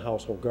in the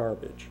household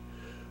garbage.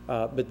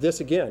 But this,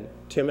 again,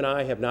 Tim and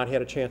I have not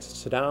had a chance to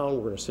sit down.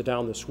 We're going to sit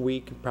down this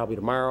week, probably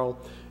tomorrow,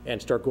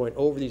 and start going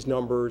over these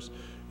numbers.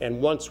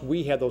 And once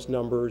we have those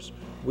numbers,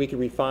 we can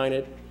refine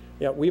it.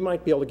 Yeah, we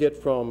might be able to get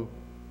from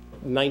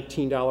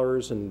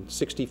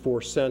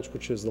 $19.64,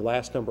 which is the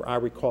last number I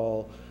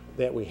recall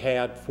that we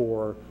had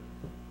for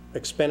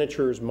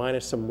expenditures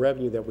minus some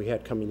revenue that we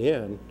had coming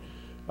in.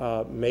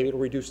 Maybe it'll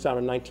reduce down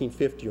to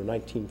 $19.50 or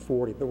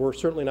 $19.40, but we're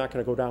certainly not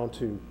going to go down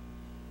to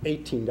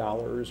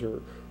 $18,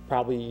 or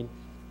probably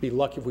be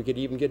lucky if we could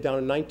even get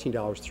down to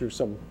 $19 through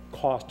some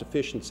cost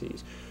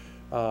efficiencies.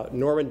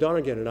 Norman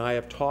Dunnigan and I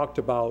have talked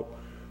about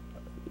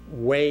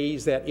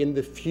ways that in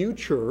the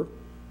future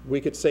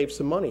we could save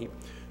some money.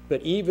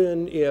 But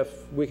even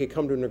if we could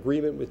come to an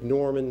agreement with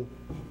Norman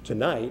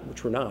tonight,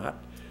 which we're not,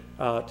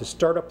 to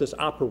start up this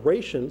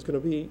operation is going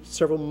to be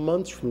several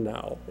months from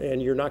now,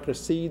 and you're not going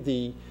to see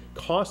the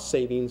cost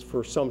savings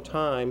for some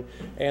time,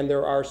 and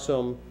there are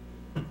some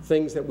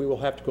things that we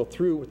will have to go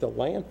through with the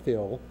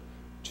landfill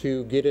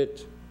to get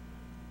it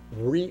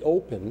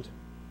reopened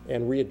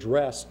and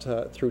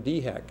readdressed through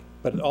DHEC.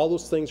 But all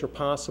those things are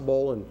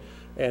possible,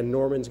 and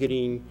Norman's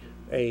getting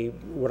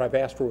what I've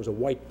asked for was a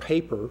white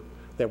paper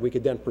that we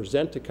could then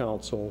present to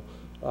council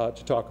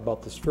to talk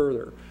about this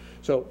further.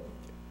 So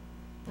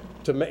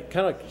to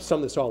kind of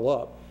sum this all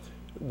up,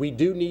 we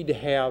do need to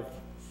have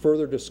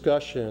further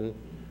discussion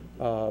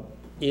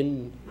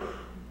in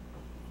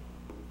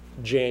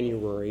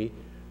January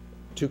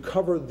to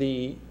cover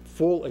the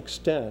full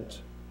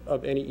extent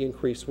of any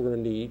increase we're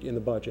going to need in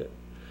the budget.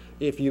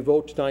 If you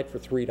vote tonight for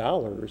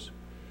 $3,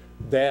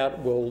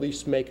 that will at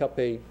least make up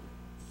a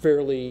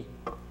fairly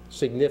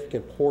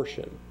significant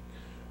portion.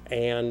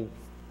 And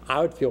I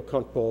would feel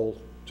comfortable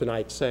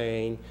tonight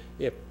saying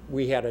if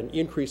we had an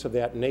increase of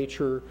that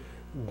nature,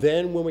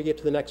 then when we get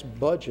to the next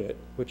budget,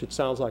 which it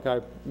sounds like I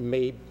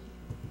may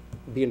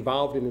be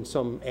involved in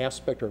some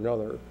aspect or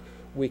another,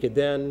 we could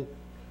then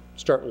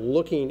start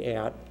looking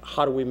at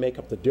how do we make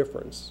up the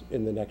difference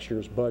in the next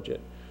year's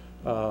budget.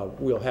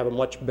 We'll have a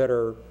much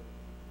better,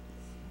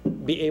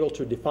 be able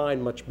to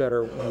define much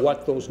better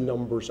what those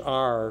numbers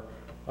are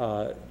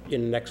in the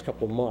next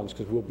couple of months,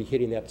 because we'll be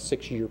hitting that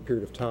 6-year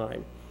period of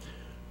time.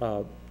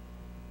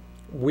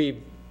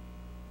 We've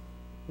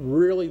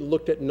really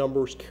looked at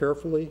numbers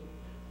carefully.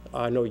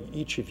 I know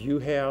each of you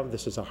have.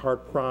 This is a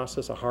hard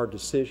process, a hard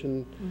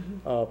decision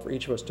for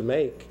each of us to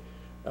make,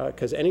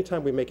 because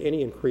anytime we make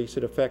any increase,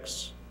 it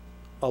affects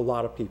a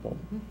lot of people.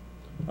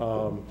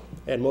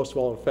 And most of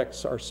all, it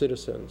affects our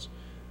citizens.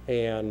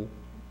 And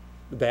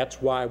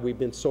that's why we've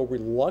been so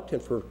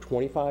reluctant for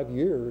 25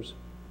 years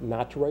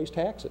not to raise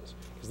taxes,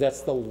 because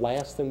that's the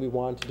last thing we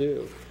want to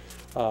do.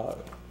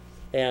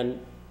 And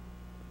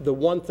the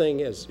one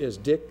thing, as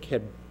Dick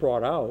had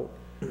brought out,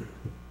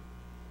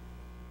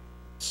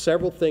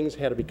 several things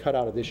had to be cut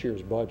out of this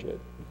year's budget.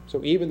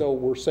 So even though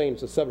we're saying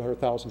it's a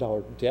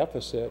 $700,000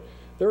 deficit,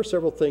 there are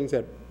several things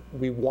that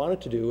we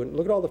wanted to do, and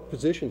look at all the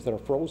positions that are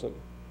frozen.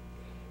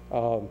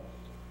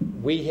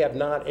 We have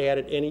not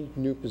added any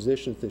new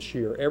positions this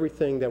year.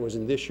 Everything that was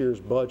in this year's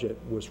budget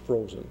was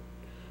frozen.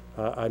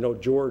 I know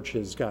George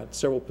has got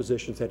several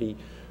positions that he,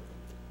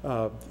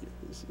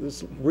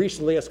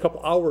 recently, a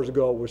couple hours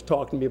ago, was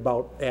talking to me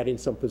about adding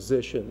some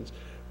positions.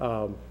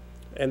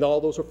 And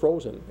all those are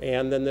frozen.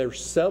 And then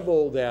there's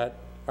several that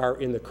are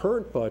in the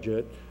current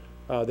budget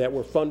that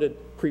were funded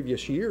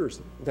previous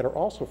years that are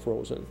also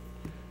frozen.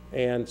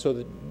 And so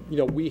that,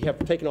 we have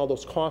taken all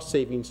those cost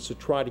savings to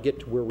try to get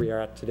to where we are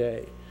at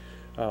today.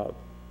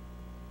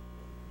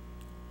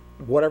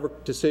 Whatever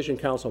decision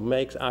council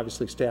makes,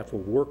 obviously staff will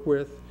work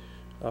with.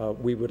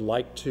 We would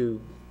like to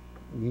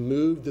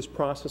move this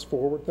process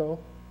forward, though,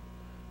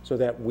 so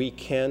that we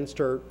can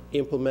start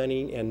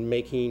implementing and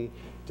making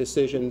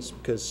decisions,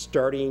 because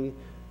starting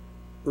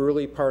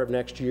early part of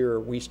next year,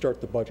 we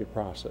start the budget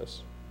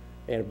process.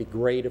 And it'd be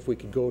great if we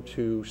could go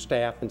to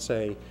staff and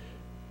say,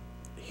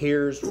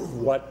 here's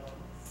what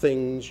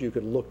things you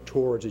could look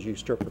towards as you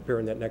start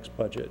preparing that next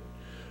budget.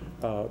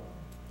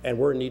 And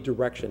we're in need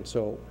direction.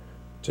 So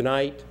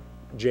tonight,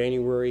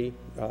 January,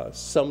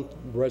 some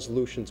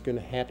resolution's going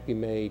to have to be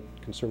made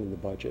concerning the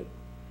budget.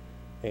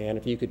 And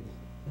if you could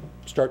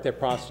start that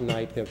process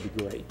tonight, that would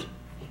be great.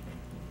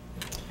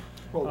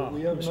 Well, do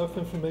we have enough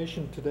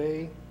information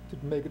today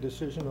to make a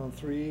decision on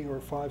 3 or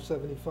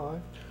 575?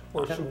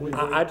 Or should we wait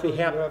I'd be till you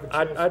happy. have a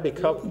chance I'd be to do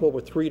it? comfortable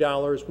with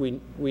 $3.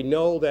 We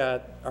know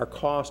that our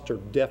costs are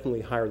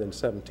definitely higher than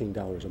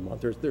 $17 a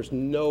month. There's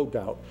no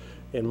doubt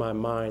in my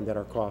mind that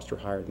our costs are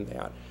higher than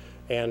that.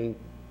 And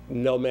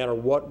no matter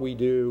what we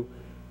do,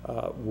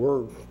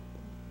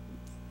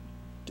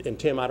 and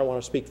Tim, I don't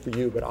want to speak for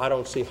you, but I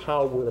don't see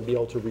how we're going to be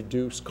able to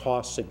reduce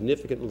costs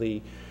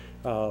significantly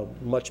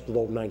much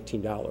below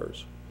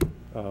 $19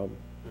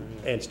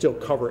 and still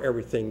cover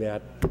everything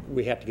that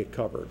we have to get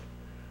covered.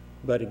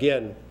 But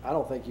again, I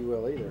don't think you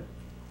will either.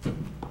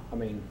 I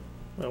mean,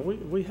 Well,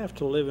 we have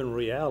to live in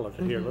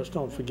reality here. Let's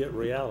don't forget And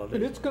reality.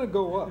 it's going to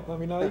go up. I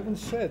mean, I even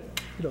said,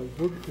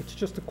 it's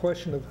just a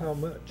question of how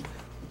much.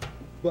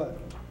 But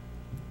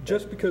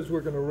just because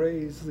we're going to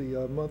raise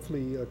the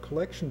monthly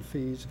collection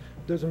fees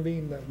doesn't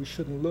mean that we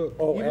shouldn't look.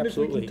 Oh, Even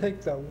absolutely. if we can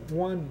take that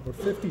 1 or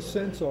 50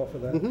 cents off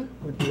of that,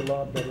 we'd be a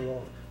lot better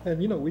off. And,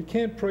 we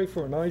can't pray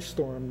for an ice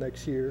storm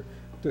next year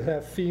to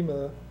have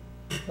FEMA,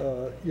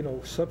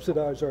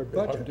 subsidize our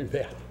I'll budget. do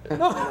that.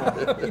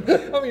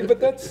 I mean, but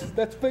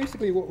that's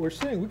basically what we're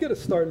saying. We got to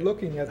start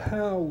looking at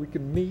how we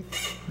can meet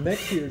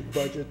next year's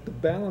budget to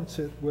balance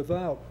it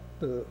without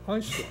the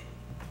ice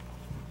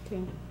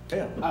storm.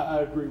 Yeah,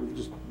 I agree with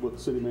just what the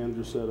city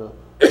manager said, a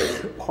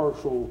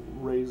partial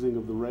raising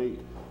of the rate.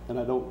 And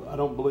I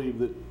don't believe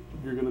that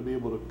you're gonna be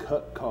able to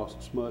cut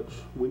costs much.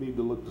 We need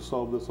to look to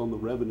solve this on the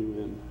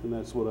revenue end, and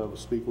that's what I was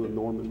speaking with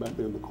Norman back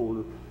there in the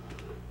corner.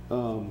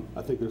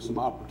 I think there's some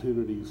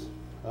opportunities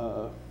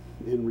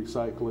in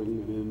recycling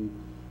and in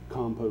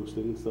composting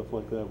and stuff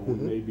like that where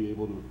we may be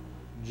able to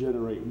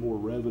generate more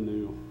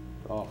revenue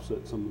to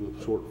offset some of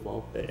the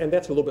shortfall. And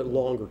that's a little bit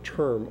longer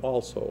term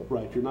also.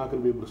 Right, you're not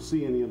going to be able to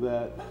see any of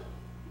that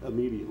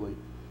immediately.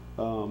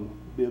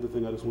 The other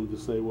thing I just wanted to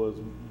say was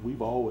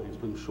we've always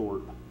been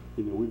short.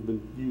 We've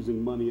been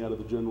using money out of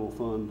the general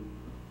fund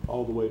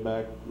all the way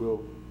back.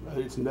 Well,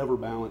 it's never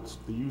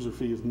balanced. The user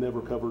fee has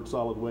never covered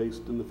solid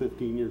waste in the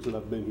 15 years that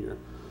I've been here.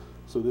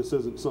 So this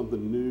isn't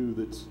something new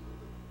that's,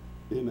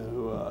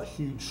 a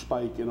huge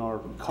spike in our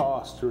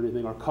costs or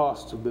anything. Our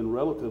costs have been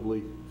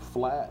relatively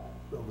flat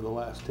over the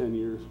last 10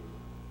 years.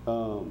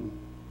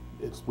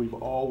 We've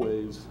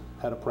always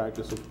had a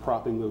practice of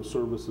propping those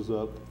services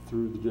up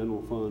through the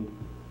general fund.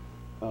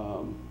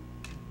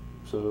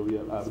 So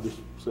yeah, I would just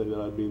say that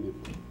I'd be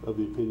of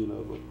the opinion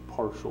of a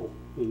partial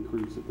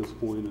increase at this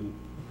point, and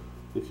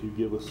if you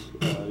give us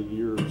a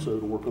year or so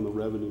to work on the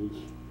revenues,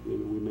 we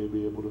may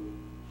be able to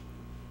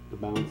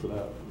balance it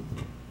out.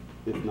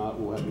 If not,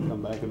 we'll have to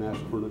come back and ask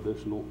for an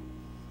additional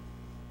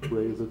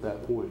raise at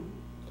that point.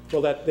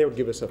 Well, they would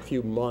give us a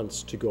few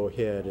months to go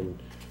ahead and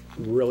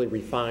really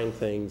refine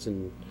things,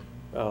 and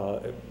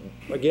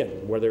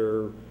again,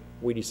 whether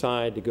we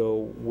decide to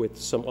go with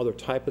some other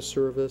type of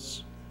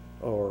service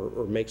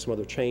or make some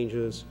other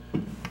changes.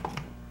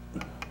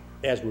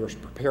 As we're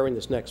preparing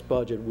this next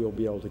budget, we'll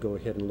be able to go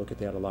ahead and look at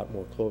that a lot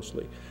more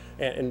closely.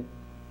 And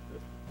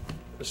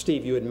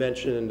Steve, you had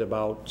mentioned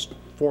about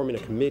forming a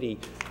committee.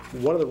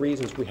 One of the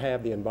reasons we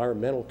have the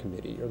environmental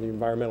committee, or the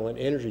environmental and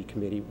energy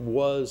committee,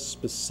 was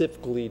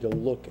specifically to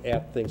look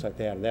at things like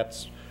that, and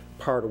that's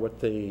part of what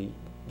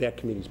that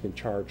committee's been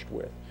charged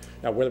with.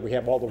 Now, whether we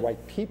have all the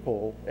right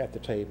people at the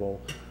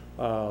table,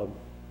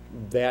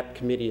 that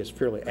committee is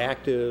fairly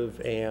active,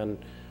 and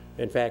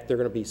in fact, they're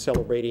going to be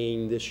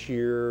celebrating this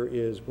year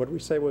what did we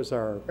say was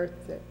our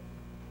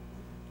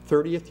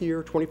 30th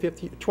year,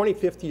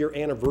 25th year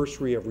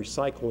anniversary of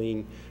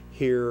recycling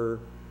here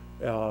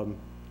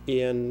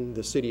in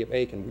the city of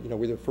Aiken.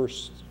 We're the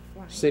first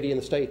city in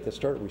the state that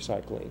started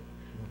recycling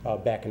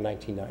back in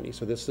 1990.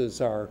 So this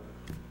is our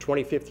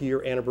 25th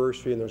year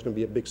anniversary, and there's going to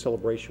be a big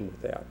celebration with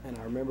that. and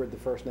I remembered the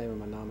first name of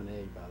my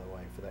nominee, by the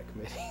way, for that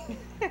committee.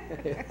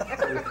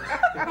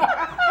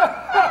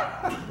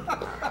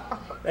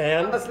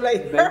 And His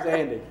name's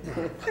Andy.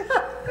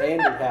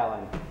 Andy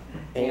Hallen.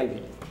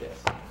 Andy, yes.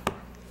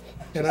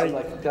 And Sounds I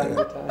like a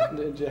time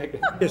to inject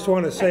it. just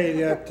want to say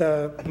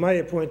that my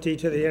appointee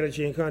to the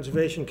Energy and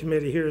Conservation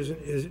Committee here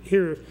is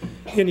here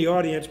in the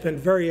audience, been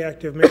very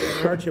active,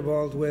 Mr.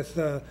 Archibald, with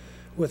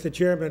the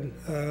chairman,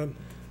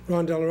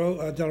 Ron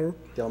Delamora,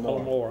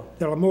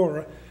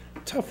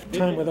 tough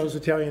time with those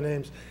Italian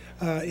names,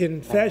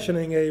 in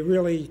fashioning a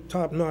really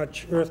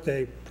top-notch Earth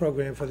Day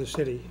program for the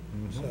city,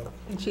 so.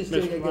 And she's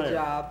doing a Mr. good Mayor.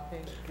 job.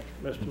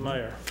 Mr.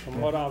 Mayor, from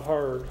what I've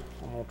heard,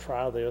 I'm gonna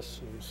try this,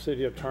 and the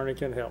city attorney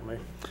can help me.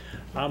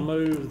 I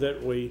move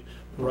that we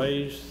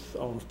raise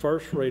on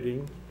first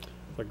reading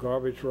the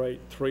garbage rate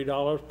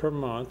 $3 per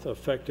month,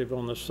 effective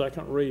on the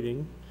second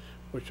reading,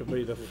 which will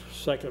be the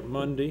second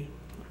Monday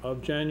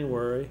of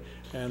January,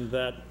 and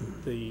that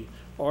the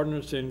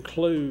ordinance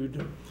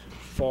include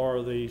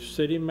for the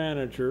city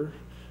manager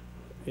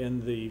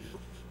in the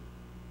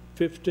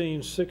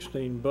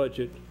 15-16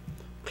 budget,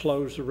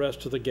 close the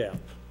rest of the gap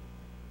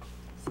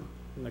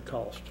in the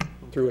cost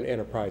Through an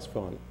enterprise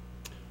fund.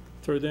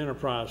 through the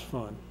enterprise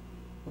fund.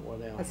 Well,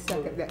 now, I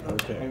second that.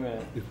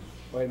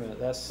 wait a minute,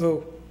 that's,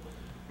 So,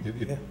 If-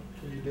 yeah,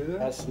 Can you do that?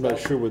 that's, I'm not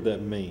that's, sure what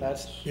that means.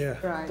 that's yeah.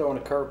 Right. throwing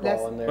a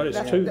curveball in there. But it's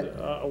That's-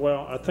 two,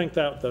 well, I think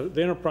that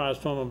the enterprise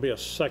fund will be a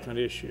second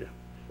issue.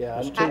 Yeah,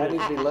 It's that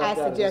needs to be I left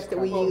out of this. suggest that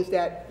we use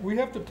that, We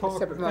have to talk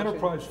separate motion.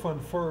 enterprise fund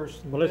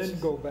first and Well, let's- then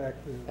go back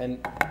to.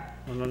 And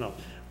No.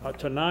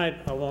 Tonight,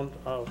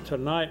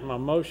 tonight, my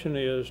motion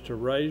is to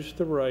raise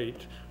the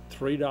rate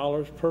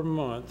 $3 per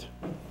month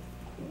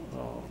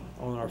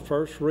on our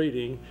first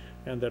reading,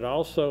 and that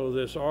also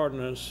this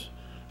ordinance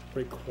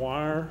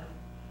require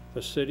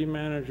the city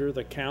manager,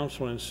 the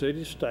council, and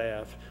city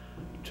staff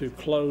to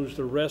close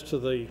the rest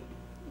of the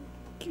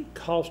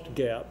cost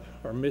gap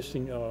or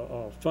missing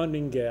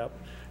funding gap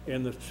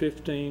in the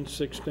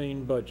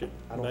 15-16 budget.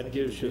 I don't That think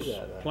you gives can us do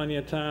that. plenty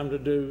of time to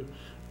do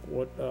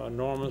what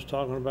Norman's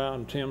talking about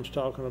and Tim's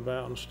talking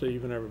about and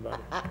Steve and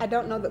everybody. I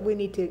don't know that we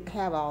need to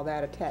have all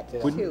that attached to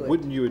it.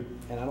 Wouldn't you,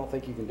 and I don't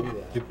think you can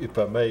do that. if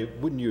I may,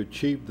 wouldn't you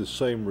achieve the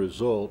same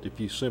result if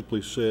you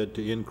simply said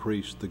to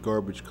increase the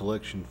garbage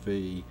collection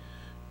fee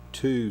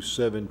to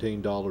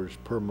 $17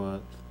 per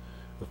month,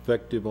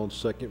 effective on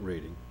second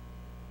reading?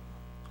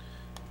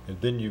 And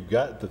then you've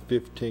got the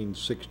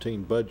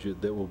 15-16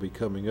 budget that will be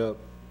coming up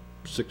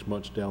 6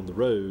 months down the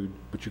road,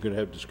 but you're gonna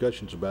have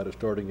discussions about it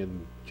starting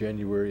in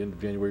January, end of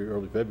January,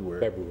 early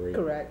February.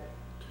 Correct.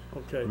 I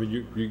Okay.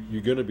 mean,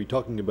 you're gonna be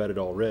talking about it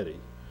already.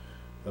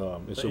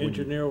 And The so when you,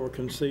 engineer will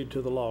concede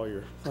to the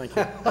lawyer. Thank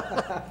you.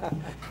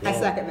 I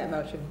second that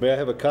motion. may I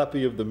have a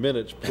copy of the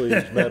minutes,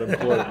 please, Madam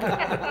Clerk?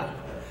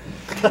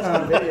 It's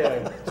on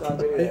video. It's on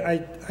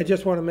video. I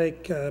just want to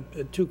make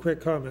two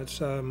quick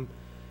comments.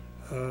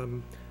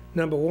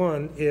 Number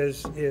one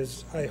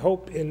is I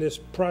hope in this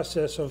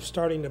process of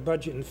starting the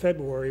budget in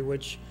February,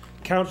 which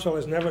council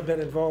has never been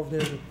involved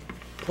in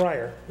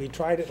prior. We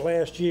tried it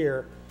last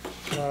year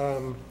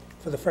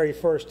for the very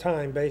first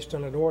time based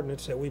on an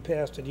ordinance that we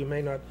passed that you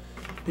may not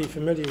be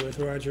familiar with,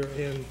 Roger,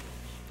 and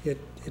it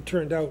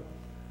turned out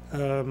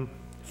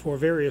for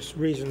various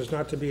reasons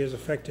not to be as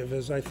effective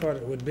as I thought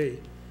it would be.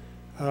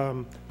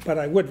 But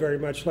I would very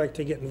much like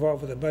to get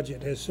involved with the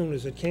budget as soon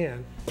as it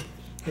can.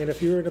 And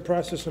if you're in the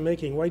process of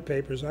making white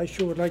papers, I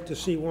sure would like to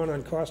see one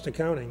on cost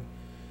accounting,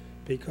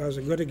 because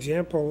a good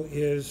example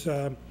is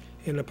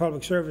in the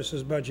public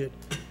services budget,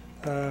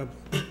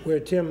 where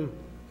Tim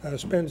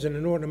spends an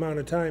inordinate amount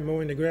of time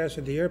mowing the grass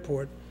at the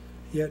airport,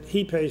 yet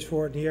he pays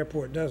for it and the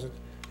airport doesn't.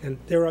 And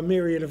there are a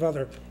myriad of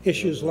other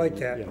issues like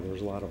that. Yeah,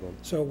 there's a lot of them.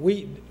 So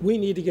we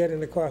need to get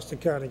into cost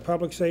accounting.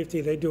 Public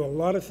safety, they do a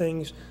lot of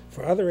things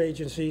for other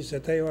agencies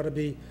that they ought to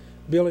be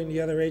billing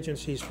the other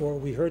agencies for.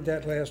 We heard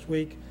that last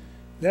week.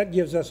 That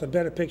gives us a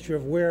better picture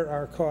of where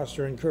our costs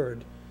are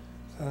incurred,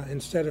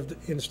 instead of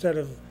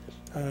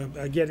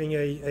getting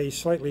a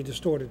slightly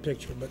distorted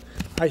picture. But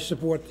I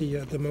support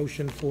the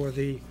motion for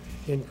the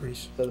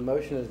increase. So the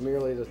motion is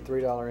merely the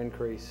 $3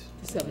 increase.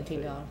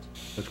 $17.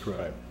 That's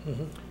correct.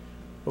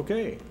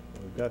 Okay,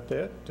 we've got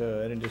that.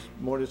 Any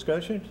more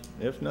discussion?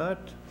 If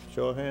not,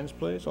 show of hands,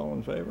 please. All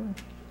in favor?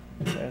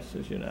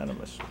 Passes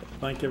unanimously.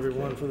 Thank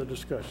everyone for the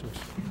discussions.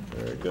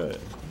 Very good.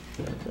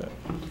 Very good.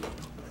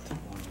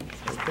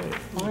 Okay.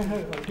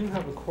 I do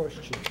have a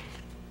question.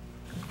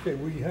 Okay,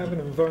 we have an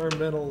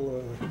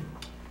environmental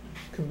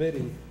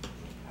committee.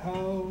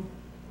 How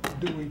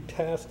do we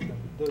task them?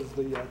 Does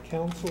the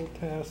council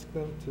task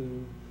them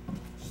to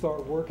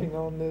start working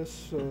on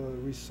this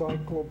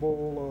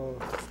recyclable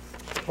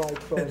type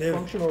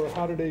function, or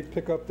how do they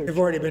pick up their? They've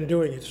already been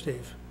doing it,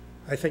 Steve.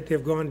 I think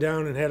they've gone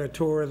down and had a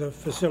tour of the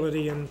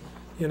facility in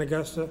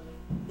Augusta.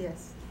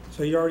 Yes.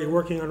 So you're already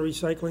working on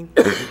recycling?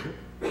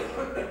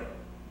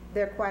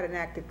 They're quite an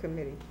active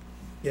committee.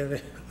 Yeah,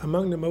 they're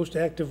among the most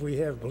active we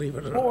have, believe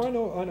it or Oh, not.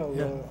 I know.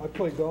 Yeah. I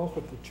play golf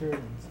with the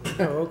chairman. So.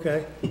 Oh,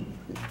 okay.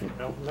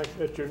 Well,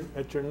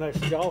 at your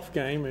next golf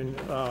game, and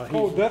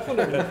Oh,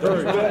 definitely.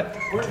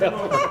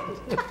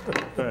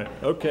 All right,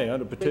 okay,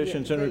 under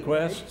petitions and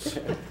requests.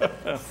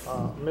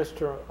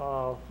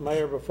 Mr.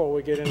 Mayor, before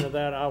we get into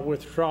that, I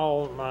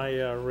withdraw my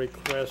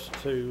request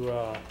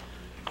to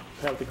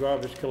have the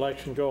garbage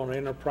collection go on the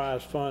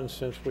enterprise fund,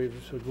 since we've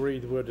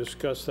agreed we'll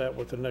discuss that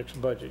with the next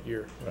budget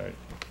year. Right,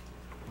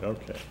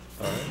 okay,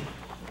 all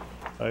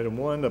right. Item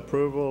 1,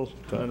 approval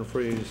to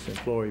unfreeze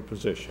employee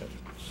positions.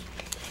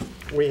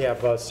 We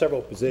have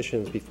several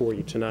positions before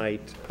you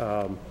tonight.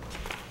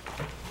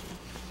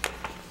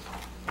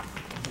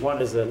 One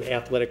is an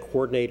athletic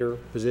coordinator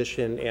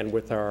position, and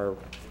with our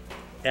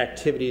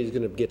activities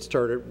going to get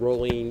started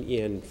rolling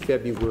in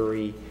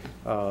February,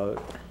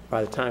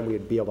 by the time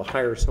we'd be able to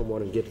hire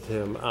someone and get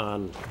them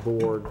on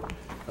board,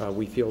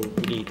 we feel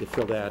we need to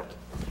fill that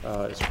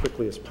as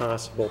quickly as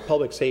possible.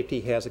 Public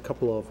safety has a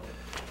couple of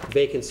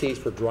vacancies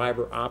for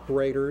driver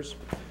operators.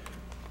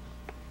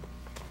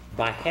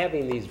 By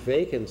having these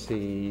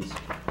vacancies,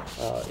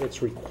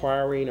 it's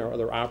requiring our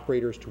other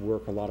operators to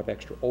work a lot of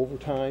extra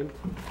overtime,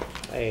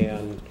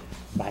 and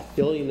by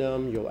filling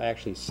them, you'll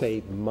actually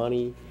save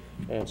money,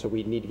 and so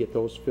we need to get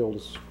those filled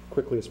as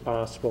quickly as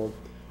possible.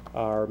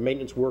 Our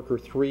maintenance worker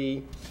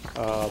 3,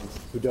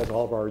 who does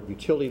all of our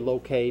utility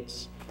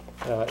locates,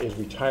 is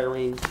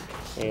retiring,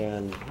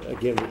 and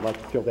again, we'd like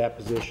to fill that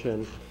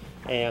position.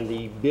 And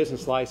the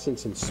business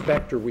license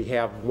inspector, we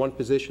have one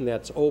position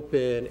that's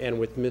open, and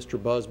with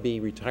Mr.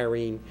 Busby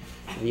retiring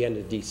at the end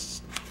of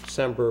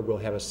December, we'll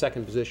have a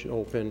second position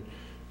open,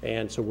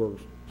 and so we're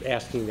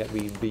asking that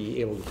we be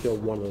able to fill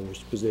one of those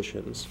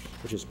positions,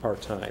 which is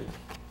part-time.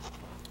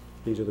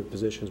 These are the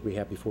positions we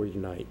have before you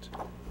tonight.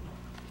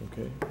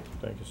 Okay,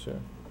 thank you, sir.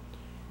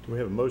 Do we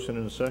have a motion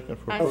and a second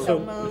for I approval? so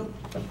move.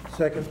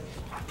 Second.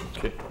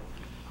 Okay.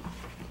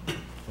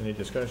 Any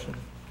discussion?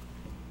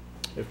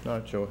 If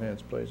not, show of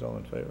hands, please. All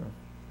in favor?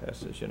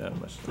 Passes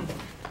unanimously.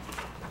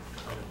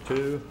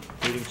 2,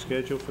 meeting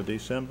schedule for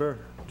December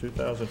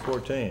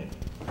 2014.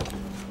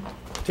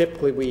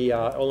 Typically, we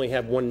only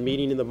have one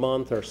meeting in the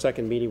month. Our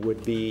second meeting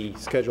would be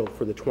scheduled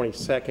for the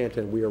 22nd,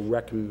 and we are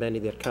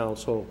recommending that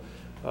council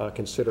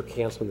consider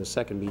canceling the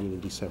second meeting in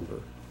December.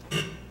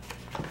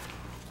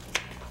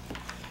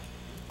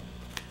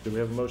 Do we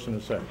have a motion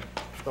and a second?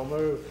 So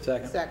move.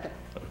 Second. Second.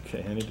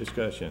 Okay, any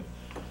discussion?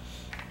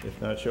 If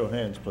not, show of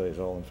hands, please.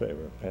 All in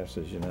favor?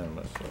 Passes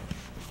unanimously.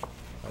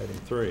 Item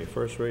 3,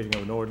 first reading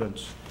of an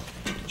ordinance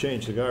to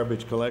change the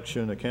garbage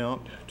collection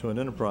account to an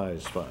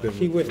enterprise fund.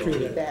 He went through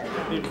that.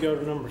 That. Need to go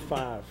to number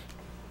 5.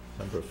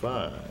 Number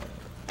 5,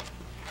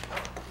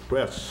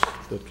 requests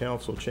that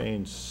council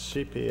change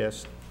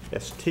CPS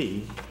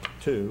ST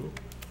 2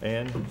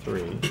 and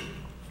 3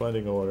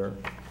 funding order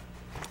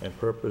and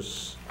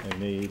purpose and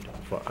need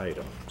for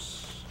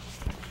items.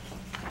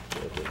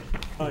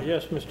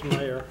 Yes, Mr.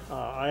 Mayor,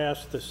 I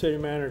asked the city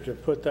manager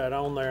to put that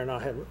on there, and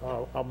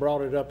I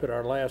brought it up at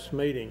our last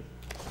meeting.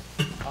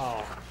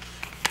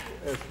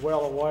 As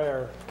well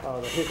aware,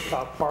 the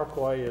Hitchcock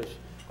Parkway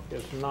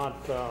is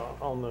not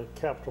on the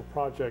Capital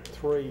Project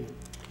 3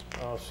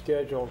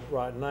 schedule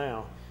right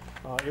now.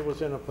 It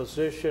was in a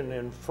position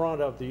in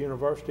front of the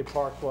University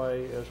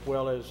Parkway, as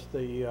well as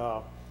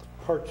the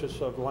purchase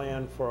of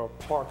land for a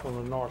park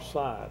on the north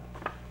side.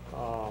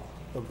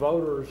 The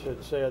voters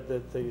had said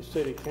that the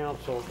city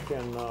council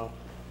can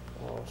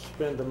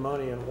spend the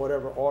money in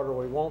whatever order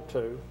we want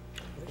to.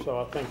 So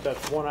I think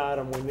that's one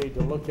item we need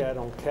to look at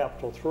on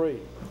Capital 3.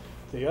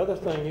 The other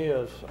thing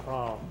is,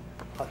 I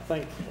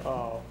think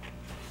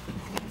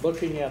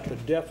looking at the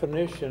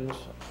definitions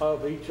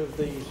of each of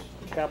these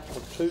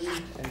Capital 2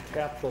 and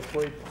Capital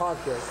 3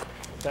 projects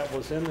that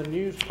was in the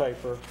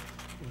newspaper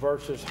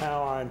versus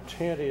how our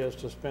intent is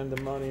to spend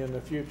the money in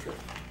the future.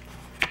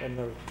 And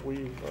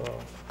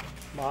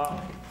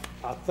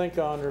I think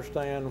I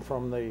understand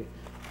from the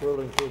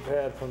rulings we've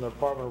had from the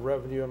Department of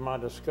Revenue and my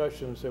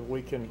discussions that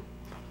we can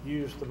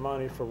use the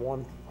money for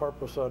one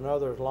purpose or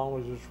another as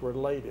long as it's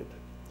related.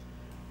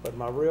 But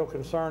my real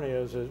concern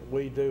is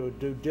we do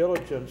due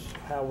diligence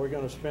how we're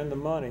going to spend the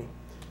money,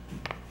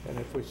 and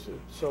if we,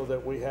 so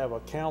that we have a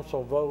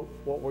council vote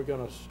what we're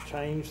going to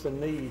change the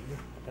need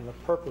and the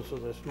purpose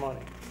of this money.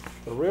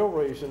 The real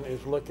reason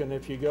is looking,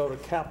 if you go to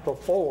Capital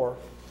 4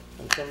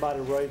 and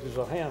somebody raises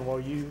a hand, well,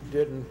 you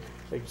didn't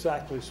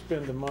exactly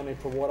spend the money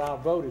for what I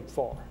voted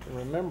for. And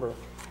remember,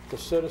 the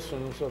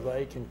citizens of the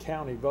Aiken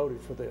County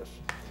voted for this.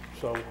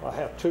 So I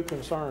have two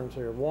concerns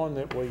here. One,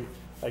 that we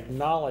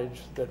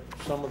acknowledge that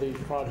some of these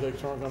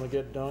projects aren't going to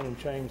get done and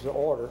change the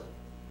order.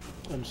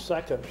 And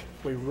second,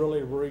 we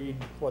really read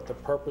what the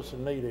purpose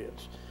and need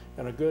is.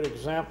 And a good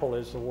example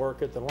is the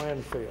work at the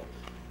landfill.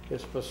 It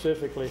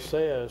specifically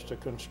says to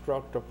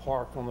construct a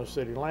park on the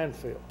city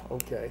landfill.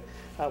 Okay,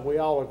 we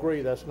all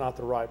agree that's not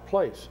the right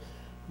place.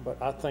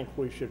 But I think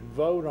we should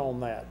vote on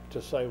that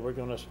to say we're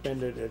going to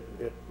spend it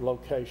at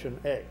location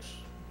X.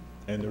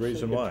 And the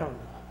reason why?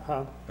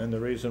 Huh? And the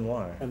reason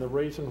why? And the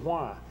reason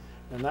why.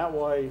 And that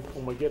way,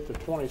 when we get to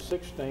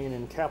 2016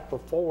 in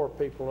Capital 4,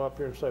 people up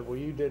here and say, well,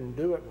 you didn't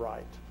do it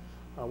right.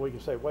 We can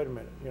say, wait a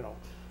minute, you know,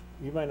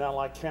 you may not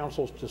like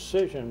council's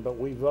decision, but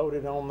we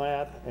voted on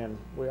that and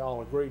we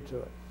all agreed to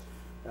it.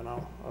 And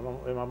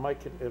am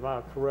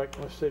I correct,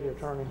 Ms. City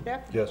Attorney?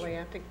 Definitely,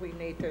 I think we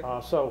need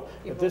to. So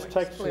be if this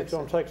more it's going to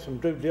explicit. take some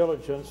due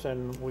diligence,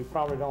 and we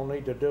probably don't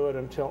need to do it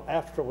until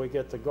after we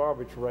get the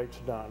garbage rates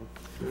done.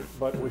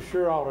 But we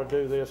sure ought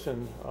to do this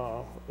in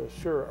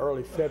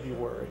early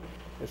February.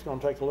 It's going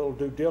to take a little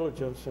due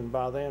diligence, and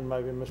by then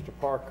maybe Mr.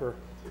 Parker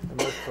and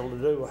Mr.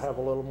 Ledoux will have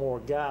a little more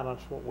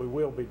guidance what we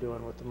will be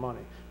doing with the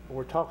money.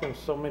 We're talking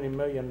so many $1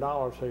 million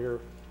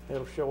here.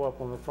 It'll show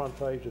up on the front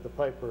page of the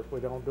paper if we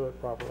don't do it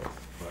properly.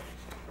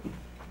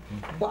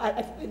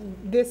 Well,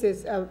 this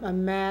is a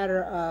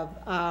matter of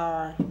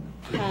our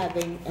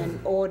having an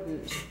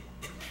ordinance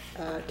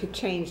to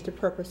change the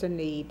purpose and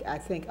need. I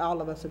think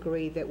all of us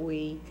agree that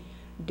we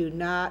do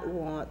not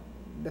want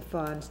the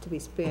funds to be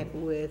spent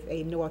with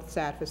a north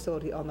side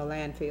facility on the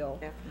landfill.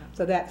 Definitely.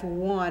 So that's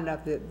one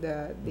of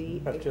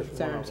the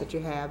concerns that you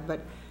have.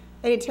 But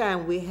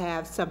anytime we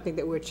have something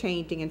that we're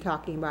changing and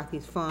talking about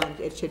these funds,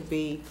 it should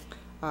be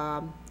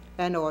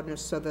an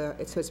ordinance so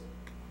it says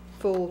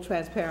full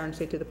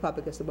transparency to the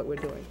public as to what we're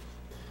doing.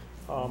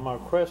 My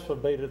request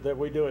would be that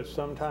we do it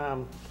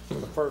sometime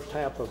in the first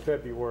half of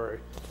February.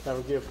 That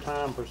would give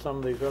time for some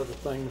of these other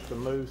things to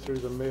move through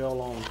the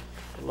mill on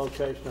the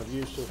location of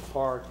Eustis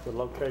Park, the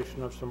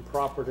location of some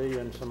property,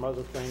 and some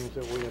other things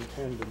that we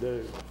intend to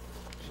do.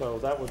 So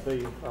that would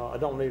be, I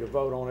don't need a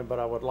vote on it, but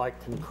I would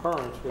like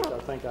concurrence, which I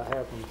think I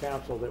have from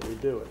council, that we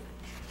do it.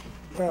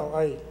 Well,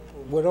 I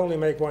would only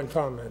make one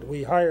comment.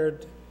 We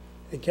hired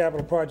a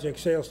capital project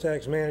sales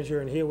tax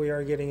manager, and here we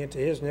are getting into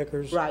his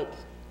knickers. Right.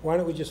 Why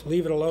don't we just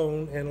leave it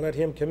alone and let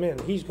him come in?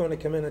 He's going to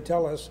come in and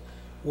tell us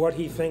what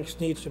he thinks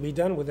needs to be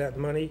done with that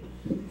money,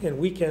 and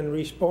we can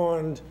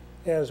respond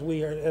as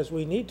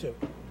we need to.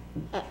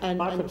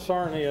 My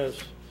concern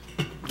is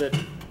that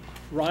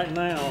right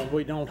now,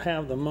 we don't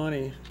have the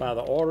money. By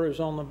the orders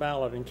on the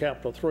ballot in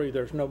Capital 3,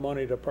 there's no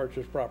money to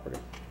purchase property.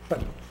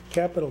 But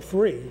Capital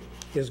 3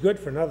 is good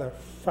for another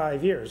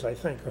 5 years, I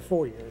think, or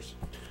 4 years.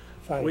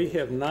 We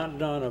have not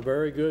done a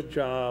very good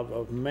job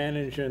of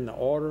managing the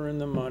order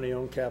and the money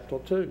on Capital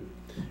 2.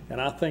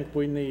 And I think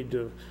we need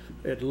to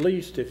at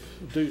least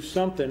do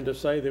something to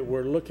say that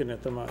we're looking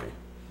at the money.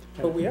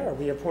 But we are.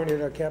 We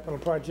appointed a capital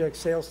project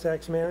sales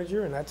tax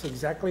manager, and that's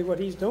exactly what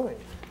he's doing.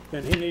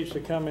 Then he needs to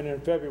come in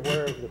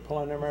February with the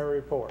preliminary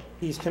report.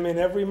 He's come in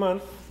every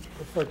month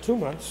for 2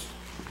 months,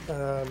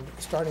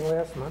 starting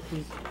last month.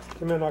 He's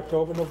come in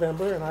October,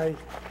 November, and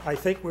I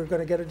think we're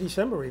going to get a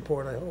December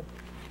report, I hope.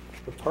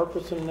 The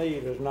purpose and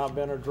need has not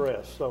been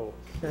addressed, so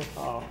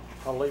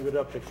I'll leave it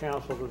up to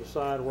council to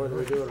decide whether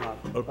we do it or not.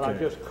 Okay. But I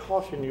just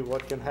caution you,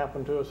 what can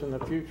happen to us in the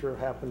future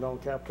happened on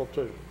Capital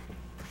 2.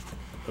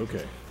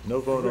 Okay, no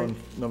vote on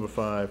number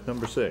 5.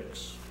 Number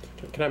 6.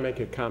 Can I make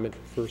a comment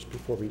first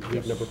before we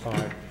leave number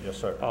 5? Yes,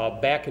 sir.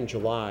 Back in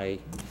July,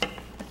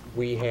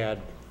 we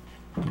had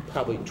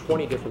probably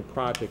 20 different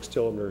projects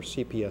still under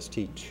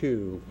CPST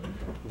 2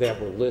 that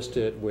were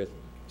listed, with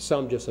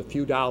some just a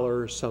few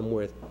dollars, some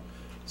with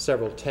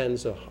several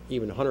tens of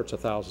even hundreds of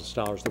thousands of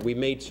dollars, that we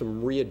made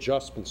some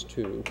readjustments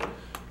to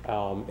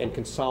and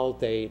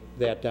consolidate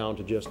that down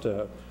to just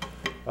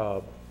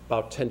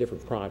about 10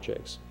 different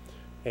projects.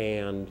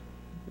 And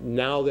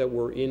now that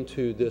we're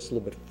into this a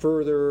little bit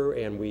further,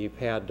 and we've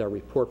had a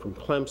report from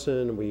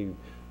Clemson, and we're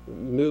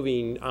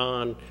moving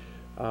on,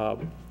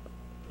 I'm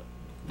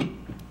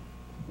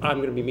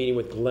going to be meeting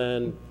with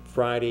Glenn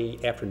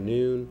Friday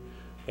afternoon,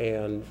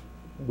 and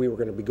we were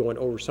going to be going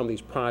over some of these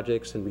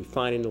projects and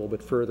refining a little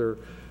bit further.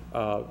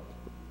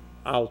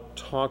 I'll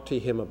talk to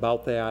him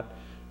about that,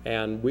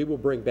 and we will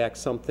bring back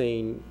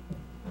something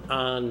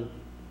on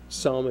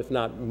some, if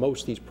not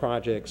most, of these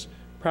projects,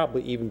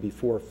 probably even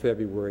before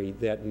February,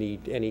 that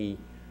need any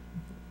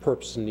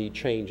purpose and need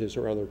changes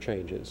or other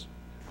changes.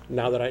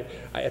 Now that I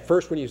at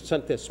first when you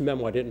sent this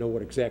memo, I didn't know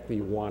what exactly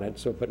you wanted,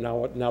 so, but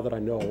now that I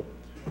know,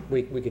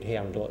 we could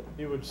handle it.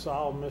 You would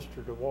solve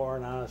Mr. DeWar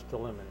and I's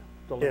dilemma.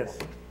 Yes.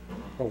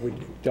 But we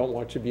don't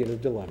want to be in a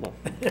dilemma.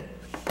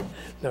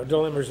 No,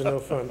 dilemmas are no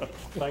fun.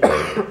 Thank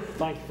you.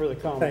 Thank you for the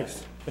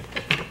comments.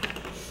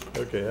 Thanks.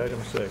 Okay,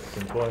 item 6,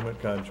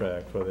 employment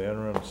contract for the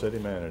interim city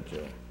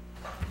manager.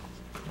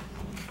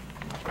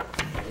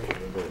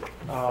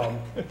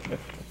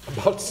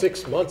 About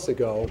 6 months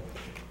ago,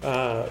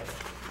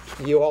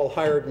 you all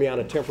hired me on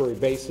a temporary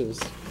basis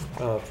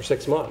for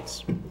 6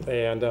 months.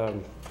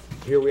 And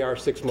here we are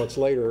 6 months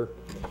later,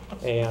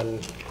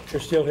 and You're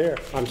still here.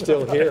 I'm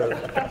still here.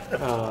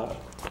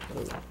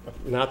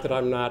 Not that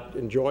I'm not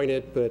enjoying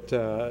it, but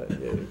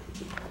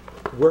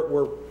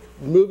we're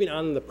moving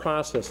on in the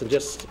process. And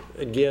just,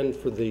 again,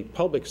 for the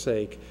public's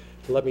sake,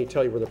 let me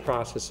tell you where the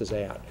process is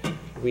at.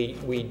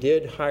 We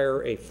did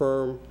hire a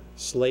firm,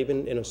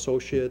 Slavin and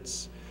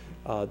Associates.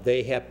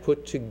 They have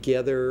put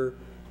together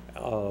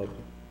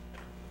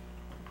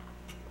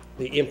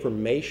the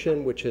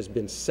information which has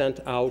been sent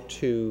out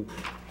to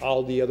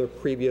all the other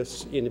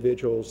previous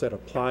individuals that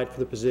applied for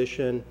the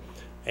position,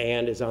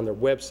 and is on their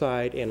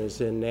website and is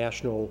in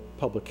national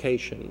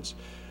publications.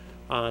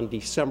 On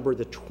December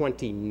the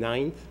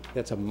 29th,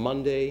 that's a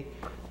Monday,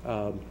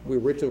 we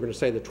originally were going to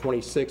say the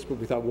 26th, but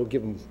we thought we'll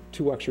give them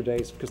 2 extra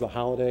days because of the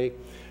holiday.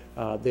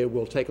 They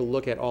will take a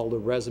look at all the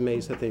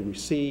resumes that they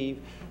receive,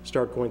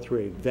 start going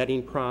through a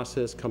vetting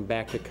process, come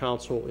back to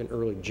council in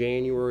early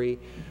January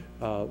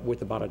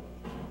with about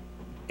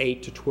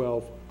 8 to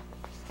 12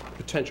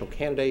 potential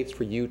candidates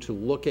for you to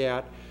look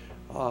at,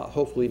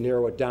 hopefully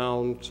narrow it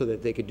down so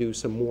that they could do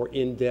some more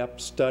in-depth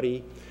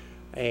study.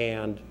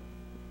 And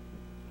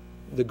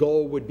the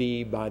goal would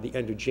be by the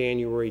end of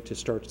January to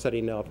start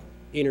setting up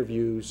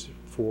interviews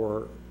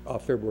for a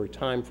February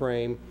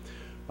timeframe.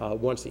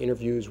 Once the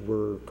interviews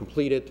were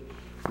completed,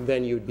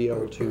 then you'd be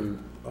able to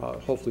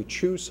hopefully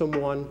choose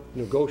someone,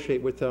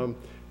 negotiate with them,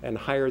 and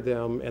hire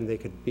them, and they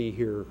could be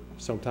here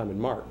sometime in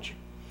March.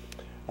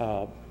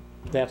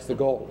 That's the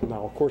goal.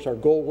 Now, of course, our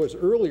goal was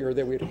earlier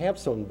that we'd have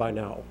someone by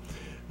now.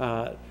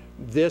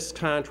 This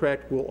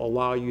contract will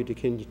allow you to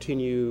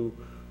continue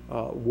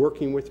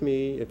working with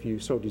me if you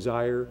so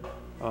desire.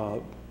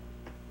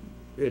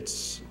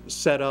 It's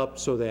set up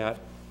so that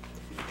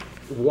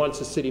once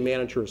the city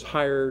manager is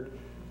hired,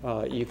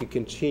 you can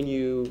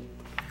continue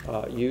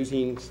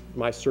using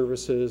my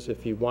services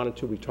if you wanted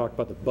to. We talked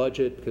about the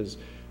budget, because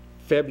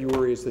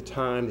February is the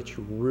time that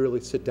you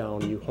really sit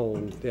down and you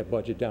hone that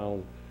budget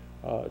down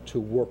to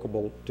a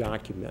workable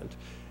document.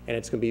 And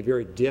it's going to be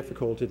very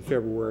difficult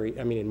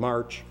in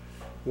March,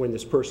 when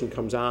this person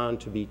comes on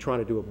to be trying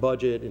to do a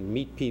budget and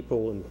meet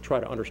people and try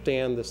to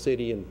understand the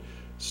city and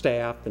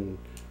staff and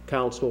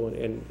council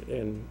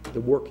and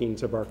the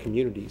workings of our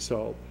community.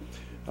 So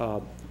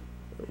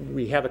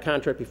we have a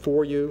contract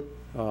before you,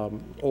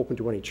 open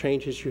to any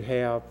changes you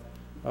have.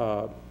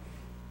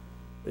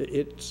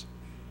 It's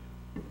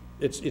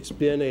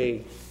been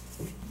a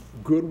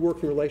good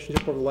working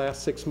relationship over the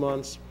last 6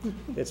 months.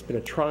 It's been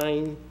a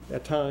trying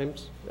at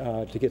times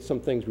to get some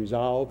things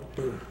resolved,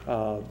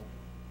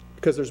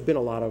 because there's been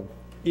a lot of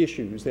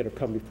issues that have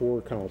come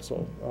before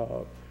council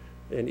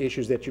and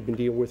issues that you've been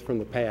dealing with from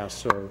the past.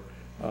 So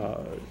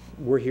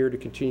we're here to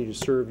continue to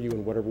serve you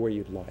in whatever way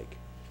you'd like.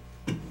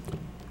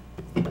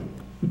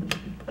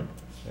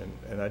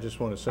 And I just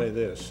want to say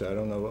this, I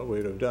don't know what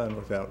we'd have done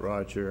without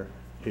Roger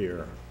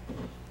here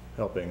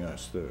helping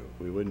us through.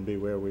 We wouldn't be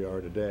where we are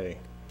today.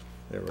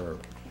 There were,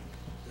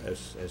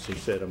 as he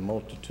said, a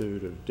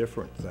multitude of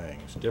different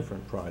things,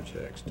 different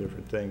projects,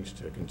 different things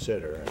to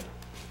consider.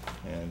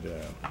 And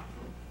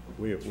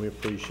we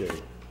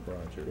appreciate,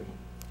 Roger,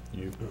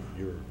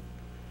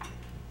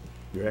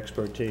 your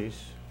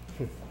expertise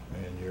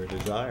and your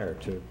desire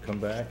to come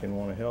back and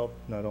want to help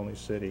not only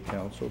city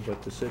council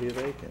but the city of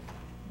Aiken,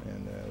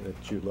 and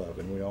that you love,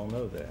 and we all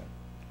know that.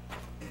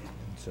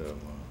 And so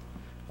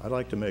I'd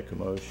like to make a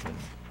motion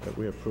that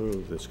we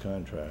approve this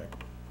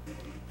contract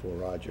for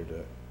Roger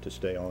to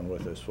stay on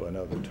with us for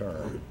another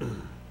term.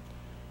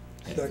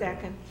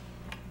 Second.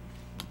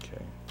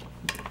 Okay.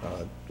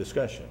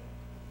 Discussion.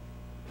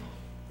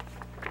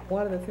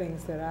 One of the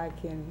things that I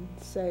can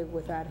say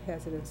without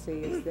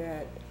hesitancy is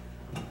that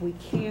we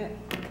can't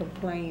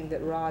complain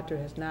that Roger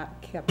has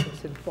not kept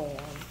us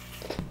informed,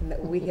 and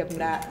that we have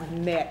not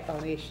met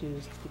on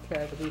issues,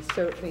 because we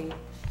certainly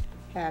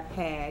have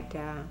had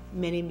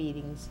many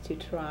meetings to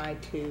try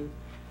to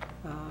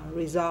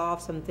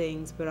resolve some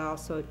things, but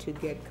also to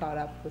get caught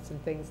up with some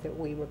things that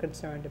we were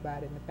concerned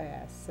about in the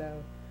past.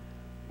 So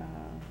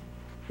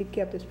he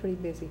kept us pretty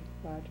busy,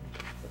 Roger.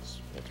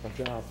 That's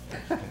my job.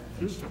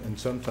 And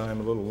sometime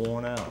a little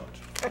worn out.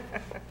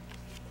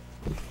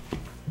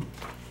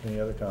 Any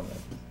other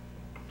comment?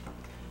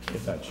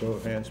 If not, show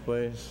of hands,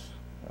 please.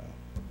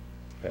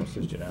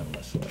 Passes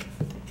unanimously.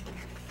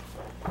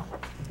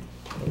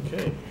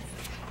 Okay.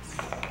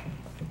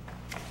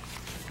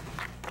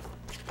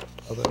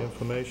 Other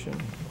information?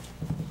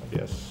 I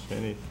guess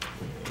any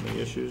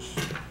issues?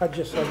 I'd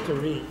just like to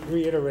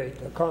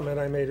reiterate a comment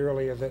I made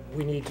earlier, that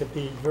we need to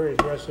be very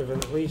aggressive in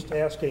at least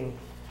asking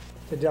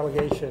the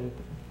delegation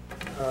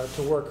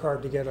to work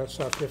hard to get us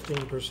our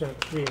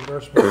 15%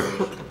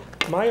 reimbursement.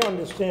 My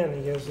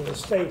understanding is that the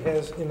state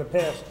has in the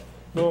past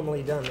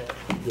normally done that.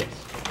 Yes.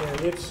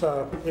 And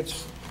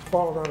it's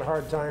fallen on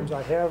hard times.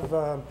 I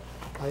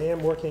am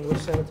working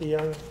with Senator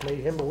Young, made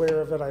him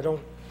aware of it. I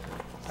don't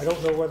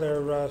know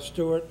whether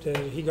Stuart,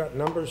 he got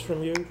numbers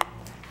from you,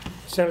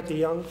 Senator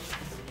Young.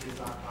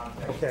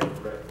 Okay.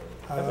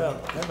 How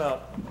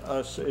about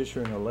us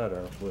issuing a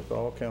letter with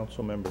all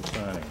council members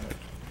signing it?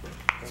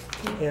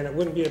 And it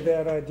wouldn't be a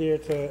bad idea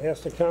to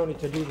ask the county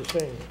to do the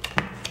same.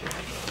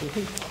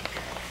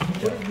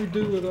 What did we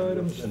do with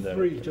items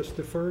 3? Just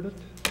deferred it?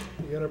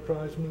 The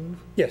enterprise move?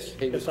 Yes.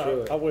 Yes,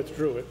 I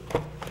withdrew it.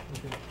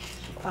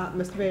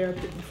 Mr. Mayor,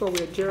 before we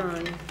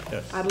adjourn,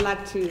 Yes. I'd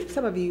like to,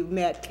 some of you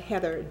met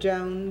Heather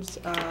Jones.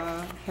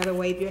 Heather,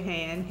 wave your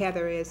hand.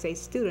 Heather is a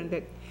student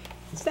that,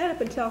 stand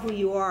up and tell who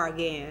you are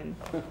again.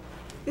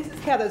 This is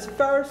Heather's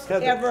first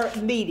ever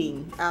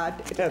meeting,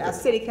 a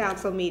city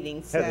council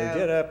meeting. So. Heather,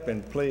 get up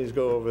and please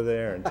go over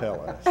there and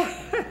tell us.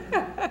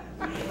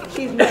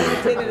 She's never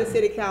attended a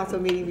city council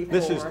meeting before.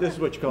 This is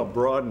what you call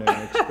broadening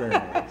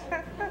experience.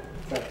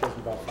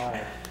 About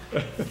 5.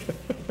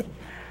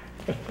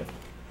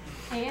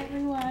 Hey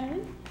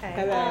everyone.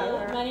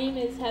 Hello. My name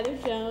is Heather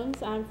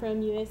Jones. I'm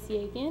from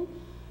USC Aiken,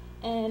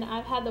 and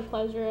I've had the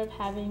pleasure of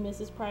having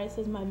Mrs. Price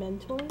as my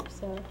mentor,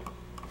 so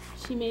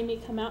she made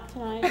me come out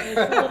tonight. It's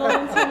a little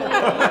intimidating,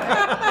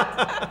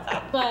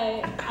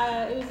 but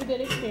it was a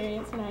good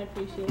experience and I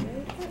appreciate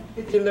it.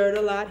 Did you learn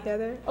a lot,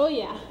 Heather? Oh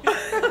yeah.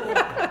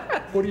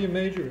 What do you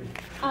major in?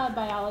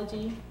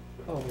 Biology.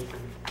 Oh, okay.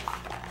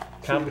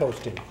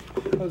 Composting.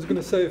 I was going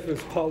to say, if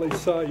it's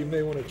poli-sci, you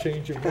may want to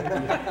change your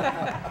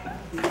major.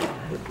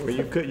 Well,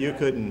 you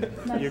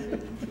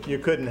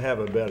couldn't have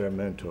a better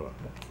mentor,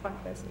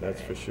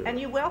 that's for sure. And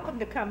you're welcome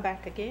to come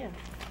back again.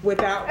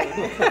 Without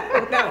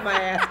my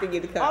asking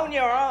you to come. On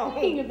your own.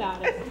 Thinking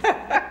about it.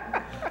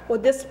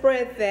 Well, just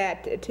spread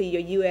that to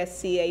your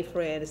USCA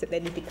friends that they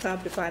need to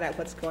come to find out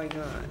what's going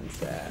on.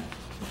 So,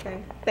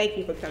 okay. Thank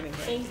you for coming.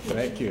 Thank you.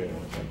 Thank you.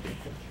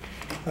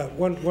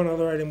 One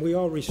other item, we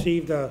all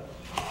received a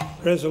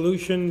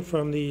resolution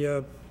from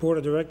the Board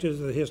of Directors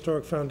of the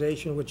Historic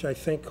Foundation, which I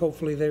think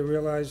hopefully they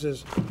realize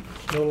is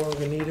no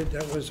longer needed.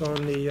 That was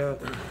on the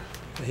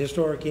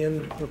Historic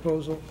Inn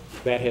proposal.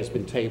 That has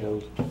been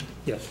tabled.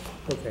 Yes,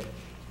 okay.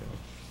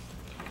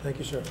 Thank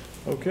you, sir.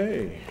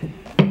 Okay,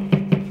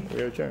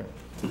 we adjourn.